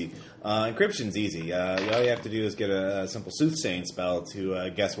 that's easy. Encryption's easy. All you have to do is get a simple soothsaying spell to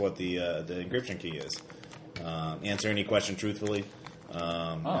guess what the encryption key is. Answer any question truthfully.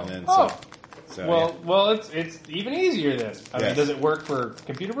 And then so, well, it's even easier then. I mean, does it work for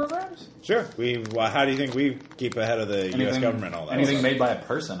computer programs? Sure. How do you think we keep ahead of the U.S. government and all that? Anything made by a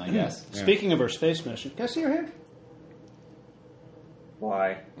person, I guess. Yeah. Speaking of our space mission, can I see your hand?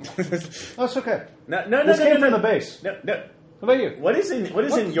 Why? Oh, it's okay. No, This came from the base. No. How about you? What is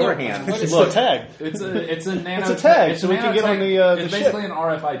in your hand? It's a tag. It's a nano. It's a tag, it's so a we can get on nanotag. the It's ship. basically an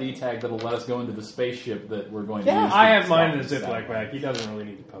RFID tag that'll let us go into the spaceship that we're going to use. I to have mine in a stop Ziploc bag. He doesn't really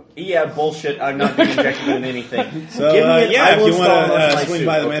need to poke it. Yeah, bullshit. I'm not being injected in anything. So, Give me it. I if will you want install it on to my swing suit,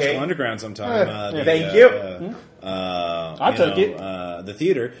 by the okay? Magical Underground sometime, Thank you. I'll take it. The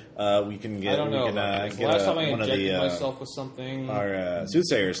theater, we can get. I don't know. We can, get Last time I one of injected the myself with something. our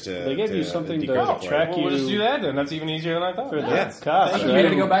soothsayers to. They gave you something to decode it for track you. Well, we'll just you- do that then. That's even easier than I thought. Yeah. Gosh, You needed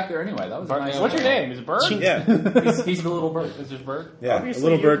to go back there anyway. That was a nice. What's your name? Is it Bird? Yeah, He's the little bird. Is this Bird? yeah. Obviously, a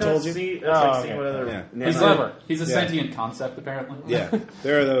little you bird cannot told you. See, that's like seeing okay. what other Yeah. He's clever. He's a Yeah. sentient concept, apparently. Yeah,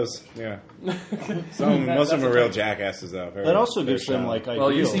 there are those. Yeah, most of them are real jackasses though. Very, That also very gives them shallow. like ideal.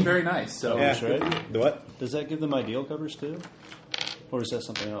 Well, you seem very nice. So Yeah. right? The what? Does that give them ideal covers too, or is that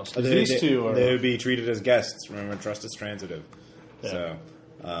something else? 'Cause They, these two are. they would be treated as guests. Remember, trust is transitive. Yeah. So,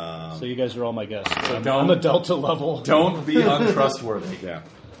 So you guys are all my guests. I'm don't- on the Delta level. don't be untrustworthy. yeah.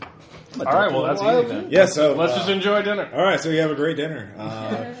 All right, well, that's easy then. Yeah. So Let's just enjoy dinner. All right, so you have a great dinner.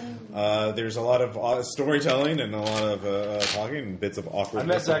 There's a lot of storytelling and a lot of talking and bits of awkward. I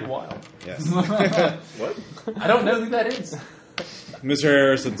met Zach Wilde. Yes. What? I don't know who that is. Mr.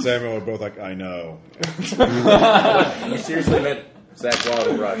 Harris and Samuel are both like, I know. You seriously met Zach Wilde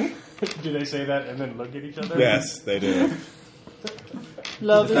at Rush? Do they say that and then look at each other? Yes, they do.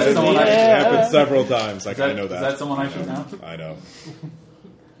 Love That's is someone in I the should air. It happened several times. Like, Is that, I know is that. that someone I should know? I know.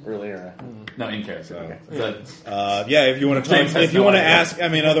 Earlier. No, in character. Okay. Is that, Yeah, if you want to talk, James has if you no want to idea. ask, I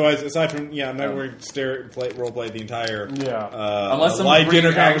mean, otherwise, aside from, I'm not going to role play the entire unless light somebody's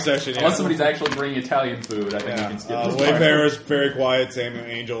dinner bringing conversation. unless somebody's actually bringing Italian food, I think you can skip this part. Wayfarer is very quiet. Samuel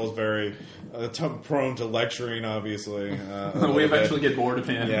Angel is very prone to lecturing, obviously. We eventually get bored of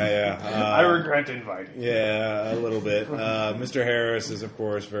him. Yeah. I regret inviting. Yeah, a little bit. Mr. Harris is, of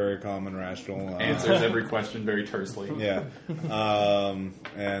course, very calm and rational. Answers every question very tersely. Yeah.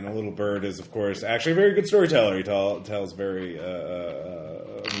 And a little bird is, of course, actually a very good storyteller. He tells very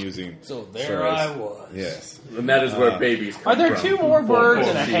amusing So there stories. I was. Yes. And that is where babies come Are there from. two more birds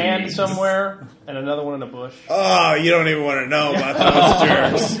and a Jeez. hand somewhere and another one in a bush? Oh, you don't even want to know about those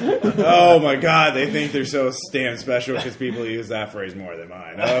jerks. Oh, my God. They think they're so damn special because people use that phrase more than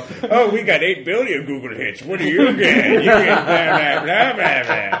mine. Oh, we got 8 billion Google hits. What do you get? You get blah, blah, blah,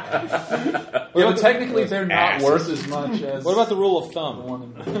 blah. Yeah, but technically they're not Asses. worth as much as What about the rule of the thumb? one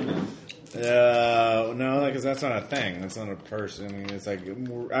in billion. No, because that's not a thing. That's not a person. I mean, it's like,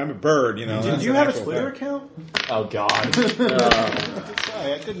 I'm a bird, you know. Did that's you an have a actual Twitter thing. account? Oh God!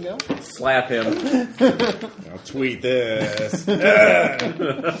 Sorry, I couldn't go. Slap him. I'll tweet this.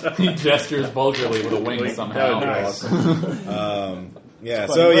 He gestures vulgarly with a wing somehow. That would be awesome. Yeah,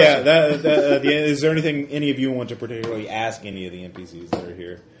 so yeah, is there anything any of you want to particularly ask any of the NPCs that are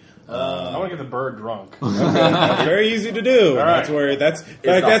here? I want to get the bird drunk. Very easy to do. All That's right. where that's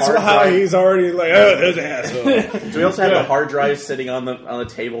the hard how drive- he's already like, oh, there's an asshole. Do we also have the hard drive sitting on the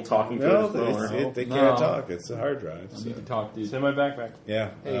table talking to No, his phone? they No. can't talk. It's a hard drive. I So. need to talk to you. It's in my backpack. Yeah.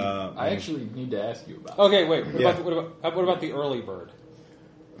 Hey, I actually need to ask you about. Okay, wait. What, Yeah. what about the early bird?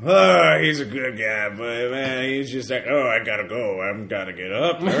 Oh, he's a good guy, but man, he's just like, oh, I gotta go. I'm gotta get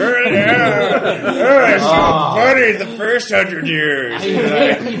up early. It's so funny. The first 100 years.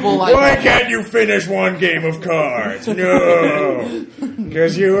 hate people like Why can't you finish one game of cards? No.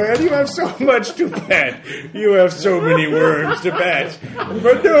 Because you have so much to pet. You have so many worms to pet.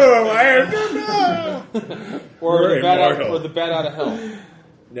 But no, I have no. Or We're the bat out, immortal. or the bat out of hell.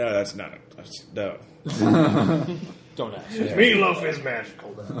 No, that's not it. No. Don't ask. Meatloaf is magical.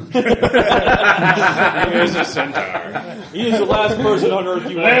 He is a centaur. He is the last person on Earth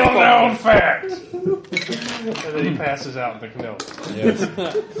you want Little to known fact. And then he passes out in the canoe. Yes.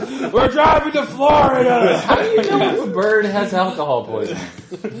 We're driving to Florida. How do you know if a bird has alcohol poisoning?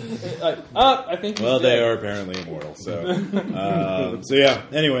 I think. Well, they are apparently immortal. So yeah.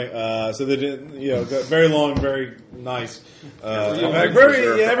 Anyway, so they did. Very long, very nice.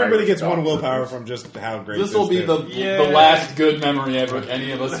 Everybody gets one willpower from just how great. This will be is. the last good memory ever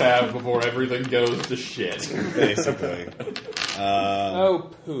any of us have before everything goes to shit. Basically.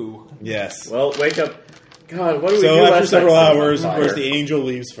 Oh, poo. Yes. Well, wake up. God, what do we do? So after last several night? hours, of Fire. course, the angel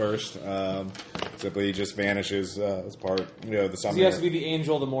leaves first. Simply, he just vanishes as part. The He summoner. has to be the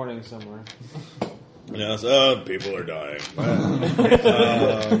angel of the morning somewhere. People are dying.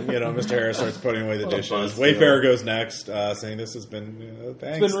 Mr. Harris starts putting away the dishes. Wayfarer goes next, saying, "This has been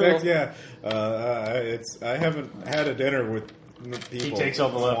thanks, been real. thanks, yeah. I haven't had a dinner with people. He takes all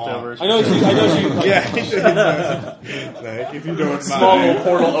the leftovers. I know you. Yeah, like, if you don't Small mind. little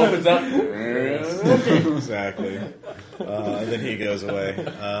portal opens up. Exactly. And then he goes away.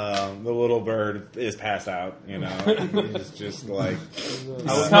 The little bird is passed out. He's just like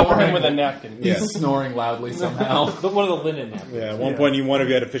I would cover him with a napkin. Yeah. He's snoring loudly somehow. One of the linen napkins. yeah. At one point, you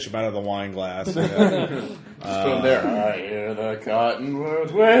had to fish him out of the wine glass. Put him there. I hear the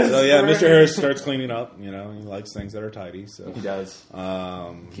cottonwood whispering. So yeah, Mr. Harris starts cleaning up. He likes things that are tidy. So He does.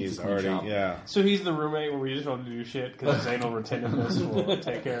 he's a clean already shop. So he's the roommate where we just want to do shit because his anal retentiveness will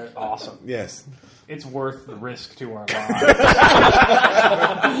take care of it. Awesome. Yes. It's worth the risk to our lives. I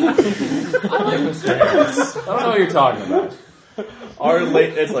like Mr. Harris. I don't know what you're talking about.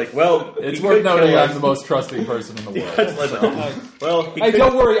 It's like, well, It's he worth could noting kill I'm us. the most trusting person in the world. Well, he Hey, could-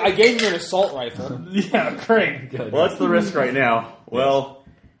 don't worry. I gave you an assault rifle. Yeah, great. Well, that's the risk right now. Well,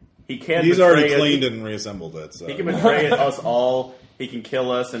 he can. He's betray already us. cleaned and reassembled it. So He can betray us all. He can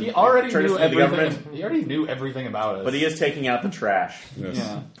kill us and He already turn us knew into the government. everything. He already knew everything about us. But he is taking out the trash. Yes.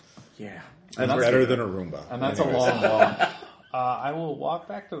 Yeah. Yeah. That's better than a Roomba. And that's Anyways. a long walk. I will walk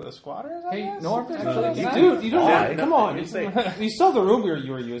back to the squatters. I Hey, guess? Norm, actually, Dude, you don't Why? have. Come on. You say- You saw the room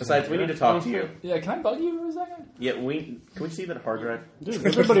you were using. Besides, we need to talk to you. Yeah, can I bug you for a second? Yeah, can we see that hard drive? Dude,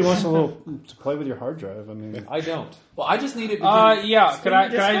 everybody wants to play with your hard drive. I mean, I don't. Well, I just needed. Yeah. Can I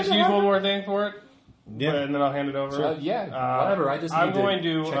Just just use one more thing for it? Yeah. And then I'll hand it over. Whatever. I just. I'm need going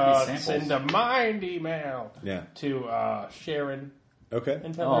to check these samples. send a mind email Yeah. to Sharon Okay.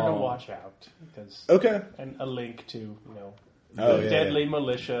 and tell her to Oh. watch out because Okay. and a link to Oh, the yeah, deadly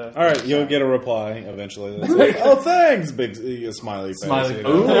militia. All right, you'll get a reply eventually. That's like, oh, thanks, big smiley face. Smiley you face.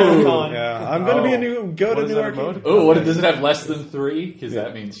 know? Ooh. Yeah, I'm going to be a new go to What is New that Arcadia. Oh, what does it have less than 3? Because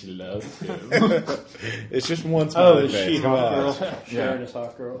that means she loves him. It's just one oh, smiley is face. she Come hot on. girl? Sharon is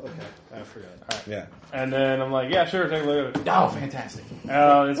hot girl. Okay, I forgot. Yeah. And then I'm like, yeah, sure, take a look at it. Oh, fantastic.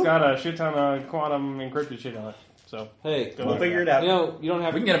 It's got a shit ton of quantum encrypted shit on it. So Hey, go We'll look figure at it out. you don't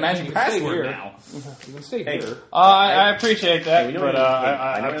have. We can get a magic you can stay password here. now. You can stay Hey. here. I appreciate that, Hey, we know but we need-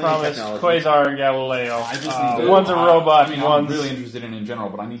 I I know we need promised technology. Quasar and Galileo. I just need to, one's a robot, I mean, one's I'm really interested in general,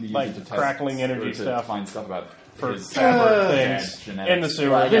 but I need to use like it to test crackling energy or to stuff find stuff about for his fabric dad's things genetics. in the sewer.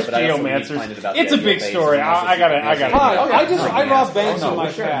 Well, yeah, There's but I also need to find it geomancers. about It's the a big base story. and also I gotta. see if Hi, there's I robbed banks Oh, no, in my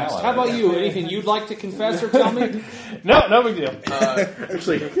we're sure past. now. How about you? Anything you'd like to confess or tell me? No big deal.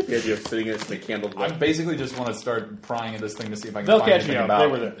 Actually, the idea of sitting in a candle. I basically just want to start prying at this thing to see if I can They'll find catch anything you out. about They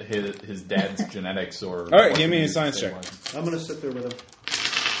were there. his dad's genetics or. All right, what give me a his science state check. was. I'm gonna sit there with him.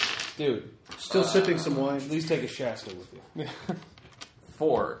 Dude, Still sipping some wine. at least take a Shasta with you.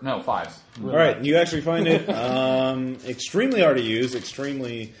 4, no 5s. All right, you actually find it extremely hard to use,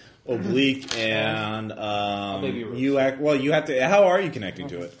 extremely oblique, and Maybe you have to. How are you connecting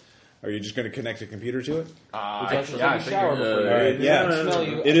to it? Are you just going to connect a computer to it? Actually, yeah, I take a shower figured, before you. All right, yeah. Smell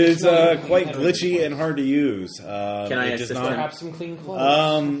you- It is smell you quite energy. glitchy and hard to use. Can I it does assist not. Perhaps some clean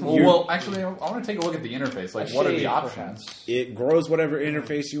clothes. Well, actually, I want to take a look at the interface. Like, A what are the shave, options? perhaps. It grows whatever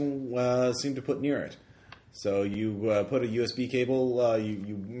interface you seem to put near it. So you put a USB cable,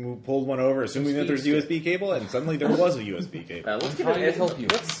 you pulled one over, assuming that there's a USB cable, and suddenly there was a USB cable. Let's get trying to help you.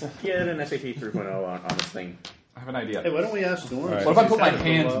 Let's get an SAP 3.0 on this thing. I have an idea. Hey, why don't we ask Norm? Right. What if I put my Since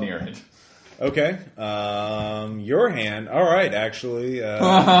he's hand had it for a near it? Okay, your hand. All right, actually,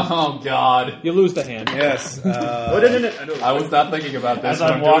 Oh, God. You lose the hand. yes. Oh, no. I was not thinking about this. As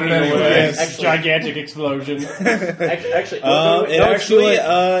but I'm doing walking it anyway. away, Yes. gigantic explosion. Actually, It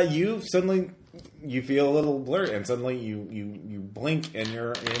actually, you suddenly you feel a little blurry, and suddenly you blink, and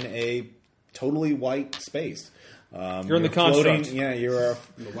you're in a totally white space. You're in the construct. Yeah, you're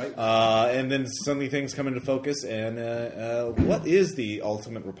white. and then suddenly things come into focus. And what is the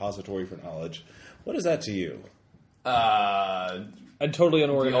ultimate repository for knowledge? What is that to you? A totally The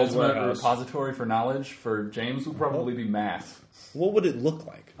unorganized ultimate warehouse. repository for knowledge for James would probably be math. What would it look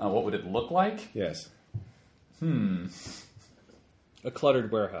like? What would it look like? Yes. A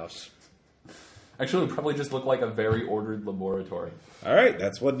cluttered warehouse. Actually, it would probably just look like a very ordered laboratory. All right,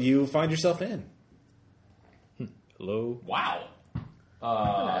 that's what you find yourself in. Hello? Wow.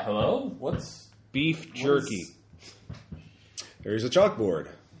 Hello? What's... Beef jerky. There's a chalkboard.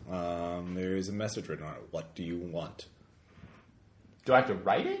 There is a message written on it. What do you want? Do I have to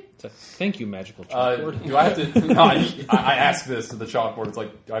write it? It's a thank you, magical chalkboard. Do I have to... No, I asked this to the chalkboard. It's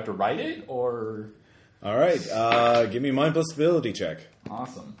like, do I have to write it, or... All right, give me a mind plus ability check.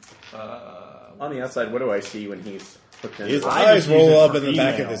 Awesome. On the outside, what do I see when he's hooked in? His I eyes just use roll it up for in the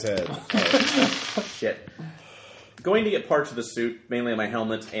back of email. his head. Shit. Going to get parts of the suit, mainly my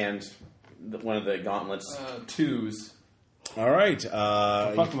helmet and one of the gauntlets. Twos. All right.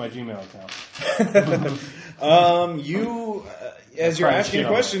 Fuck my Gmail account. You, as you're trying to asking cheat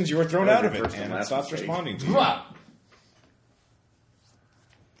on questions, you are thrown That out was of your it, first and and it last stops mistake. responding to you. Mwah!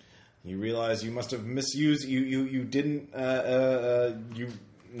 You realize you must have misused. You didn't. You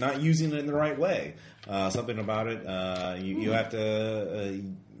not using it in the right way. Something about it. You have to.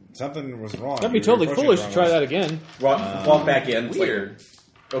 Something was wrong. That'd be You totally approached it foolish the to wrong try way. that again. Walk back in. It's like, Weird.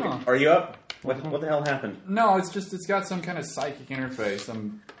 okay, Huh. are you up? What the hell happened? No, it's got some kind of psychic interface.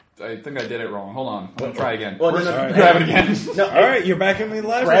 I think I did it wrong. Hold on. I'm going to try again. Well, All right. Grab it again. No, All right, you're back in the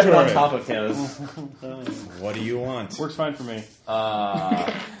grab laboratory. it on top of him. What do you want? Works fine for me.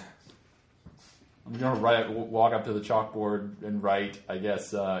 I'm going to walk up to the chalkboard and write, I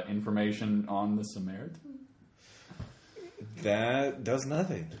guess, information on the Samaritan. That does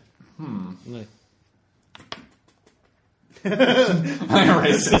nothing. I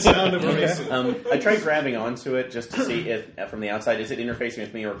erased it. I tried grabbing onto it just to see if from the outside is it interfacing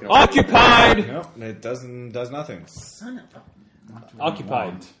with me or can Occupied! No, it does nothing. Son of a...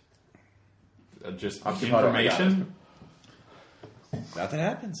 Occupied. Just Occupied, information. Nothing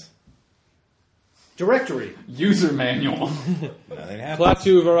happens. Directory. User manual. Nothing happens.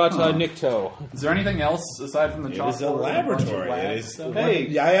 Platu Varata Nikto. Is there anything else aside from the It chalkboard? is a and bunch of laboratory. lab It is. stuff?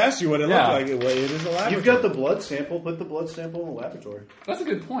 Hey. I asked you what it Yeah. looked like. It is a laboratory. You've got the blood sample. Put the blood sample in the laboratory. That's a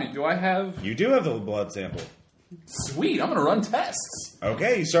good point. Do I have... You do have the blood sample. Sweet, I'm going to run tests.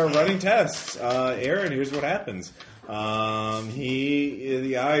 Okay, you start running tests. Aaron, here's what happens.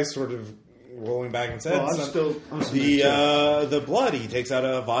 The eyes sort of rolling back and said, Well, I'm still the blood. He takes out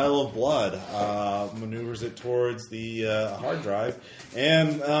a vial of blood, maneuvers it towards the hard drive,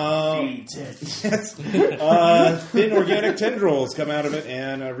 and yes, thin organic tendrils come out of it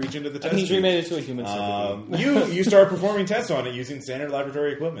and reach into the test He's tube. remade into a human centipede. You start performing tests on it using standard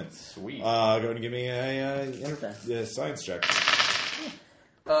laboratory equipment. Sweet. Go and give me a science check.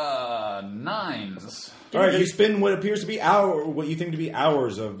 9s. All right, you spend what appears to be what you think to be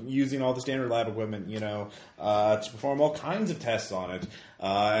hours of using all the standard lab equipment, to perform all kinds of tests on it,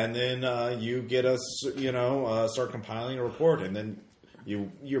 and then you get start compiling a report, and then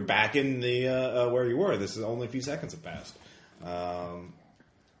you're back in the where you were. This is only a few seconds have passed.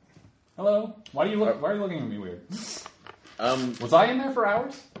 Hello? Why are you looking at me weird? Um, Was I in there for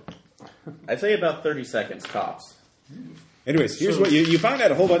hours? I'd say about 30 seconds tops. Anyways, here's what you find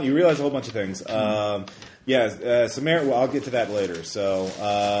out a whole bunch. You realize a whole bunch of things. Samaritan. Well, I'll get to that later. So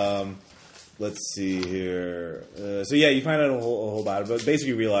let's see here. You find out a whole about it, but basically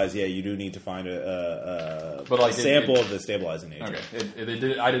you realize, you do need to find a sample of the stabilizing agent.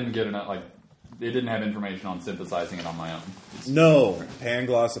 Okay. I didn't get enough. Like, it didn't have information on synthesizing it on my own. No,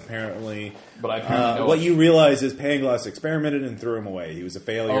 Pangloss apparently. But I apparently know what it. you realize is Pangloss experimented and threw him away. He was a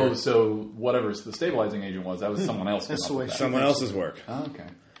failure. Oh, so whatever the stabilizing agent was, that was someone else. That's came the up with way that. Someone else's work. Oh, okay.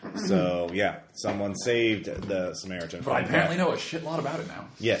 So someone saved the Samaritan. But I apparently know a shitload about it now.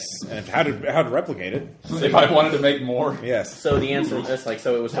 Yes, and how to replicate it. If I wanted to make more. Yes. So the answer is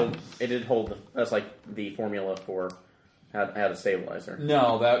it did hold. That's like the formula for how to stabilize her.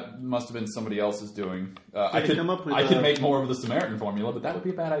 No, that must have been somebody else's doing. I could come up with I could a- make more of the Samaritan formula, but that would be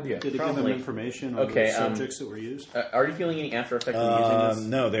a bad idea. Did it give them Probably. information on Okay, the subjects that were used? Are you feeling any after effects of using this?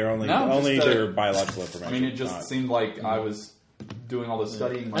 No, they're only No, just, their biological information. I mean, it just not- seemed like I was doing all this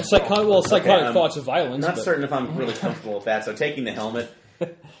studying. And myself. psychotic thoughts of violence. Not but certain if I'm really comfortable with that. So taking the helmet,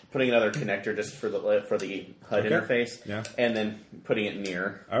 putting another connector just for the HUD interface, Yeah. and then putting it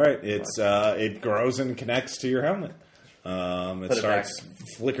near. All right, it grows and connects to your helmet. Put it starts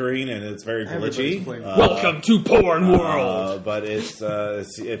flickering and it's very Everybody's glitchy. playing. Welcome to Porn World. But it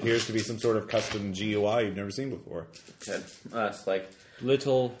appears to be some sort of custom GUI you've never seen before. Good. It's like,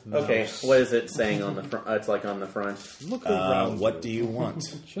 Little mouse. okay, what is it saying on the front? It's like on the front. Look around. What do you want?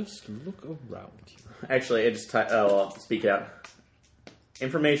 Just look around you. Actually, it just I'll speak out.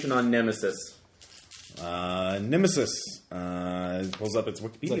 Information on Nemesis. Nemesis it pulls up its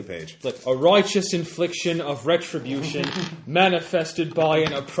Wikipedia page. It's like a righteous infliction of retribution manifested by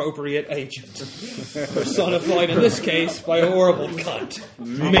an appropriate agent. Personified in this case by a horrible cunt.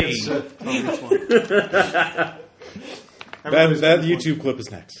 Me. That YouTube clip is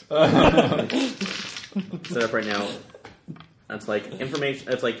next. Set up right now. That's like information.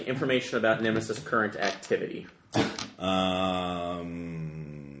 That's like information about Nemesis' current activity.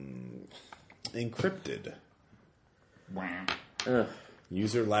 Encrypted. Wow. Ugh.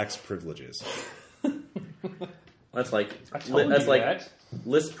 User lacks privileges. That's like told that's you like that.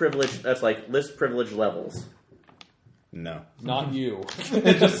 list privilege. That's like list privilege levels. No. Not you.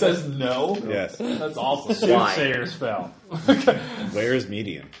 It just says no. Yes. That's awesome. Why? Soothsayer spell. Where is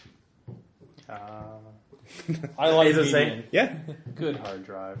medium? I like Is it medium. saying? Yeah. Good hard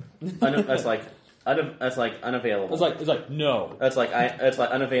drive. That's like unavailable. It's like no. That's like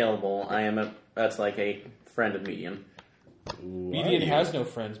unavailable. I am a. That's like a friend of medium. Median has no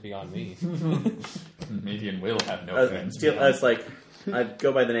friends beyond me. Median will have no friends. That's like I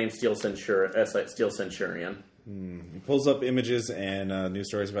go by the name Steel Centurion. That's like Steel Centurion. He pulls up images and news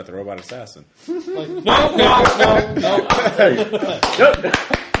stories about the robot assassin. Like, no.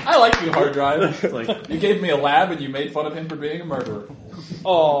 I like you, hard drive. Like, You gave me a lab and you made fun of him for being a murderer.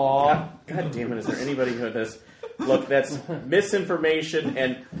 Aww. God damn it! Is there anybody who does? Look, that's misinformation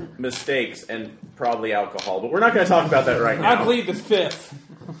and mistakes and probably alcohol. But we're not going to talk about that right now. I plead the fifth.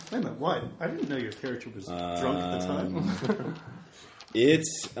 Wait a minute, what? I didn't know your character was drunk at the time.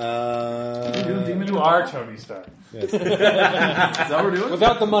 It's You are Tony Stark. Is that what we're doing?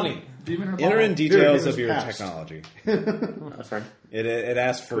 Without the money. Demon in a enter bottle? in details Dude, of your past. technology. Sorry. It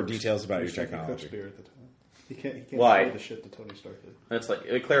asks for details about your He was drinking technology. Coke beer at the time. He can't Why? say the shit that Tony Stark did. That's like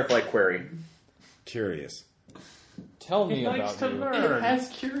a clarify query. Curious. Tell me He likes about to you. learn. It has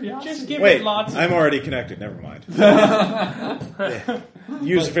curiosity. Just give Wait, it lots of... I'm already connected. Never mind. Yeah.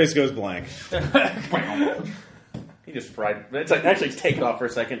 User face goes blank. He just fried. It's like actually take it off for a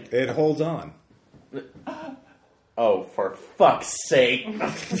second. It holds on. Oh, for fuck's sake! No.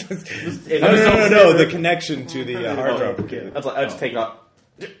 The connection to the hard drive. That's like I just take it off.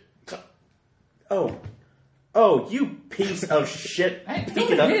 Oh, you piece of shit! Hey, Pick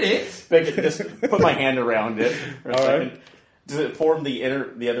don't it up. hit it. Pick it. Just put my hand around it. For a All right. second. Does it form the other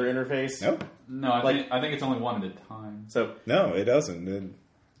interface? Nope. No, I think it's only one at a time. So No, it doesn't.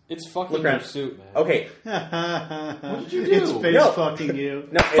 It's fucking Look your around. suit, man. okay, What did you do? It's face No. fucking you.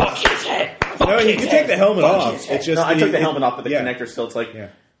 no, No, you can take the helmet off. It's just no. I took the helmet off, but the yeah. connector still. It's like Yeah.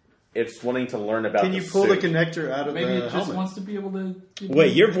 it's wanting to learn about. Can the you pull the suit. connector out of Maybe the it just helmet? wants to be able to.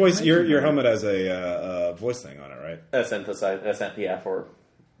 Wait, your voice, your helmet has a voice thing on it, right? That's emphasized. For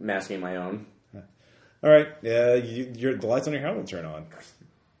masking my own. All right. Yeah, the lights on your helmet turn on.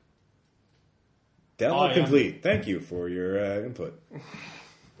 Download complete. Thank you for your input.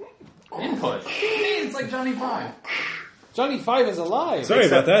 Input. It's like Johnny 5. Johnny 5 is alive. Sorry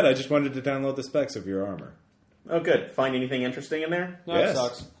about that. I just wanted to download the specs of your armor. Oh, good. Find anything interesting in there? No, Yes. it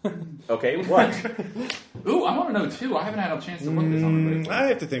sucks. Okay, what? Ooh, I want to know too. I haven't had a chance to look this on the break. I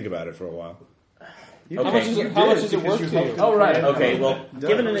have to think about it for a while. How much is it, how much does it worth to you? Oh right. Okay, well,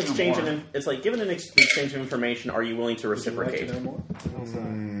 given an exchange of it's like given an exchange of information, are you willing to reciprocate?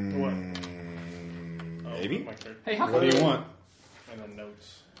 Maybe. Hey, how What come, do you want? And then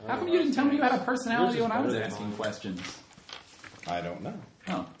notes. how come you didn't tell me you had a personality when I was asking questions? I don't know.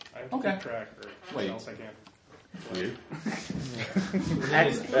 Oh, I have to Okay. keep track or Wait. else I can't.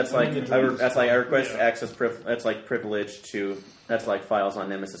 That's like I request access. That's like privilege to. That's like files on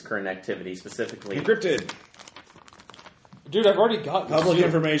Nemesis current activity specifically. Encrypted. Dude, I've already got this Public suit.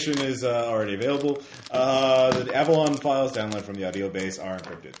 information is already available. The Avalon files downloaded from the audio base are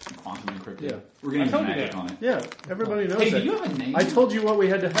encrypted. quantum encrypted. Yeah. We're gonna use told you magic that. on it. Yeah, everybody knows Hey, that. do you have a name? I told you what we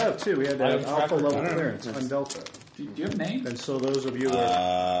had to have, too. We had to I have am alpha Trapper. level I don't know. clearance on Delta. Do you have a name? And so those of you who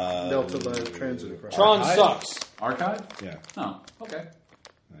are Delta by transit across. Tron Archive? sucks. Archive? Yeah. Oh, okay.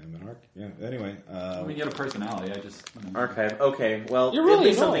 I'm an arc. Yeah. Anyway. I mean, you have a personality. I just Archive. Okay, well, You're really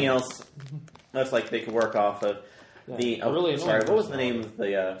it'd be something annoying. else. That's like they could work off of. Yeah, a really sorry, annoying what was the name of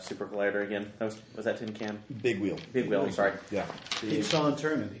the super collider again? Was that Tin Can? Big wheel. Big Wheel. I'm sorry. Yeah. Keeps on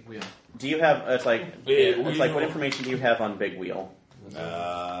turning. Do you have? It's like what Wheel. information do you have on Big Wheel?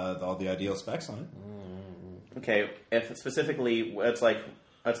 All the ideal specs on it. Okay, if specifically it's like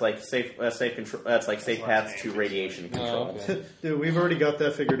safe paths to radiation control. okay. Dude, we've already got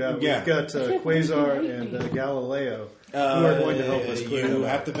that figured out. Yeah. We've got Quasar and Galileo who are going to help us clear You it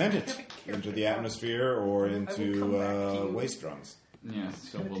have up. to vent it into the atmosphere or into waste drums. Yeah,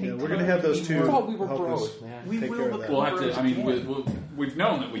 so Yeah, we're going to have those two I thought we were help bros, us man. take care of that. we'll have to. I mean, we've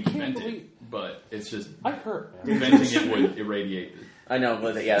known that we can vent it, but it's just I hurt, man. venting it would irradiate. I know,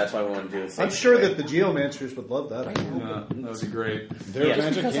 but yeah, that's why we want to do it. I'm sure that the geomancers would love that idea. That would be great. Their Yeah.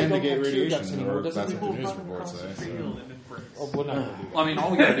 magic Because I can don't negate have tear ducts radiation, anymore, or that's doesn't what the it? news reports say. So. Oh, we're not gonna do that. I mean,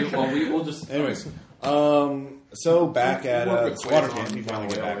 all we gotta do. Well, we'll just. Anyways, so back at We'll work with Squatter Quasar camp, and you finally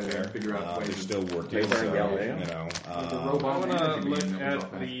get back Galileo there. and figure out They're ways still working, Quasar and so, Galileo. you know. I want to look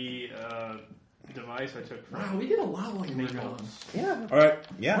at the device I took from. Wow, we did a lot like Regon. Yeah. All right,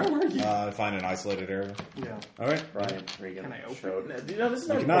 yeah. Where were you? Find an isolated area. Yeah. All right. Brian Regan Can I open showed. No, this is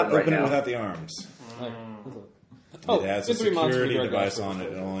You not cannot important right open it now. without the arms. Oh, It has a in 3 months security we graduate device from on it.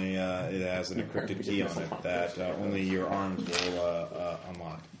 school. It only it has an encrypted key on it that only your arms will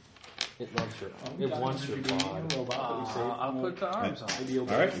unlock. It wants your pod. I'll put the arms on. All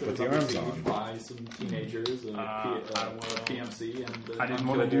right, you put the arms on. Buy some teenagers and PMC and I didn't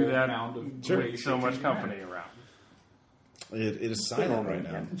want to do that. Sure. With so much company around. It is silent right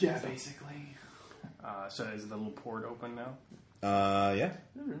now. Yeah, basically. So is the little port open now? Yeah.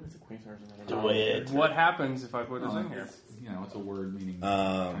 Do it. What happens if I put this in here? You know, it's a word meaning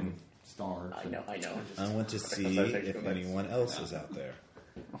kind of star. I know. I want to see if anyone else is out there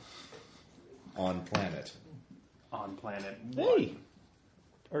on planet. On planet. Hey,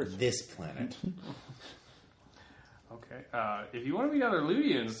 this planet. Okay. If you want to meet other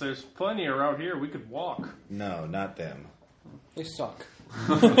Ludians, there's plenty around here. We could walk. No, not them. They suck.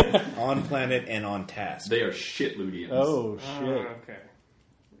 On planet and on task. They are shit Ludians. Oh, shit. Okay.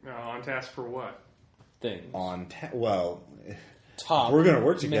 On task for what? Things. Well, Top. if we're going to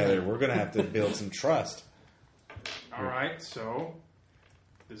work together. man. We're going to have to build some trust. All right. So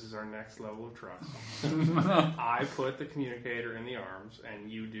this is our next level of trust. I put the communicator in the arms, and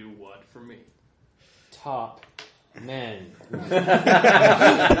you do what for me? Top men. Ew.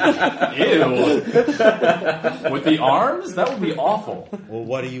 With the arms? That would be awful. Well,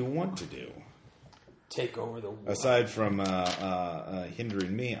 what do you want to do? Take over the world. Aside from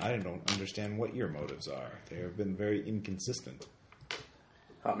hindering me, I don't understand what your motives are. They have been very inconsistent.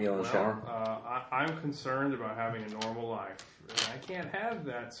 Hot meal in the shower. I'm concerned about having a normal life. And I can't have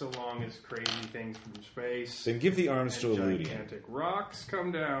that so long as crazy things from space Then give the arms to a and Ludian. gigantic rocks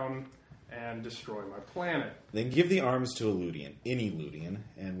come down and destroy my planet. Then give the arms to a Ludian, any Ludian,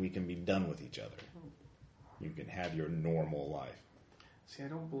 and we can be done with each other. You can have your normal life. See, I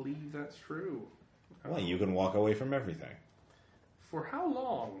don't believe that's true. Well, you can walk away from everything. For how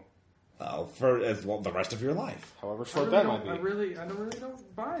long? Well, for the rest of your life. However I short really that might don't, be. I really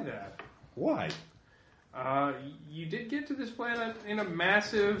don't buy that. Why? You did get to this planet in a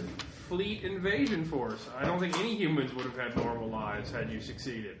massive fleet invasion force. I don't think any humans would have had normal lives had you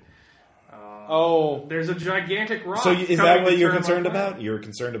succeeded. There's a gigantic rock. So is coming that what to you're turn my concerned planet. about? You're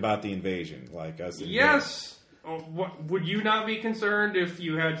concerned about the invasion, like us. Yes. Would you not be concerned if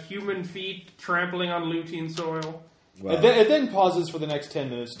you had human feet trampling on Lutean soil? Well, It then pauses for the next 10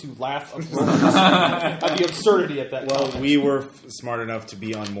 minutes to laugh at the absurdity at that well, time. we were smart enough to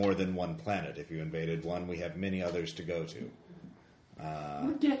be on more than one planet. If you invaded one, we have many others to go to.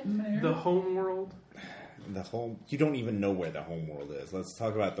 We're getting there. The home world? You don't even know where the home world is. Let's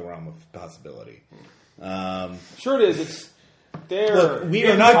talk about the realm of possibility. Sure it is. It's there. Look, we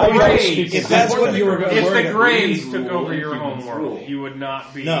are not going Greys. to. If that's what you were going If to the Greys rule, took over your humans home world, rule. you would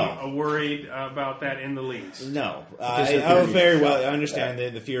not be No. worried about that in the least. No, I will very well understand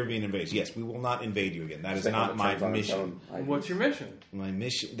the fear of being invaded. Yes, we will not invade you again. That is not my mission. What's your mission? My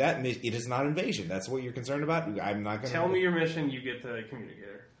mission. It is not invasion. That's what you're concerned about. I'm not going to Tell me your mission, you get the communicator.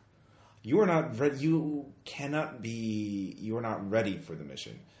 You are not. You cannot be. You are not ready for the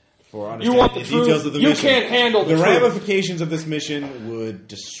mission. For You understanding want the details truth? of the You mission. can't handle the truth. ramifications of this mission would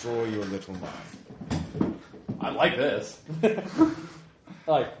destroy your little mind. I like this.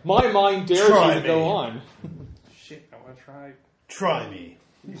 Like, my mind dares Try you to go me. on. Shit, I want to try. Try me.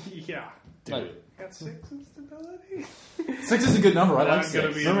 Yeah. Like, Got 6 in stability. 6 is a good number. I like Not gonna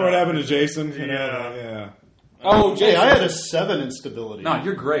 6. be- Remember what happened to Jason? Yeah. Yeah. oh, Hey, Jason. I had a 7 in stability. No,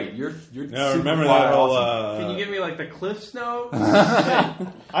 you're great. You're No, super remember fly that whole. awesome. Can you give me like the Cliff's Notes?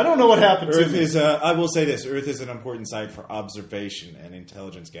 I don't know what happened to Earth me. is. I will say this: Earth is an important site for observation and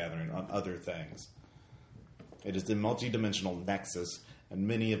intelligence gathering on other things. It is the multidimensional nexus, and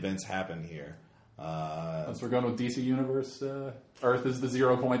many events happen here. Since we're going with DC Universe, Earth is the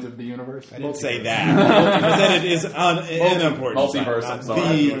 0 point of the universe. I didn't say that. Because then it is an important multiverse, side, I'm not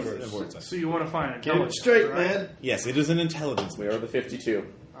sorry. the important side. So you want to find Get it intelligence, straight, right? man. Yes, it is an intelligence. We are the 52.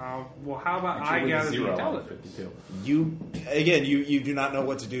 Well, how about I Actually, gather the 0 out of intelligence? 52. You do not know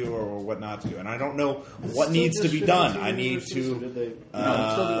what to do or what not to do, and I don't know what needs to be done. I need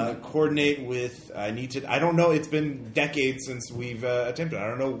to coordinate with. I don't know. It's been decades since we've attempted. I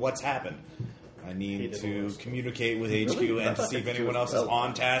don't know what's happened. I need to communicate with HQ Really? and to see if anyone else is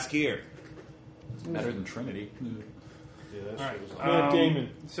on task here. It's better than Trinity. Alright. Damon.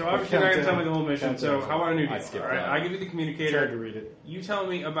 So obviously you're not going to tell me the whole mission, so how about a new deal? I skipped Alright, that. I give you the communicator. Tried to read it. You tell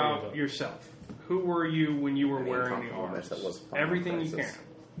me about yourself. Who were you when you were wearing the arms? That was Final Everything you can. Crisis.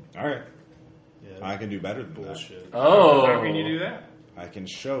 All right, Yeah, I can do better than bullshit. Oh. How can you do that? that. I can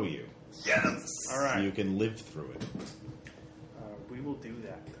show you. Alright. You can live through it. We will do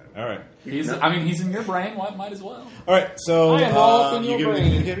that. All right. He's in your brain. Might as well. All right. So I am all in you your give me the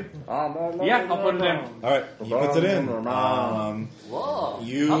brain. communicator. Yeah, I'll put it in. All right, he puts it in. Whoa.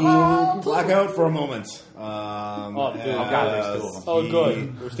 You black out for a moment. Oh, dude. as Oh, God, there's two of them. Oh, he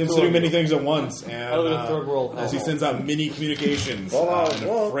good. There's Tends two to do of many them. things at once, and I live in a third world as he household. sends out many communications in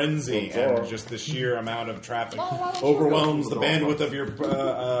a frenzy, and just the sheer amount of traffic overwhelms the bandwidth of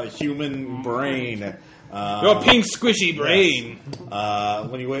your human brain. Your pink squishy brain.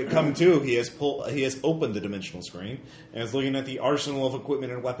 When you come to, he has opened the dimensional screen and is looking at the arsenal of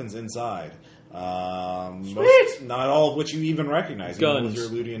equipment and weapons inside. Not all of which you even recognize, even with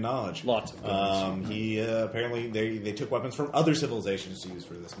Guns. your Ludian knowledge. Lots of guns. He apparently they took weapons from other civilizations to use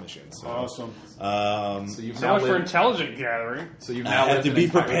for this mission. So, Awesome. So you've So now much for lived. intelligent gathering. So you've I now have lived to an be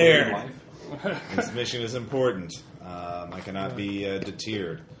entire prepared. life. This mission is important. I cannot be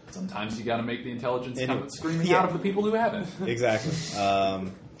deterred. Sometimes you got to make the intelligence And come it- screaming yeah. out of the people who haven't. Exactly.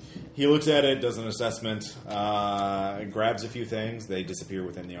 He looks at it, does an assessment, grabs a few things. They disappear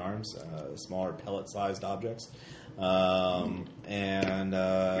within the arms, smaller pellet-sized objects, and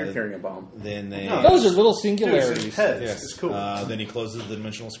You're carrying a bomb. then they. Those are little Dude, singularities. it's heads. Yes. It's cool. Then he closes the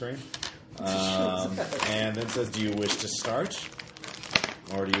dimensional screen, and then says, "Do you wish to start,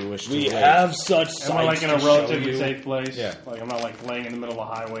 or do you wish to We wait?" have such sights Am I like in to a show relatively you. safe place? Yeah. Like I'm not like laying in the middle of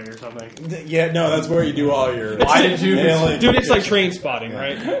a highway or something. Yeah, no, that's where you do all your. Why did you, Nailing. dude? It's like train spotting,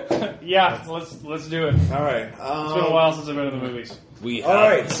 right? Yeah, let's do it. It's All right. been a while since I've been in the movies. We All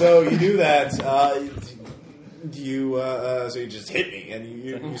right, so you do that. So you just hit me, and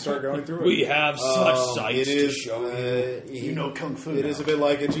you start going through it. We have such sights It is, to show you. You know kung fu. It now. is a bit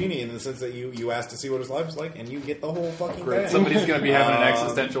like a genie in the sense that you ask to see what his life is like, and you get the whole fucking Great. thing. Somebody's going to be having an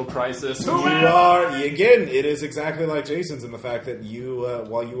existential crisis. You are again. It is exactly like Jason's in the fact that you,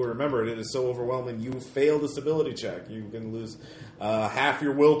 while you remember it is so overwhelming. You failed a stability check. You can lose half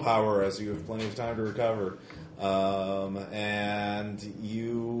your willpower as you have plenty of time to recover. And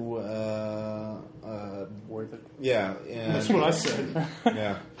you, Worth it. yeah, and, That's what I said.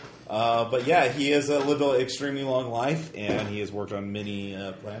 yeah. But yeah, he has lived an extremely long life, and he has worked on many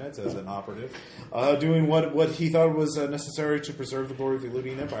planets as an operative, doing what he thought was necessary to preserve the glory of the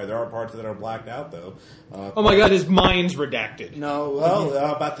Ludian Empire. There are parts that are blacked out, though. Oh my god, his mind's redacted. No, well,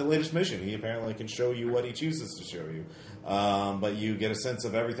 about the latest mission, he apparently can show you what he chooses to show you, but you get a sense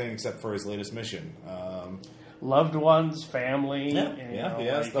of everything except for his latest mission. Loved ones, family. Yeah, you yeah, know, he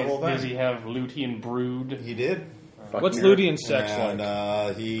has like, the whole does thing. he have Lutean brood? He did. What's Fuck Ludian sex And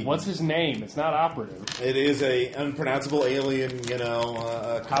like? he. What's his name? It's not operative. It is a unpronounceable alien, How can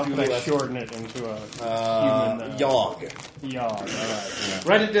I computer-less, shorten it into a human? Yog. Yog. All right.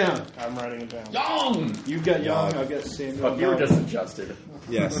 Write it down. I'm writing it down. Young! You've got Young. Yog. I've got Samuel. Fuck, you were just adjusted.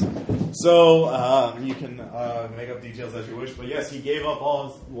 Yes. So you can make up details as you wish, but yes, he gave up all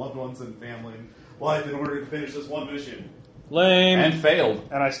his loved ones and family and life in order to finish this one mission. Lame. And failed.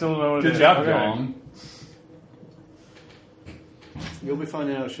 And I still don't know what it Good is. job, Okay. Young. You'll be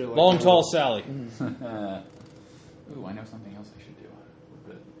finding out shit like Long, that. tall Sally. Ooh, I know something else I should do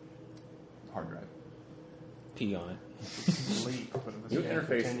with the hard drive. Pee on it. Delete, but if New it's gonna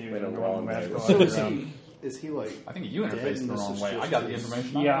interface continue, went then a we'll wrong way. magical So is underground. he like? I think you Dead interfaced and the this wrong is way. just I got the his-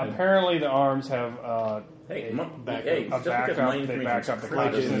 information. I Yeah, wanted. apparently the arms have Hey, Back hey, up. just because backup, my they information back is up the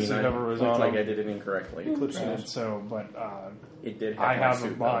correct doesn't consciousness mean of whoever I was looked on like them. I did it incorrectly. Clips And in. so, but It did have I my have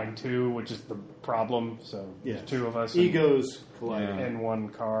suit, mine too, which is the problem. So Yeah. there's two of us Egos colliding. in one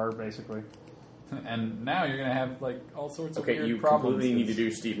car, basically. And now you're going to have like all sorts of Okay, weird you problems. completely need to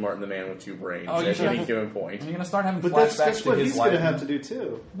do Steve Martin, the man with two brains, Oh, you at should. any given point. And you're going to start having But flashbacks that's to what his he's life. going to have to do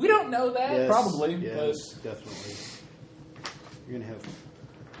too. We don't know that, Yes, probably. Yes, definitely. You're going to have.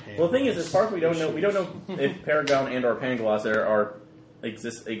 Well, the thing is, as far as we don't know if Paragon and or Pangloss are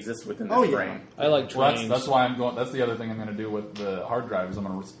exists within this brain. I like trains. That's why I'm going. That's the other thing I'm going to do with the hard drive is I'm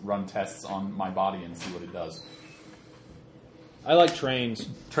going to run tests on my body and see what it does. I like trains.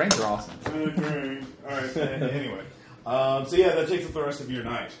 Trains are awesome. Okay. All right. Anyway, so yeah, that takes up the rest of your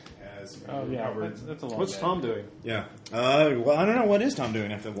night. As that's a long What's day. Tom doing? Yeah. Well, I don't know. What is Tom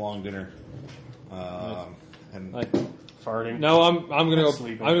doing after the long dinner? And Like, Farting. no, I'm gonna go.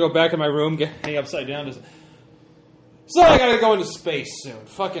 Sleeping. I'm gonna go back in my room, hang upside down. So I gotta go into space soon.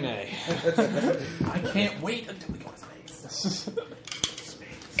 Fucking A. I can't wait until we go to space.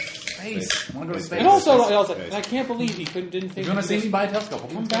 Space. I want to go to space. And also, Space. I can't believe he didn't think. You're going to see me buy a telescope.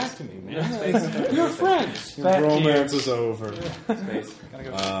 Come back to me, man. We're friends. romance is over. Space. Gotta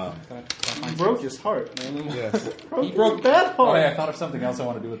go. He broke his heart, man. Yes. He broke that Oh, heart. hey, I thought of something else I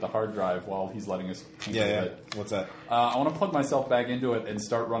want to do with the hard drive while he's letting us. Yeah. What's that? I want to plug myself back into it and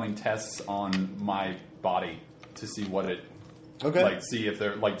start running tests on my body to see what it. Okay. See if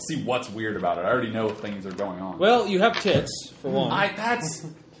they're see what's weird about it. I already know things are going on. Well, you have tits for one. That's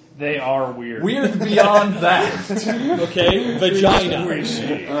They are weird. weird beyond that. Okay, vagina.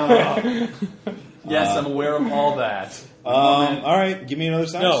 Yes, I'm aware of all that. All right. Give me another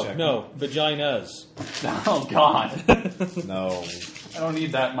science check. No, vaginas. Oh God, No. I don't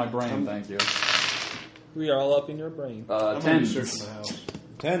need that in my brain. Thank you. We are all up in your brain. I'm gonna be searching the house.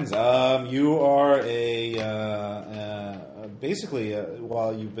 Tens. You are basically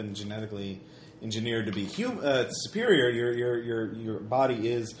while you've been genetically engineered to be superior, your body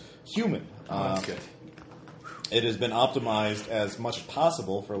is human. That's good. It has been optimized as much as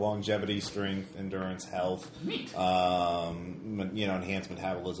possible for longevity, strength, endurance, health, enhanced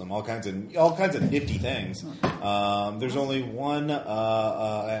metabolism, all kinds of nifty things. There's only one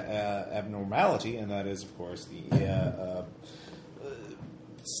abnormality, and that is, of course, the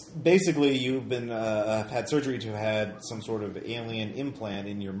basically you've been had surgery to had some sort of alien implant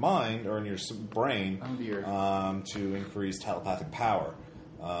in your mind or in your brain to increase telepathic power.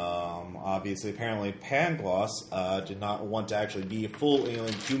 Obviously, apparently, Pangloss did not want to actually be a full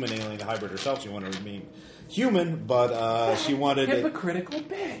human alien hybrid herself. She wanted to remain human, but she wanted Hypocritical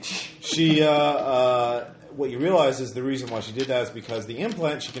bitch. She what you realize is the reason why she did that is because the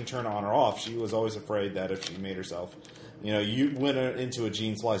implant she can turn on or off. She was always afraid that if she made herself, you went into a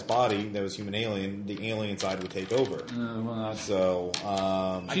gene spliced body that was human alien, the alien side would take over. So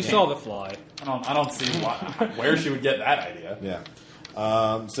She saw the fly. I don't see where she would get that idea. Yeah.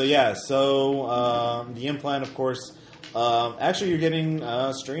 So the implant, of course, actually you're getting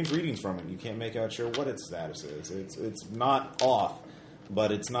strange readings from it. You can't make out sure what its status is. It's not off,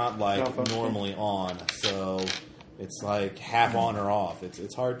 but it's not like normally on. So it's like half on or off.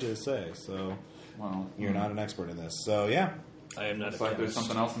 It's hard to say. So you're not an expert in this. So yeah, I am not. It's like there's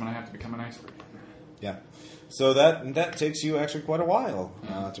something else I'm going to have to become an expert. Yeah. So that takes you actually quite a while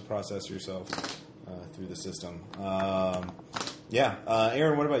to process yourself through the system.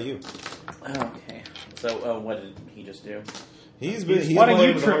 Aaron, what about you? Okay. So, what did he just do? Why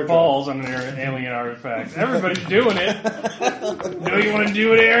did you trip balls on an alien artifact? Everybody's doing it. No, you want to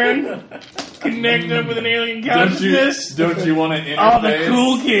do it, Aaron? Connect up with an alien consciousness? Don't you want to interface? All the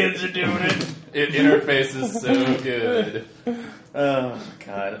cool kids are doing it. It interfaces so good. Oh,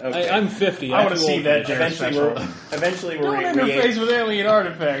 God. Okay. I'm 50. I want to see that Eventually, Don't interface with alien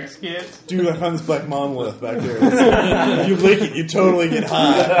artifacts, kids. Dude, that Hans Black monolith back there. If you lick it, you totally get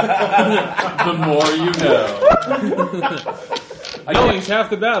high. The more you know. Knowing's half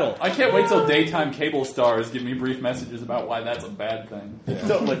the battle. I can't wait till daytime cable stars give me brief messages about why that's a bad thing.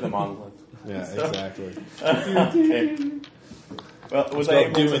 Don't lick the monolith. Yeah, exactly. Okay. Well, was I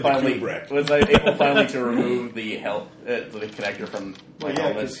able to finally to remove the the connector from my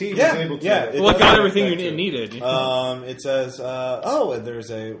helmet? Because he was able to. Yeah, Well, it got everything you needed. It says, and there's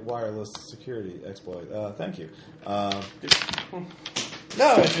a wireless security exploit. Thank you.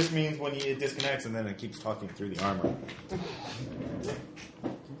 No, it just means when it disconnects and then it keeps talking through the armor.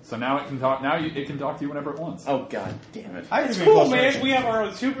 So now it can talk. Now it can talk to you whenever it wants. Oh, God damn it! It's cool, man. We have our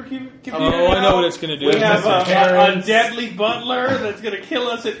own computer. Oh, I know what it's going to do. We have a deadly butler that's going to kill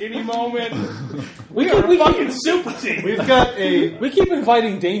us at any moment. We are a fucking super team. We've got a We keep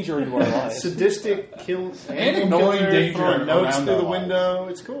inviting danger into our lives. sadistic kill And ignoring danger throwing notes around through the our window.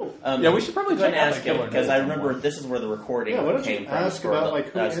 It's cool. Yeah, we should probably go ahead check and out ask the him killer because I notes remember this is where the recording Yeah, why don't you came from. ask about, like,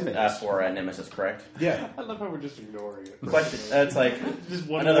 who emits? For Nemesis, correct? Yeah. I love how we're just ignoring it. Question. That's like Just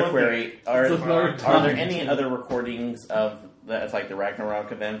one another more query. Are another there any other recordings of that's like the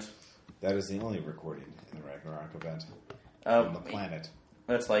Ragnarok event? That is the only recording in the Ragnarok event on the planet.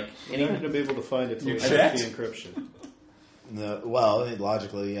 That's like You're not going to be able to find it through checked? the encryption.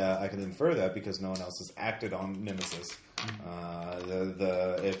 Logically, I can infer that because no one else has acted on Nemesis.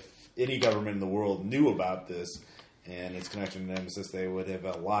 If any government in the world knew about this and its connection to Nemesis, they would have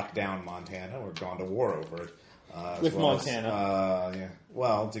locked down Montana or gone to war over it. With Montana.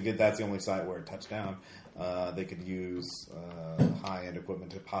 That's the only site where it touched down. They could use high-end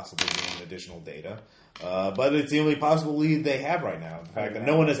equipment to possibly gain additional data. But it's the only possible lead they have right now. The fact that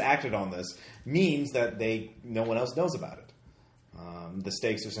no one has acted on this means that no one else knows about it. The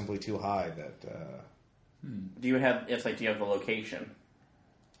stakes are simply too high that... Do you have the location?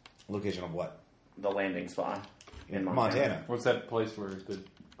 Location of what? The landing spot in Montana. What's that place where the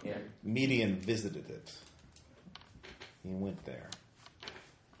Median visited it. He went there.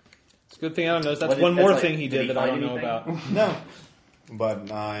 It's a good thing I don't know. That's one more thing he did that I don't know about. No.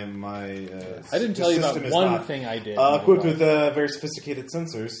 But I didn't tell you about one thing I did. Equipped with very sophisticated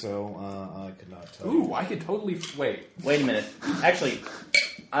sensors, so I could not tell you. Ooh, I could totally... Wait a minute. Actually,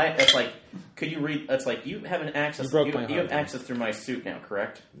 could you read... It's like, you have an access... You have access through my suit now,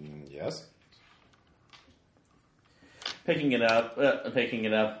 correct? Yes. Picking it up.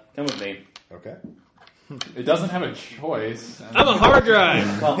 Come with me. Okay. It doesn't have a choice. I'm a hard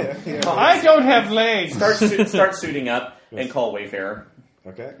drive. Well, I don't have legs. Start suiting up and call Wayfarer.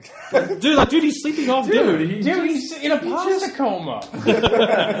 Okay. Dude, he's sleeping off dinner. He's in a pasta coma.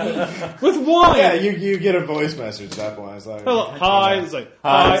 With wine. Yeah, you get a voice message at that point. It's like, hi. It's like,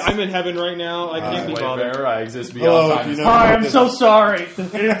 hi, I'm in heaven right now. I can't be bothered. Wayfarer, I exist beyond time. Hi, I'm so sorry.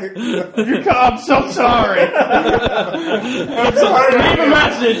 I'm so sorry. Leave a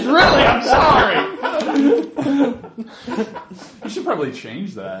message. Really, I'm sorry. You should probably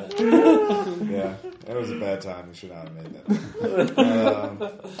change that. Yeah, that was a bad time. We should not have made that.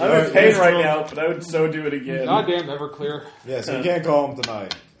 I'm in pain right now, but I would so do it again. Goddamn Everclear. Yeah, so you can't call him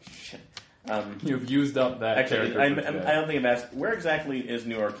tonight. You've used up that Actually, character. I don't think I've asked. Where exactly is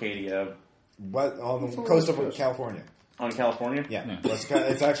New Arcadia? What, on the coast of California. On California? Yeah.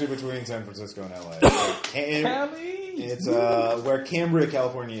 It's actually between San Francisco and LA. It's where Cambria,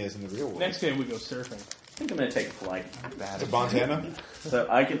 California is in the real world. Next day we go surfing. I think I'm going to take a flight. To Montana? So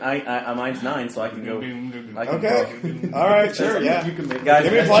I can. Mine's 9, so I can go. Okay. All right. Sure. Yeah. You can guys,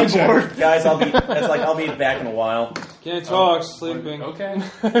 give me a flight check. Guys, I'll be back in a while. Can't talk. Sleeping. Okay.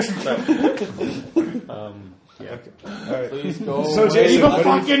 Yeah. All right. Please go So, away. Jason, Even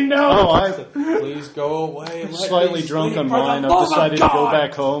fucking no. Please go away. I'm slightly drunk on wine. I've decided to go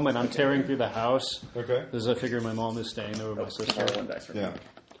back home, and I'm tearing through the house. Okay. Because I figure my mom is staying there with my sister. Yeah.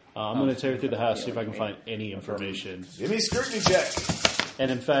 I'm going to tear through the house, see if I can find any information. Give me a scrutiny check. And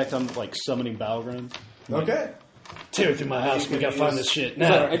in fact, I'm like summoning Balgrim. Okay. Tear through my house. We got to find this shit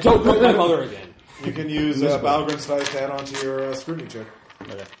now. I don't know my mother again. You can use Balgrim's dice to add onto your scrutiny check.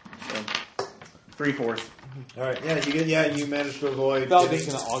 Okay. 3/4. All right. Yeah. You managed to avoid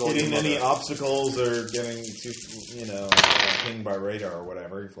hitting any obstacles or getting pinged by radar or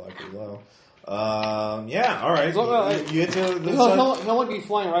whatever. You fly pretty low. Yeah. All right. You get to the he'll want to be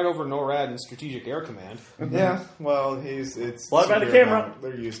flying right over NORAD and Strategic Air Command. Yeah. Well, it's blood by the camera.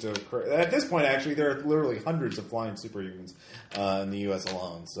 They're used to at this point. Actually, there are literally hundreds of flying superhumans in the U.S.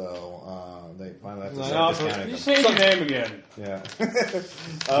 alone. So they finally have to start discounting You them. say your name again. Yeah.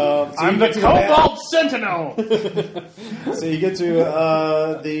 I'm the Cobalt Sentinel. So you get to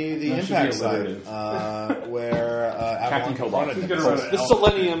the impact site where Captain Cobalt. The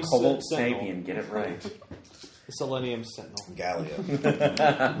Selenium Cobalt Sentinel. Sabian, get it right. The Selenium Sentinel. Gallium.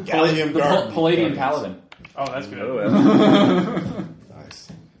 Gallium Garden. Palladium Paladin. Oh, that's good.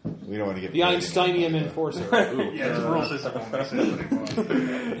 Nice. We don't want to get The Einsteinium Enforcer. Yeah, the rule system won't make sense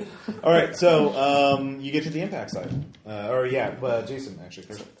anymore. All right, so you get to the impact site. Jason, actually,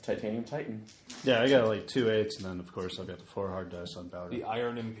 first. Titanium Titan. Yeah, I got like 2 8s, and then of course I've got the 4 hard dice on Balgrim. The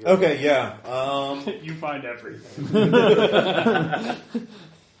Iron Imperial. Okay, yeah. You find everything.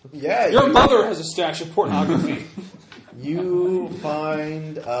 Yeah. Your mother has a stash of pornography. You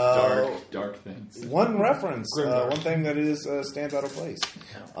find dark things. one reference, one thing that stands out of place.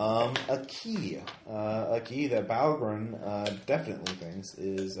 A key that Balgrim definitely thinks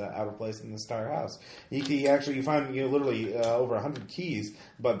is out of place in this entire house. You find literally over 100 keys,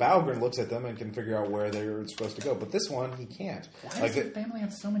 but Balgrim looks at them and can figure out where they're supposed to go. But this one he can't. Why does the family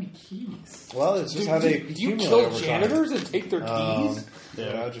have so many keys? Well, it's just how they Do you accumulate kill over time. janitors and take their keys?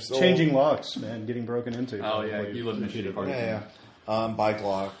 Just Changing locks, man, getting broken into. Oh yeah, you live in a shitty part. Yeah. Bike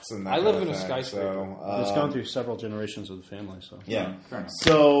locks and that I kind live of in a thing. skyscraper. So, It's gone through several generations of the family, so. Yeah. Fair enough.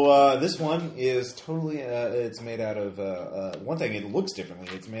 So this one is totally. It's made out of one thing. It looks differently.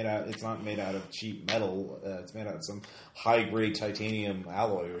 It's not made out of cheap metal. It's made out of some high grade titanium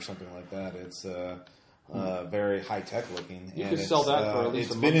alloy or something like that. It's very high tech looking. You could sell that for at least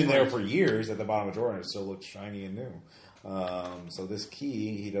It's a been in month's there rent. for years at the bottom of the drawer, and it still looks shiny and new. So this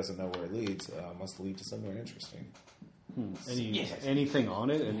key, he doesn't know where it leads, must lead to somewhere interesting. Anything on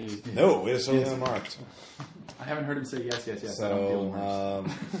it? No, it is totally unmarked. I haven't heard him say yes. I don't feel So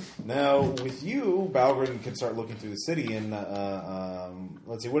now with you, Balgren can start looking through the city, and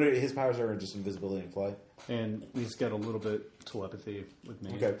let's see, what are his powers are just invisibility and flight. And he's got a little bit telepathy with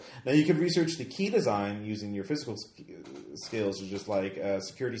me. Okay. Now you can research the key design using your physical skills, or just like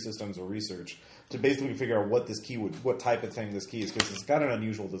security systems or research, to basically figure out what this key what type of thing this key is, because it's got an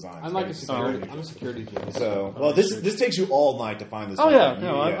unusual design. I'm a security genius. So, well, this takes you all night to find this. Oh one. yeah,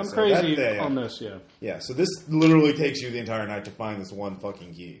 no, I'm so crazy on this. Yeah. Yeah, so this literally takes you the entire night to find this one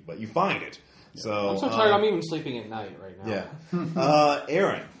fucking key, but you find it. So I'm so tired. I'm even sleeping at night right now. Yeah.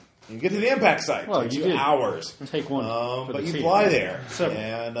 Aaron, you get to the impact site. Well, Takes you you did. hours. Take one. But you fly there, Several.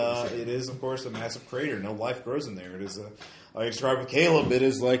 and it is, of course, a massive crater. No life grows in there. It is, I described with Caleb, it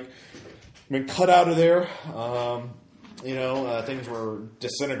is like been cut out of there. Things were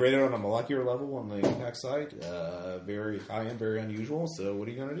disintegrated on a molecular level on the impact site. Very high end, very unusual. So, what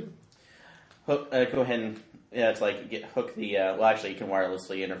are you going to do? Go ahead and it's like hook the. Well, actually, you can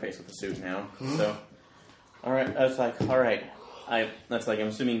wirelessly interface with the suit now. Mm-hmm. So, all right. I was like, all right. I'm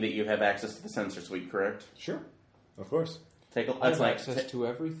assuming that you have access to the sensor suite, correct? Sure, of course. I have access to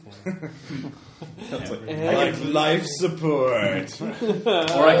everything. Like life support.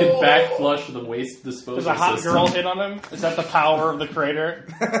 Or I could back flush the waste disposal Does a hot system. girl hit on him? Is that the power of the crater?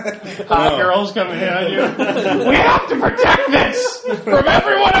 Hot girls coming in on you. We have to protect this from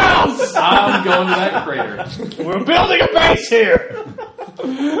everyone else. I'm going to that crater. We're building a base here.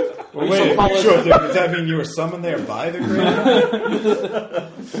 Wait, does that mean you were summoned there by the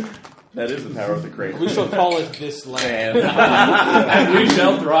crater? That is the power of the crater. We shall call it this land. And we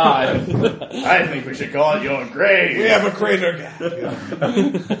shall thrive. I think we should call it your grave. We have a crater.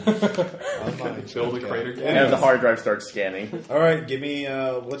 Build a crater. And the hard drive starts scanning. All right, give me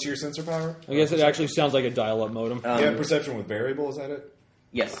what's your sensor power? I guess it actually sounds like a dial-up modem. Yeah, perception with variable. Is that it?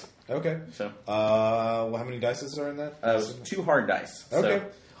 Yes. Okay. So, how many dice are in that? 2 hard dice. Okay.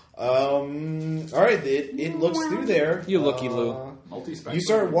 All right. It looks through there. You looky-loo. Multi-spectrum. You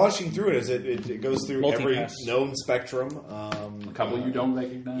start watching through it as it goes through every Multipass. known spectrum. A couple you don't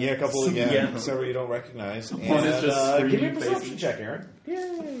recognize. Yeah, a couple. Yeah. Several you don't recognize. One is And, just give me a 3D perception faces. check, Aaron.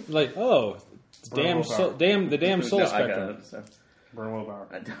 Like, it's damn soul No, I got spectrum. it. So. Burn willpower.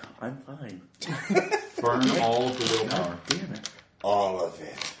 I'm fine. Burn all of the willpower. Damn it. All of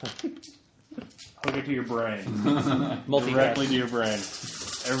it. Hook it to your brain. Multipass. Directly to your brain.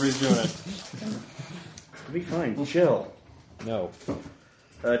 Everybody's doing it. It'll be fine. Chill. No.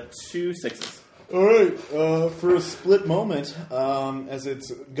 2 6s. All right. For a split moment, as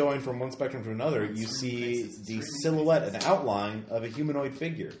it's going from one spectrum to another, you see the silhouette, an outline of a humanoid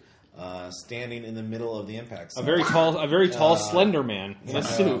figure standing in the middle of the impact A zone. very tall, slender man in a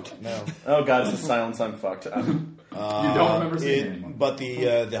suit. No. Oh god, it's the silence. I'm fucked. You don't remember seeing anyone. But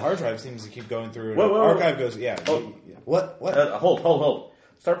the hard drive seems to keep going through. Whoa, whoa, whoa. Archive goes, yeah. Oh. What? Hold.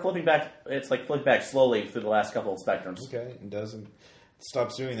 Start flipping back. It's like flip back slowly through the last couple of spectrums. Okay, it doesn't.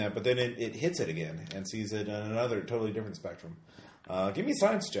 Stops doing that, but then it hits it again and sees it in another totally different spectrum. Give me a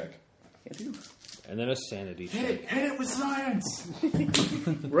science check. And then a sanity check. Hit it with science.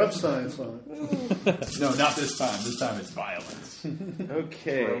 Rub science on it. No, not this time. This time it's violence.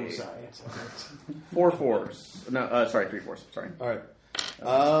 Okay. 4 4s. No, sorry, 3 4s. Sorry. All right.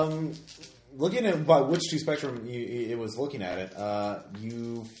 Looking at by which 2 spectrum it was looking at it,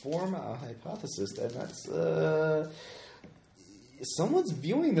 you form a hypothesis, and that's someone's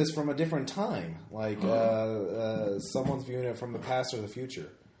viewing this from a different time. Like someone's viewing it from the past or the future.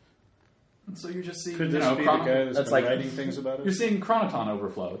 So you're just seeing, Could this be the guy that's been like- writing things about You're it? seeing chronoton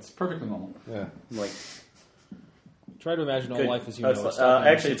overflow. It's perfectly normal. Yeah. Like, Try to imagine all Good. life as you know. That's- it, stopping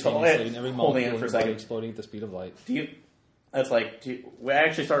actually, it's- instantaneously, and every hold me molecule in for a in your body second. exploding at the speed of light. we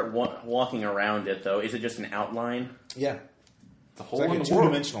actually start walking around it, though. Is it just an outline? Yeah. It's a It's hole like in a the world.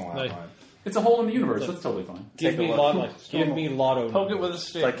 two-dimensional outline. Like- It's a hole in the universe. That's totally fine. Give Take a me look. lotto. Give me lotto. Poke it with a It's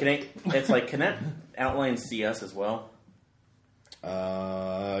stick. like, can that outline see us as well?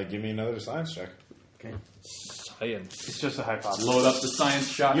 Give me another science check. Okay. Science. It's just a hypothesis. Load up the science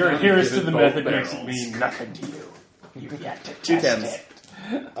shotgun. Your and adherence give to it the both method makes it barrels. mean nothing to you. You've yet to 2 test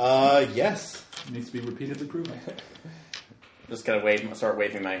 10s. it. Yes. It needs to be repeatedly proven. Just gotta start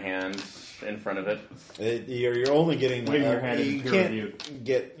waving my hand in front of it. You're only getting Waving your hand you is peer can't reviewed.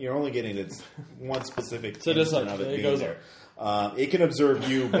 get. You're only getting it's one specific. So just instant like- of it it being goes there. It can observe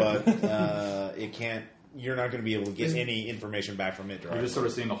you, but it can't you're not going to be able to get any information back from it directly. You're just sort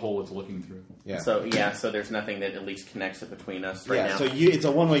of seeing the hole it's looking through. Yeah. So there's nothing that at least connects it between us right now. So it's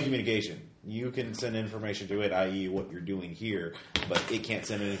a one-way communication. You can send information to it, i.e. what you're doing here, but it can't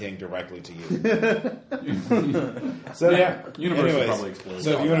send anything directly to you. So yeah. Universe will probably explode.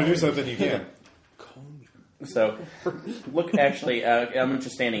 So if you want to do something, you can. So, look, actually, I'm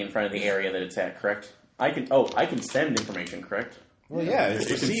just standing in front of the area that it's at, correct? I can send information, correct? Well, yeah, it's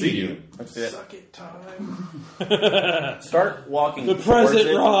It can receiving see you. That's it. Suck it time. Start walking The towards present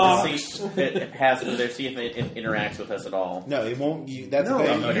it rocks. to see if it passes there, see if it interacts with us at all. No, it won't. That's No, the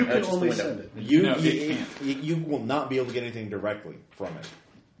thing. you can just the only window. send it. No, it You will not be able to get anything directly from it.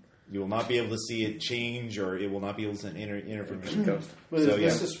 You will not be able to see it change, or it will not be able to send information. Ghost. But So, this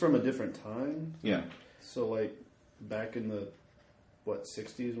yeah. is from a different time. Yeah. So like back in the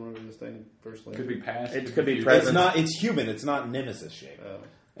 60s, whenever this thing first landed. Could be past. It could be future. present. It's not. It's human. It's not Nemesis shape,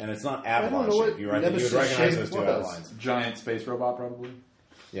 and it's not Avalon know shape. what You would Nemesis recognize shape those two was. Avalons. Giant space robot, probably.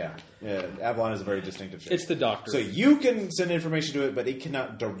 Yeah. Avalon is a very distinctive shape. It's the Doctor. So you can send information to it, but it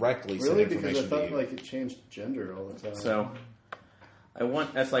cannot directly send Really? Because I information to thought you. like it changed gender all the time. So, I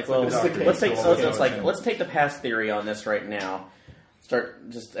want. That's like, well, That's the case. let's take the past theory on this right now. Start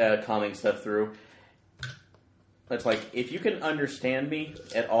just calming stuff through. That's like, if you can understand me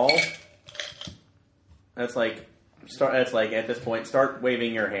at all, that's like at this point, start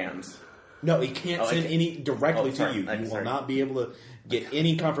waving your hands. No, it can't Oh, send okay. any directly Oh, sorry. to you. I'm You will sorry. not be able to get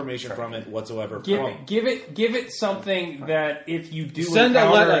any confirmation from it whatsoever. Give it something that if you do Send a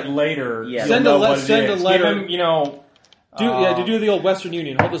encounter letter. it later, Yeah. you'll Send know a le- what it send a is. letter. Give him, to do the old Western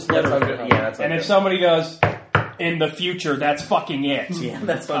Union. Hold this letter. That's and if somebody does in the future, that's fucking it. yeah,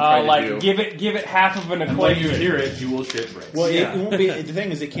 that's what I'm trying to do. give it half of an And when you equation. hear it, you will shit bricks. Well, Yeah. it won't be. The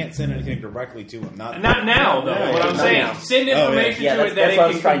thing is, it can't send anything directly to him. Not Now, though. No, what I'm not saying, now. send yeah. information Yeah, to that's it that what I it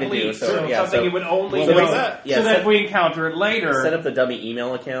was can trying to complete. do. So, yeah, something so- it would only Well, know. what's that? Yeah, so that set- if we encounter it later, Set up the dummy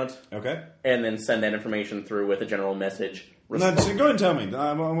email account okay. and then send that information through with a general message. Now, so go ahead and tell me.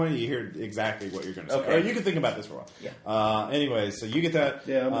 I want you to hear exactly what you're going to say. Okay. Or you can think about this for a while. Yeah. Anyways, so you get that.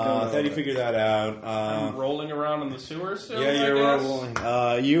 Yeah, I'm going Then you over figure that out. I'm rolling around in the sewer still. Yeah, you're I guess.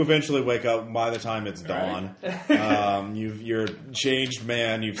 rolling. You eventually wake up by the time it's dawn. You're a changed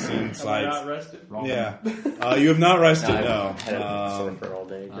man. You've seen Am I sights. not rested? Wrong. Yeah. You have not rested, I no. had a surfer all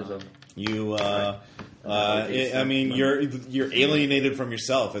day. You, I mean, you're alienated from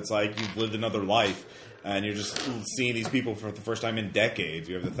yourself. It's like you've lived another life, and you're just seeing these people for the first time in decades.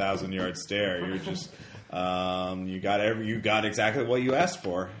 You have the 1,000-yard stare. You're just, you got exactly what you asked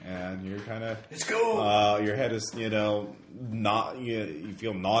for, and you're kind of. Let's go. Your head is, you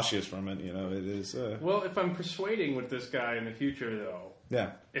feel nauseous from it. It is. Well, if I'm persuading with this guy in the future, though,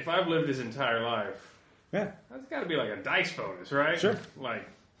 Yeah. if I've lived his entire life, Yeah. that's got to be like a dice bonus, right? Sure. Like,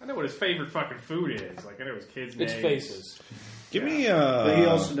 I know what his favorite fucking food is. Like, I know his kids' It's names. faces. Give me But he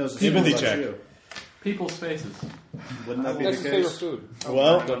also knows the empathy same about check. you. People's faces. Wouldn't that be That's his the favorite case? food.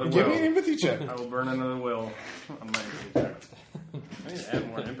 Well, Another give me will. an empathy check. I will burn another will on my empathy check. I need to add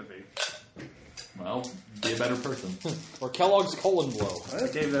more empathy. Well, be a better person. Or Kellogg's colon blow. I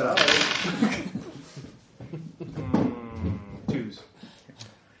gave that up. Twos.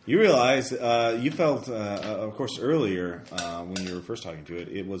 You realize you felt, of course, earlier when you were first talking to it,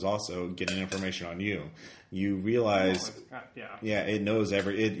 it was also getting information on you. You realize, Yeah. it knows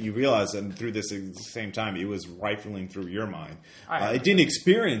you realize that through this same time, it was rifling through your mind. It didn't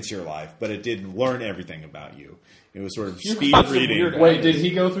experience your life, but it did learn everything about you. It was sort of speed got some reading. weird- Wait, did he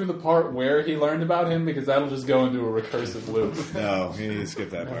go through the part where he learned about him? Because that'll just go into a recursive loop. No, he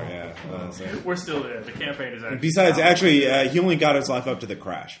skipped that part. Yeah. We're still there. The campaign is actually. Besides, actually, he only got his life up to the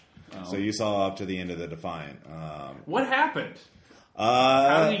crash. So you saw up to the end of the Defiant. What happened?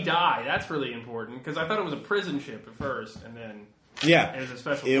 How did he die? That's really important because I thought it was a prison ship at first, and then Yeah, it was a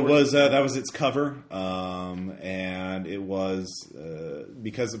special. it forces. was that was its cover, and it was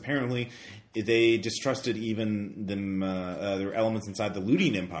because apparently they distrusted even them. There were elements inside the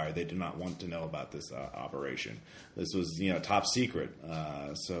looting empire they did not want to know about this operation. This was top secret,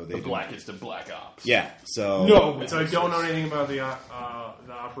 so they The didn't- blackest of black ops. Yeah, so No. So I don't know anything about the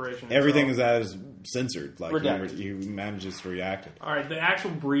operation. everything itself. is censored. Like Redacted. he manages to react it. All right. The actual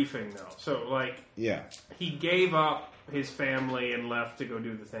briefing, though. So Yeah. he gave up his family and left to go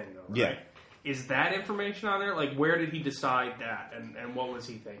do the thing, though. Right? Yeah. Is that information on there? Like, where did he decide that, and what was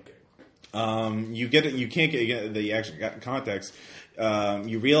he thinking? You get it. You can't get the actual context.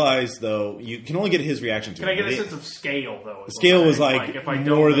 You realize though you can only get his reaction to Can it. I get a sense of scale, though? The scale was if I don't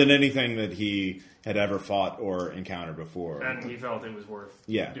more know. than anything that he had ever fought or encountered before. And he felt it was worth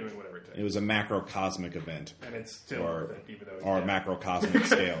doing whatever it takes. It was a macrocosmic event. And it's still worth it, even though he's dead. Or macrocosmic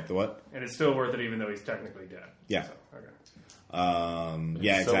scale. The what? And it's still worth it, even though he's technically dead. Yeah. So, okay.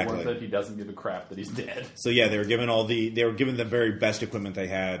 Yeah, so exactly. worth it, he doesn't give a crap that he's dead. So yeah, they were given the very best equipment they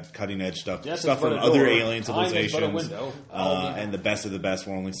had, cutting edge stuff, Yes, stuff but from a other door. alien Time is but a civilizations, window. and the best of the best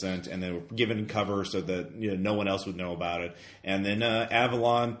were only sent, and they were given cover so that no one else would know about it. And then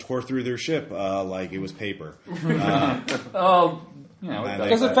Avalon tore through their ship like it was paper.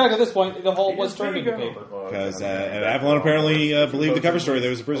 Because in fact, at this point, the hull was turned into paper. Because Avalon apparently believed the cover story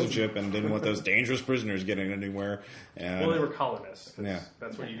there was a prison ship and didn't want those dangerous prisoners getting anywhere. And, Well, they were colonists. Yeah.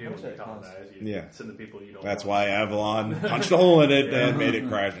 That's what you do when you colonize. You send the people you don't That's want. why Avalon punched a hole in it and made it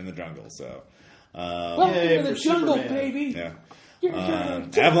crash in the jungle. So, Welcome to the jungle, Superman. baby. yeah.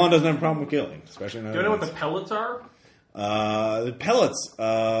 Avalon doesn't have a problem with killing, especially now. Do you know what the pellets are? The pellets,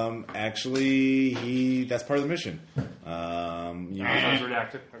 actually, that's part of the mission. Sounds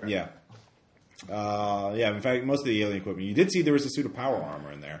redacted. Okay. Yeah. In fact, most of the alien equipment, you did see there was a suit of power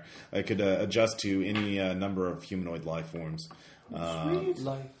armor in there that could adjust to any number of humanoid life forms.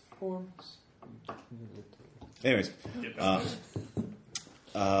 Life forms. Anyways,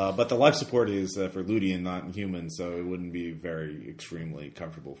 but the life support is for Ludian, not human, so it wouldn't be very extremely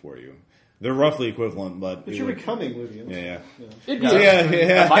comfortable for you. They're roughly equivalent, but You're becoming Ludian. Yeah. It'd be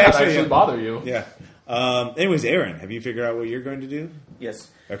That might not actually bother you. Yeah. Anyways, Aaron, have you figured out what you're going to do? Yes.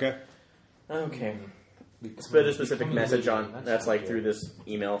 Okay. Okay. Split a specific message on. That's like through this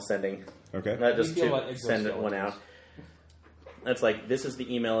email sending. Okay. Not just We feel to like send it one out. That's like this is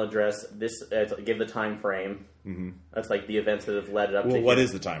the email address. This give the time frame. Mm-hmm. That's like the events that have led it up. Well, to what here.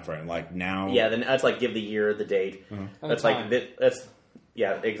 is the time frame? Like now? Yeah, then that's like give the year, the date. Mm-hmm. That's like that's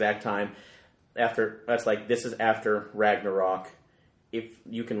exact time. After that's like this is after Ragnarok. If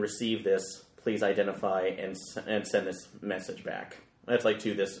you can receive this, please identify and send this message back. That's like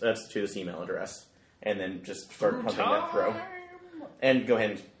to this email address, and then just start pumping that through. And go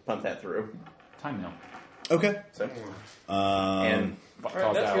ahead and pump that through. Time now. Okay. So, And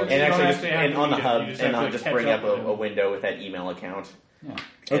Right, that's good. and You don't actually, actually have to on the read it. hub, You just and have I'll to just catch bring up with it. a window with that email account. Yeah.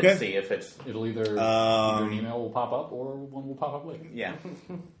 And Okay. see if it's It'll either an email will pop up or one will pop up later. yeah.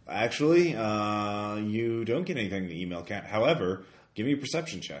 actually, you don't get anything in the email account. However, give me a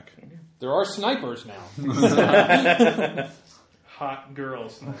perception check. There are snipers now. Hot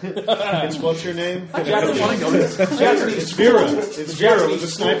girls. It's what's your name? Japanese Vera. It's Vera with a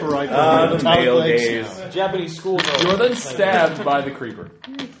sniper rifle. The male gaze. Japanese school. You are then stabbed by the creeper.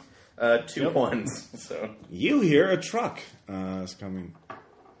 2 ones. So You hear a truck is coming.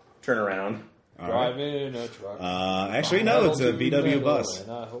 turn around. All right. Driving a truck. Actually, no, it's a VW bus.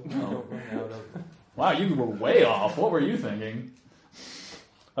 And I hope you don't run out of- Wow, you were way off. What were you thinking?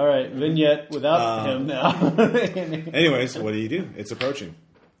 All right, vignette without him now. Anyways, what do? It's approaching.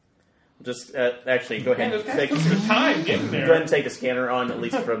 Just actually go ahead and take Time getting go ahead there. and take a scanner on at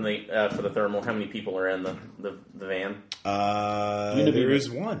least from the for the thermal. How many people are in the van? There is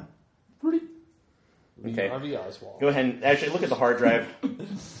one. Okay. Harvey Oswald. Go ahead and actually look at the hard drive.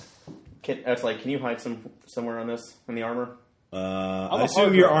 Can you hide somewhere on this in the armor? I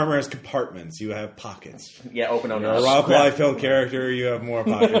assume your armor has compartments. You have pockets. Yeah, open on You're a Rob Liefeld character. You have more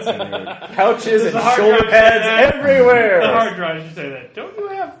pockets than you. pouches and hard shoulder drive pads said everywhere. The hard drive should say that. Don't you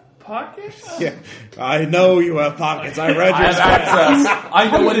have pockets? Yeah, I know you have pockets. I read I your have stats. access. I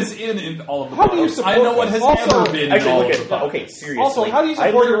know what is in all of the How do you bottles. I support know what this? has Also- ever been in Actually, all look of the at bottles. okay. Seriously, Also, how do you I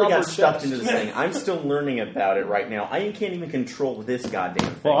support your literally got upper stuffed chest? into this thing. I'm still learning about it right now. I can't even control this goddamn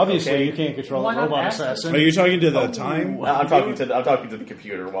thing. Well, obviously okay? you can't control Why a not robot ask- assassin. Are you talking to the time? I'm talking to the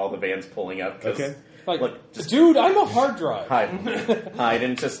computer while the van's pulling up. 'Cause, Okay. Like, look, just dude, I'm a hard drive. hide,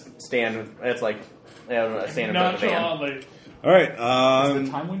 and just stand. It's like stand in front of the van. Nonchalantly. All right. Is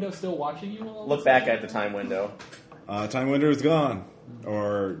the time window still watching you? Look back at the time window. Time window is gone.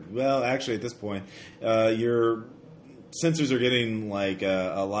 Or, well, actually, at this point, your sensors are getting like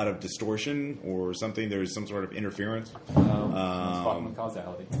a lot of distortion or something. There's some sort of interference. Fucking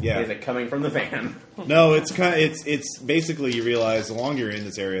causality. Yeah. Is it coming from the van? No, it's basically you realize the longer you're in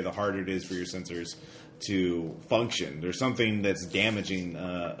this area, the harder it is for your sensors to function. There's something that's damaging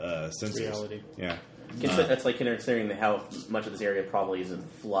sensors. Reality. Yeah. That's like considering how much of this area probably is in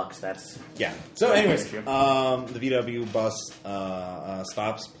flux. That's Yeah. So, anyways, issue. the VW bus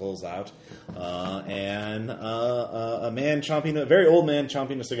stops, pulls out, and a very old man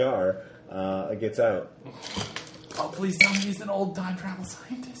chomping a cigar gets out. Oh, please tell me he's an old time travel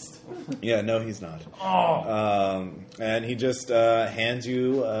scientist. Yeah, no, he's not. Oh. And he just hands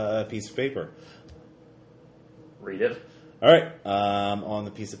you a piece of paper. read it. All right. On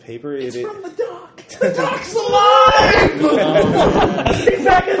the piece of paper, It's from the dock. The dock's alive! He's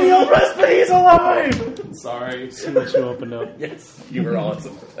back in the old rest, but he's alive! Sorry. See what you opened up. Yes, you were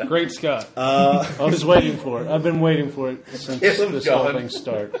awesome. Great Scott. I was waiting for it. I've been waiting for it since Get him this whole going. thing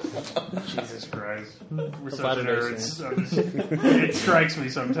started. Jesus Christ. We're such Flatter nerds. It strikes me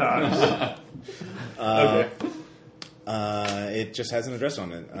sometimes. Okay. It just has an address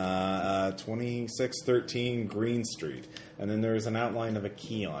on it. 2613 Green Street. And then there's an outline of a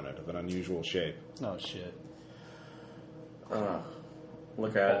key on it of an unusual shape. Oh, shit.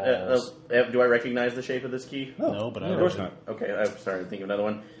 Look at it. Do I recognize the shape of this key? No, but I Of course not. Okay, I'm starting to think of another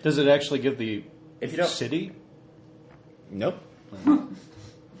one. Does it actually give the If you don't, city? Nope. so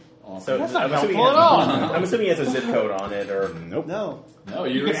That's not I'm assuming helpful it at all. I'm assuming it has a zip code on it, or Nope. No. No,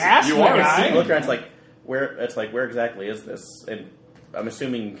 You can ask you the are guy. assuming. look around. It's like where exactly is this? And I'm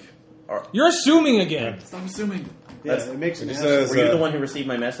assuming. You're assuming again. Stop assuming. Yeah, That's- it makes it an just ass. says- Were you the one who received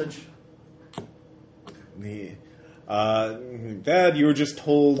my message? Dad, you were just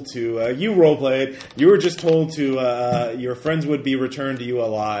told to, you roleplayed, you were just told to, your friends would be returned to you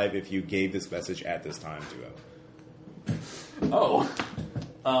alive if you gave this message at this time to them. Oh.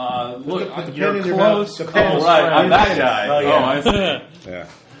 Look, the you're pen in your close. mouth. The pen Oh, is right. friend. I'm that guy. Oh, yeah. I see. Yeah.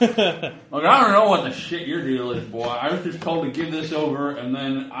 Look, I don't know what the shit your deal is, boy. I was just told to give this over, and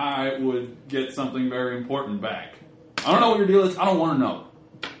then I would get something very important back. I don't know what your deal is. I don't want to know.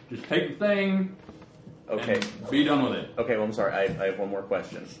 Just take the thing Okay. and be done with it. Okay. Well, I'm sorry. I have one more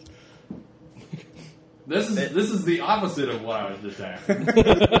question. This is the opposite of what I was just asking.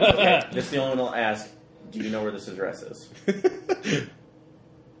 Okay. This is the only one I'll ask. Do you know where this address is?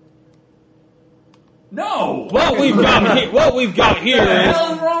 No. What we've got here What the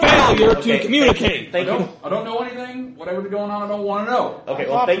hell is is wrong? failure Okay, to communicate. Thank you. I don't know anything. Whatever's going on, I don't want to know. Okay,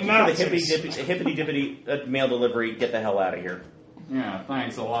 well, thank you for the hippity-dippity mail delivery. Get the hell out of here. Yeah,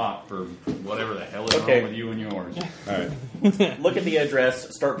 thanks a lot for whatever the hell is Okay. wrong with you and yours. All right. Look at the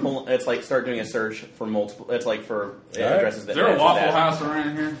address. Start pulling. It's like start doing a search for multiple. It's like for addresses that. Is there a match Waffle that. House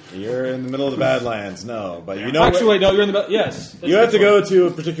around here? You're in the middle of the Badlands. No, but you know Actually, wait, no, you're in the yes. you have to go to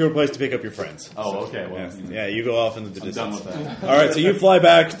a particular place to pick up your friends. Oh, okay. Well, Yeah, you go off into the I'm done distance. with that. All right, so you fly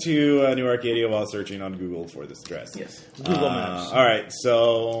back to New Arcadia while searching on Google for this address. Yes. Google Maps. All right,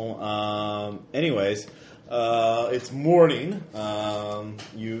 so anyways, it's morning.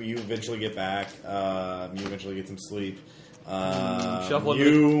 You eventually get back. You eventually get some sleep. Shuffle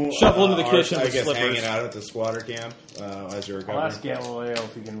into the are, kitchen I with guess slippers. hanging out at the squatter camp as you're I'll recovering. ask Galileo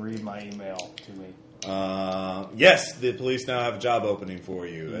if he can read my email to me. Yes, the police now have a job opening for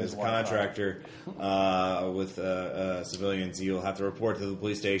you Use as a Wi-Fi. contractor with civilians. You'll have to report to the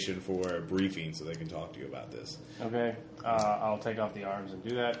police station for a briefing so they can talk to you about this. Okay, I'll take off the arms and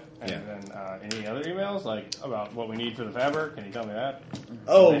do that. And Yeah. then any other emails, like about what we need for the fabric? Can you tell me that?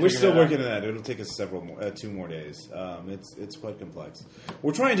 Oh, They we're figured still it working out. on that. It'll take us 2 more days. It's quite complex.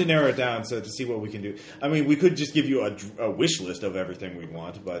 We're trying to narrow it down so to see what we can do. I mean, we could just give you a wish list of everything we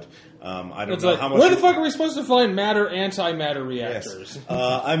want, but I don't It's know like, how much. where the fuck are we supposed to find matter antimatter Yes. reactors?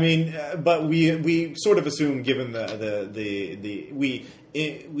 I mean, but we sort of assume, given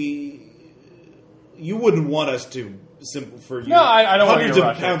you wouldn't want us to for you. No, I don't want you hundreds to of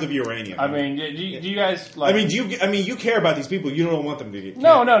rush it. pounds of uranium. I mean, do you guys like? I mean, you care about these people. You don't want them to get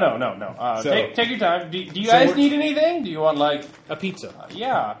no. So- Take your time. Do you So guys we're- need anything? Do you want like? A pizza.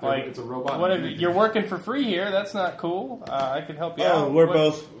 Yeah, like it's a robot. Whatever. You're working for free here. That's not cool. I could help you Oh, out. we're What-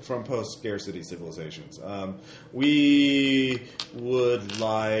 both from post-scarcity civilizations. We would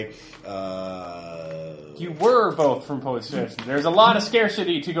like. You were both from post-scarcity. There's a lot of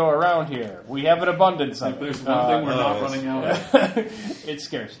scarcity to go around here. We have an abundance of If it. there's one thing we're not yes. running out of. It's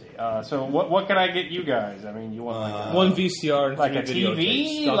scarcity. So what can I get you guys? I mean, you want like One VCR and Like 3 a video TV?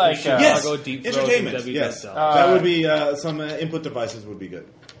 tapes. Dr. Like, Yes, Chicago, Deep Throat, entertainment. and Yes, WSL. that would be some input devices would be good.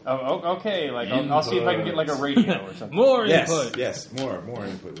 okay. Like I'll see if I can get like a radio or something. More Yes, input. yes, more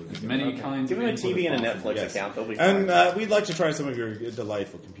input would be good. Many kinds Give of him a input TV and a as possible. Netflix Yes. account. They'll be fine. And we'd like to try some of your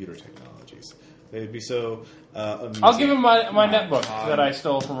delightful computer technologies. They'd be so amusing. I'll give him my netbook that I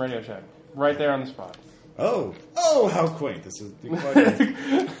stole from Radio Shack right there on the spot. Oh, how quaint! This is quite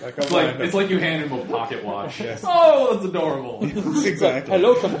It's like you hand him a pocket watch. Yes. Oh, that's adorable. exactly.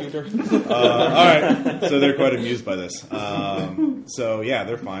 Hello, computer. All right, so they're quite amused by this. So yeah,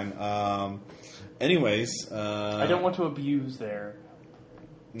 they're fine. Anyways, I don't want to abuse their.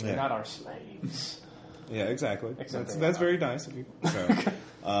 They're yeah. not our slaves. Yeah, exactly. Except That's they are. very nice of you. So,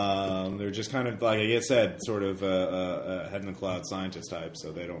 They're just kind of, like I said, sort of head in the cloud scientist type,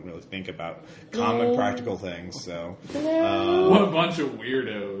 so they don't really think about common practical things. So, What a bunch of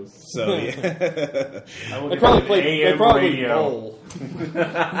weirdos. so yeah. They probably bowl.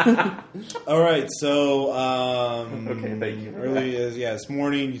 All right, so Okay, thank you. early is this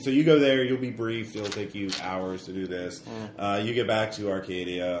morning. So you go there. You'll be briefed. It'll take you hours to do this. You get back to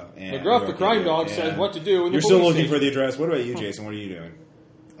Arcadia. And McGruff, the crime dog, says what to do. In You're the still police looking station. for the address. What about you, Jason? What are you doing?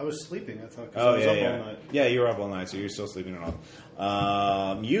 I was sleeping, I thought, 'cause Oh I was yeah, up yeah, all night. yeah. You were up all night, so you're still sleeping it off.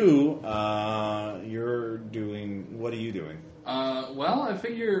 You're doing. What are you doing? Well, I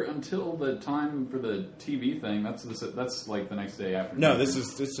figure until the time for the TV thing, that's like the next day after. No, it's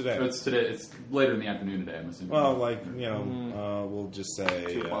today. It's today. It's later in the afternoon today. I'm assuming. Well, we'll just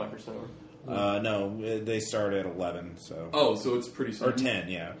say 2 o'clock or so. no. They start at 11, so So it's pretty soon. or 10.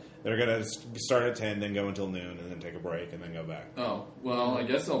 Yeah, they're gonna start at 10, then go until noon, and then take a break, and then go back. Oh, well, I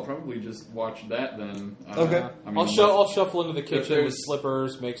guess I'll probably just watch that then. Okay. I mean, I'll shuffle into the kitchen with there's-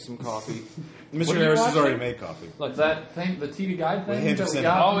 slippers, make some coffee. Mr. What are you Harris has watching? already made coffee. Like that thing, the TV guide thing hint that of we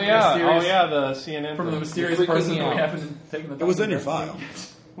cinema. got. Oh yeah, mysterious- the CNN From the thing. mysterious Freaking person me that we out. haven't taken the time It was to in your investigate.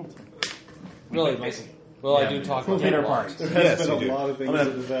 file. really nice. Well, I Yeah. do talk about Dinner that. parties. There Yes, has been you do. a lot of things that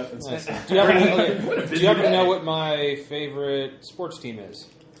have happened since then. Do you happen to day. know what my favorite sports team is?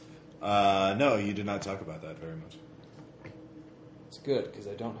 No, you did not talk about that very much. It's good because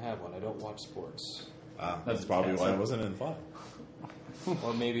I don't have one. I don't watch sports, That's probably why it wasn't in the file.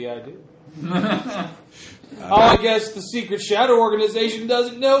 or maybe I do. I guess the secret shadow organization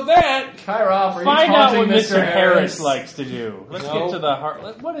doesn't know that. Kyra, are you Find out taunting what Mr. Harris Harris likes to do. Let's No. get to the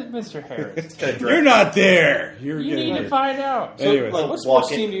heart. What is Mr. Harris? You're not there. You're You getting need to there. find out. So, Anyways. like, what sports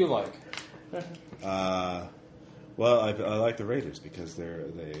Walk it. team do you like? Well, I like the Raiders because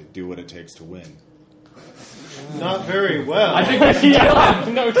they do what it takes to win. Not very well. I think we should kill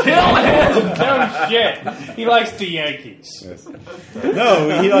him. No, kill him. No shit. He likes the Yankees. Yes.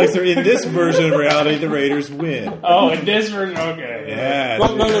 No, he likes in this version of reality, the Raiders win. Oh, in this version, okay. Yeah,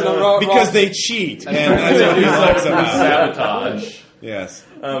 No, because Ross. they cheat, and that's what he likes about it. Sabotage. Yes,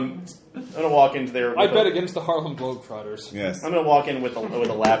 I'm gonna walk into there. I with bet a- against the Harlem Globetrotters. yes. I'm gonna walk in with a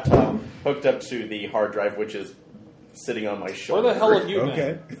laptop hooked up to the hard drive, which is sitting on my Where shoulder. the hell are you,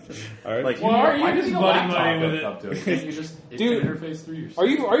 Okay, all right. Like, Well, are you Why just does a buddy laptop with hooked it? up to it? Can't you just Dude, interface through your?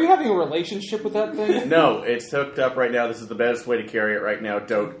 Are you having a relationship with that thing? no, it's hooked up right now. This is the best way to carry it right now.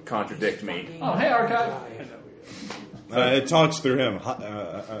 Don't contradict me. Oh, hey, Arcadia. It talks through him.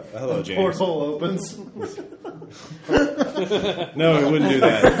 Hello, James. Porthole opens. No, it wouldn't do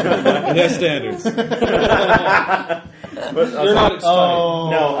that. It has standards. You're not excited. Oh,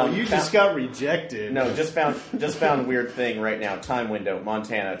 No, you just got rejected. No, just found weird thing right now. Time window,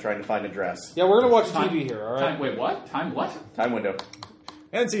 Montana, trying to find address. Yeah, we're gonna watch TV here. All right. Time, wait, what? Time what? Time window.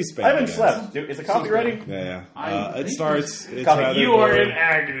 And C-SPAN. I haven't yes. slept. Dude, is the coffee ready? Yeah, I yeah. It think starts. It's Copy. rather You are in boring.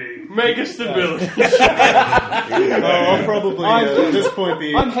 agony. Make a stability. I'll probably at this point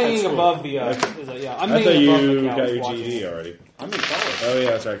be. I'm at hanging school. above the. I'm I thought hanging above the you couch got your watching GED it. already. I'm in college. Oh yeah,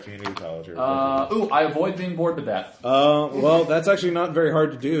 that's right. Community college. I avoid being bored to death. Well, that's actually not very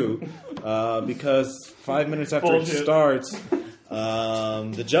hard to do because 5 minutes after it Bullshit. starts,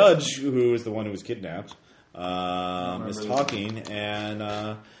 the judge, who is the one who was kidnapped, is talking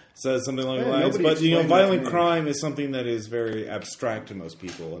and says something along the Yeah, lines. nobody But explained that violent to me. crime is something that is very abstract to most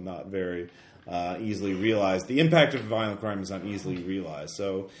people and not very easily realized. The impact of violent crime is not easily realized.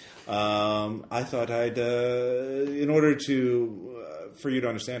 So I thought in order to. For you to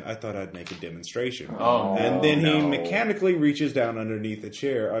understand, I thought I'd make a demonstration. Oh, And then he no. mechanically reaches down underneath the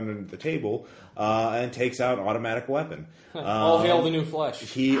chair, under the table, and takes out an automatic weapon. All hail the new flesh.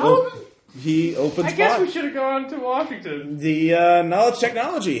 He opens I guess fire. we should have gone to Washington. The knowledge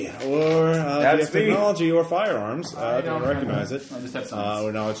technology, or That's the me. technology, or firearms. I I don't don't recognize it. I just have science.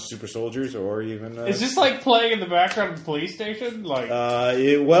 Or knowledge super soldiers, or even. Is this like playing in the background of the police station? Like,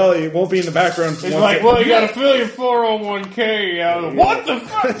 it won't be in the background. it's like, well, you got to fill your 401k out. What the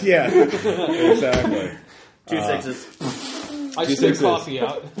fuck? Yeah, exactly. 2 sixes. I Two spit sixes. coffee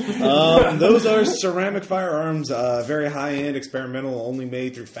out. Those are ceramic firearms, very high-end, experimental, only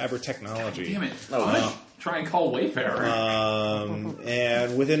made through fabric technology. Damn it! Oh, I'm gonna wow. try and call Wayfarer.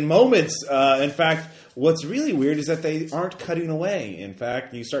 And within moments, in fact, what's really weird is that they aren't cutting away. In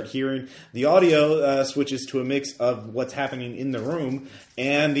fact, you start hearing the audio switches to a mix of what's happening in the room,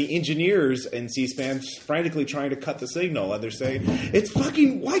 and the engineers in C-SPAN frantically trying to cut the signal. And they're saying, "It's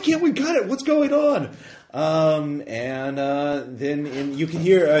fucking! Why can't we cut it? What's going on?" Then you can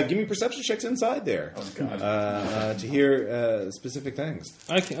hear. Give me perception checks inside there. Oh God! To hear specific things.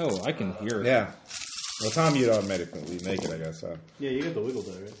 I can hear it. Yeah. Well, Tom, you'd automatically make it, I guess. Yeah, you got the wiggle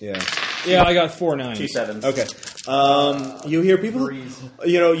die, right? Yeah. Yeah, I got 4 9s. 2 sevens. Okay. You hear people.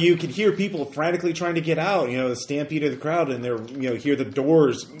 You can hear people frantically trying to get out. The stampede of the crowd, and they're hear the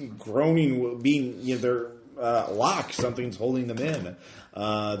doors groaning, being they're locked. Something's holding them in.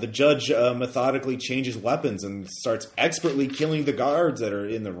 The judge methodically changes weapons and starts expertly killing the guards that are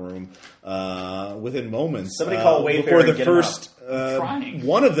in the room within moments. Somebody call Wayfair before the and get him first. Trying.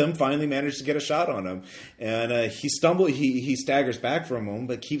 One of them finally managed to get a shot on him, and he staggers back for a moment,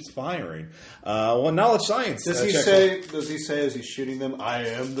 but keeps firing. Knowledge science. Does he say? Does he say as he's shooting them, "I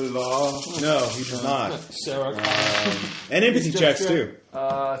am the law"? No, he does not. Sarah. And empathy checks too,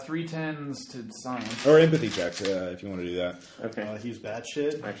 3 10s to science. or empathy checks if you want to do that. Okay. He's bad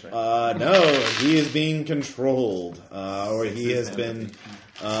shit. Actually. No, he is being controlled, or he has been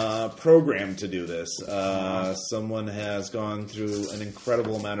programmed to do this. Someone has gone through an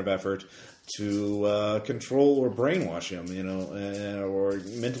incredible amount of effort to control or brainwash him, or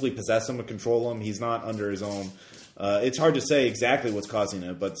mentally possess him or control him. He's not under his own. It's hard to say exactly what's causing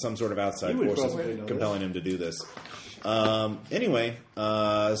it, but some sort of outside force is compelling him to do this. Anyway,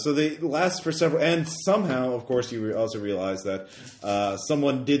 so they last for several, and somehow, of course, you also realize that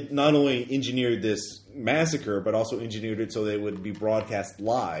someone did not only engineer this massacre, but also engineered it so that it would be broadcast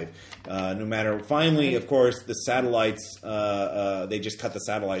live. No matter, finally, of course, the satellites, they just cut the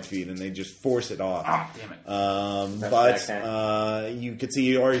satellite feed and they just force it off. Ah, damn it. But you could see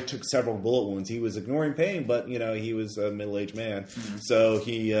he already took several bullet wounds. He was ignoring pain, but he was a middle-aged man, so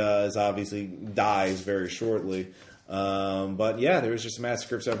he is obviously dies very shortly. But yeah, there was just a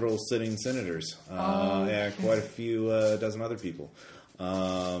massacre of several sitting senators, and quite a few dozen other people.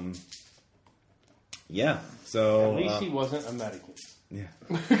 Yeah, so At least he wasn't a medical. yeah.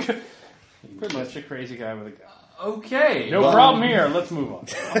 Pretty much a crazy guy with a gun. Okay. No problem here. Let's move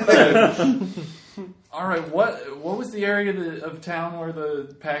on. All right. What was the area of town where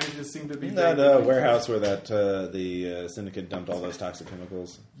the packages seemed to be? That warehouse where the syndicate dumped all those toxic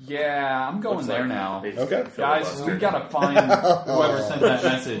chemicals. Yeah, I'm going there now. Okay. Guys, we gotta find whoever sent that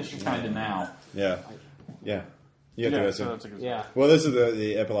message kind of now. Yeah, yeah. You have to assume. that's a good Yeah. Well, this is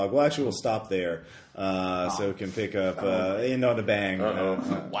the epilogue. Well, actually, we'll stop there, so we can pick up end on the bang.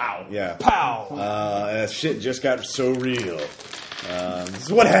 Wow. Yeah. Pow! Shit just got so real. This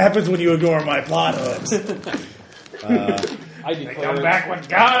is what happens when you ignore my plot hooks. I They declare come back with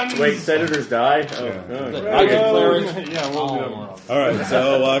guns. Wait, senators die? Oh, Yeah. God. I declare it. Yeah, we'll do that more often. All right.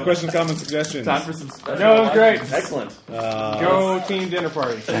 So, questions, comments, suggestions. Time for some special. No, it was great. Excellent. Go team dinner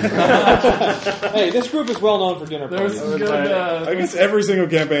party. Hey, this group is well known for dinner There's parties. some good. I guess every single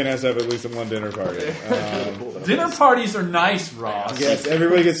campaign has to have at least one dinner party. Dinner parties are nice, Ross. Yes,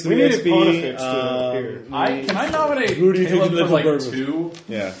 everybody gets 3 We needed XP. bonus here. Can I nominate Who do you think Caleb the for like little bird 2?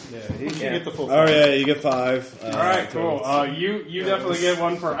 Yeah. Yeah, he should get the full. Oh yeah, you get 5. All right, cool. You definitely get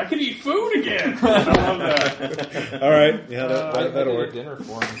one for. I could eat food again. I love that. All right. Yeah, I that'll did work. dinner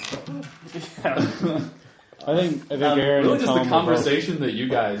for him. I think Aaron Really, and just Tom the were conversation that you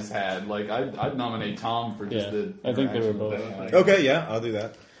guys had. Like, I'd nominate Tom for just Yeah, the. I think they were interaction both. that they had. Okay, yeah, I'll do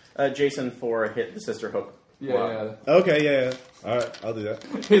that. Jason for hit the sister hook. Yeah. Okay, yeah. All right, I'll do that.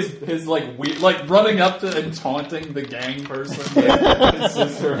 His like running up to and taunting the gang person, his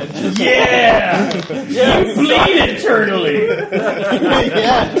sister, and just You bleed internally.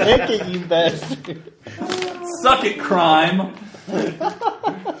 yeah, take it, you bastard. suck at crime.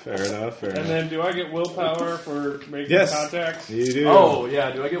 Fair enough. And then, do I get willpower for making Yes. contacts? You do. Oh yeah,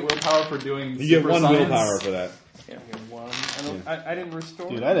 do I get willpower for doing? You get super 1 science? willpower for that. I get one. I didn't restore.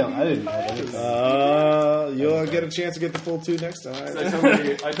 Dude, I didn't have anything. You'll get a chance to get the full 2 next time.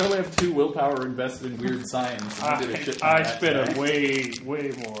 I totally have 2 willpower invested in weird science. I did a shit ton I of that spent today. a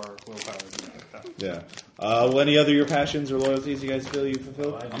way more willpower than that. Yeah. Well, any other your passions or loyalties you guys feel you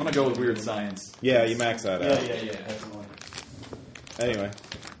fulfill? I'm gonna go with weird science. Yeah, you max that out. Yeah. Anyway.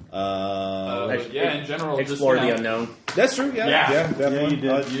 Yeah, in general, Explore just, the unknown. That's true, yeah, definitely. you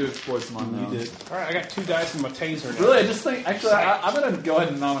did. You explored some unknown. You did. All right, I got 2 dice and my taser. Now. Really, I just think actually I'm gonna go ahead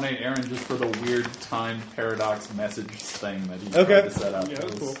and nominate Aaron just for the weird time paradox message thing that he tried to set up. Yeah,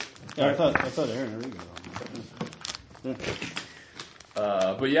 that's cool. Yeah, I thought Aaron. There you go.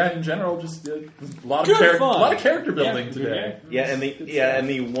 But yeah, in general, just a lot Good of fun. a lot of character building today. Yeah, and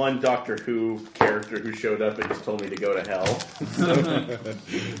the one Doctor Who character wwho showed up and just told me to go to hell.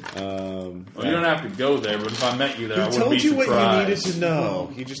 Well, you don't have to go there, but if I met you there, I Who would told be you what surprised. you needed to know?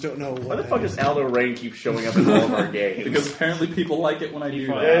 You just don't know Why the what. fuck does Aldo Rain keep showing up in all of our games? Because apparently people like it when I do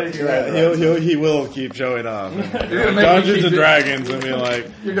Yeah, that. you're right. He will keep showing up. You're gonna make me Dungeons keep and it- Dragons and be like,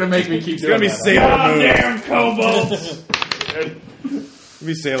 You're gonna make me keep it's gonna doing be that. Sailor Moon. Damn kobolds!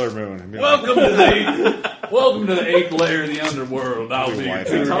 Be Sailor Moon. And be Welcome to the eighth layer of the underworld. I'll be your White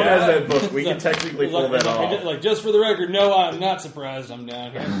tour House. Tom guide. has that book. We can technically pull that off. Like, just for the record, no, I'm not surprised I'm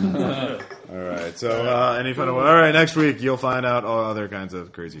down here. All right. So, any final? All right. Next week, you'll find out all other kinds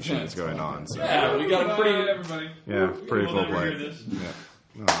of crazy shit that's going on. So, Yeah, we got a pretty. everybody. yeah, pretty We'll full never play. hear this.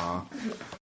 Yeah. Aw.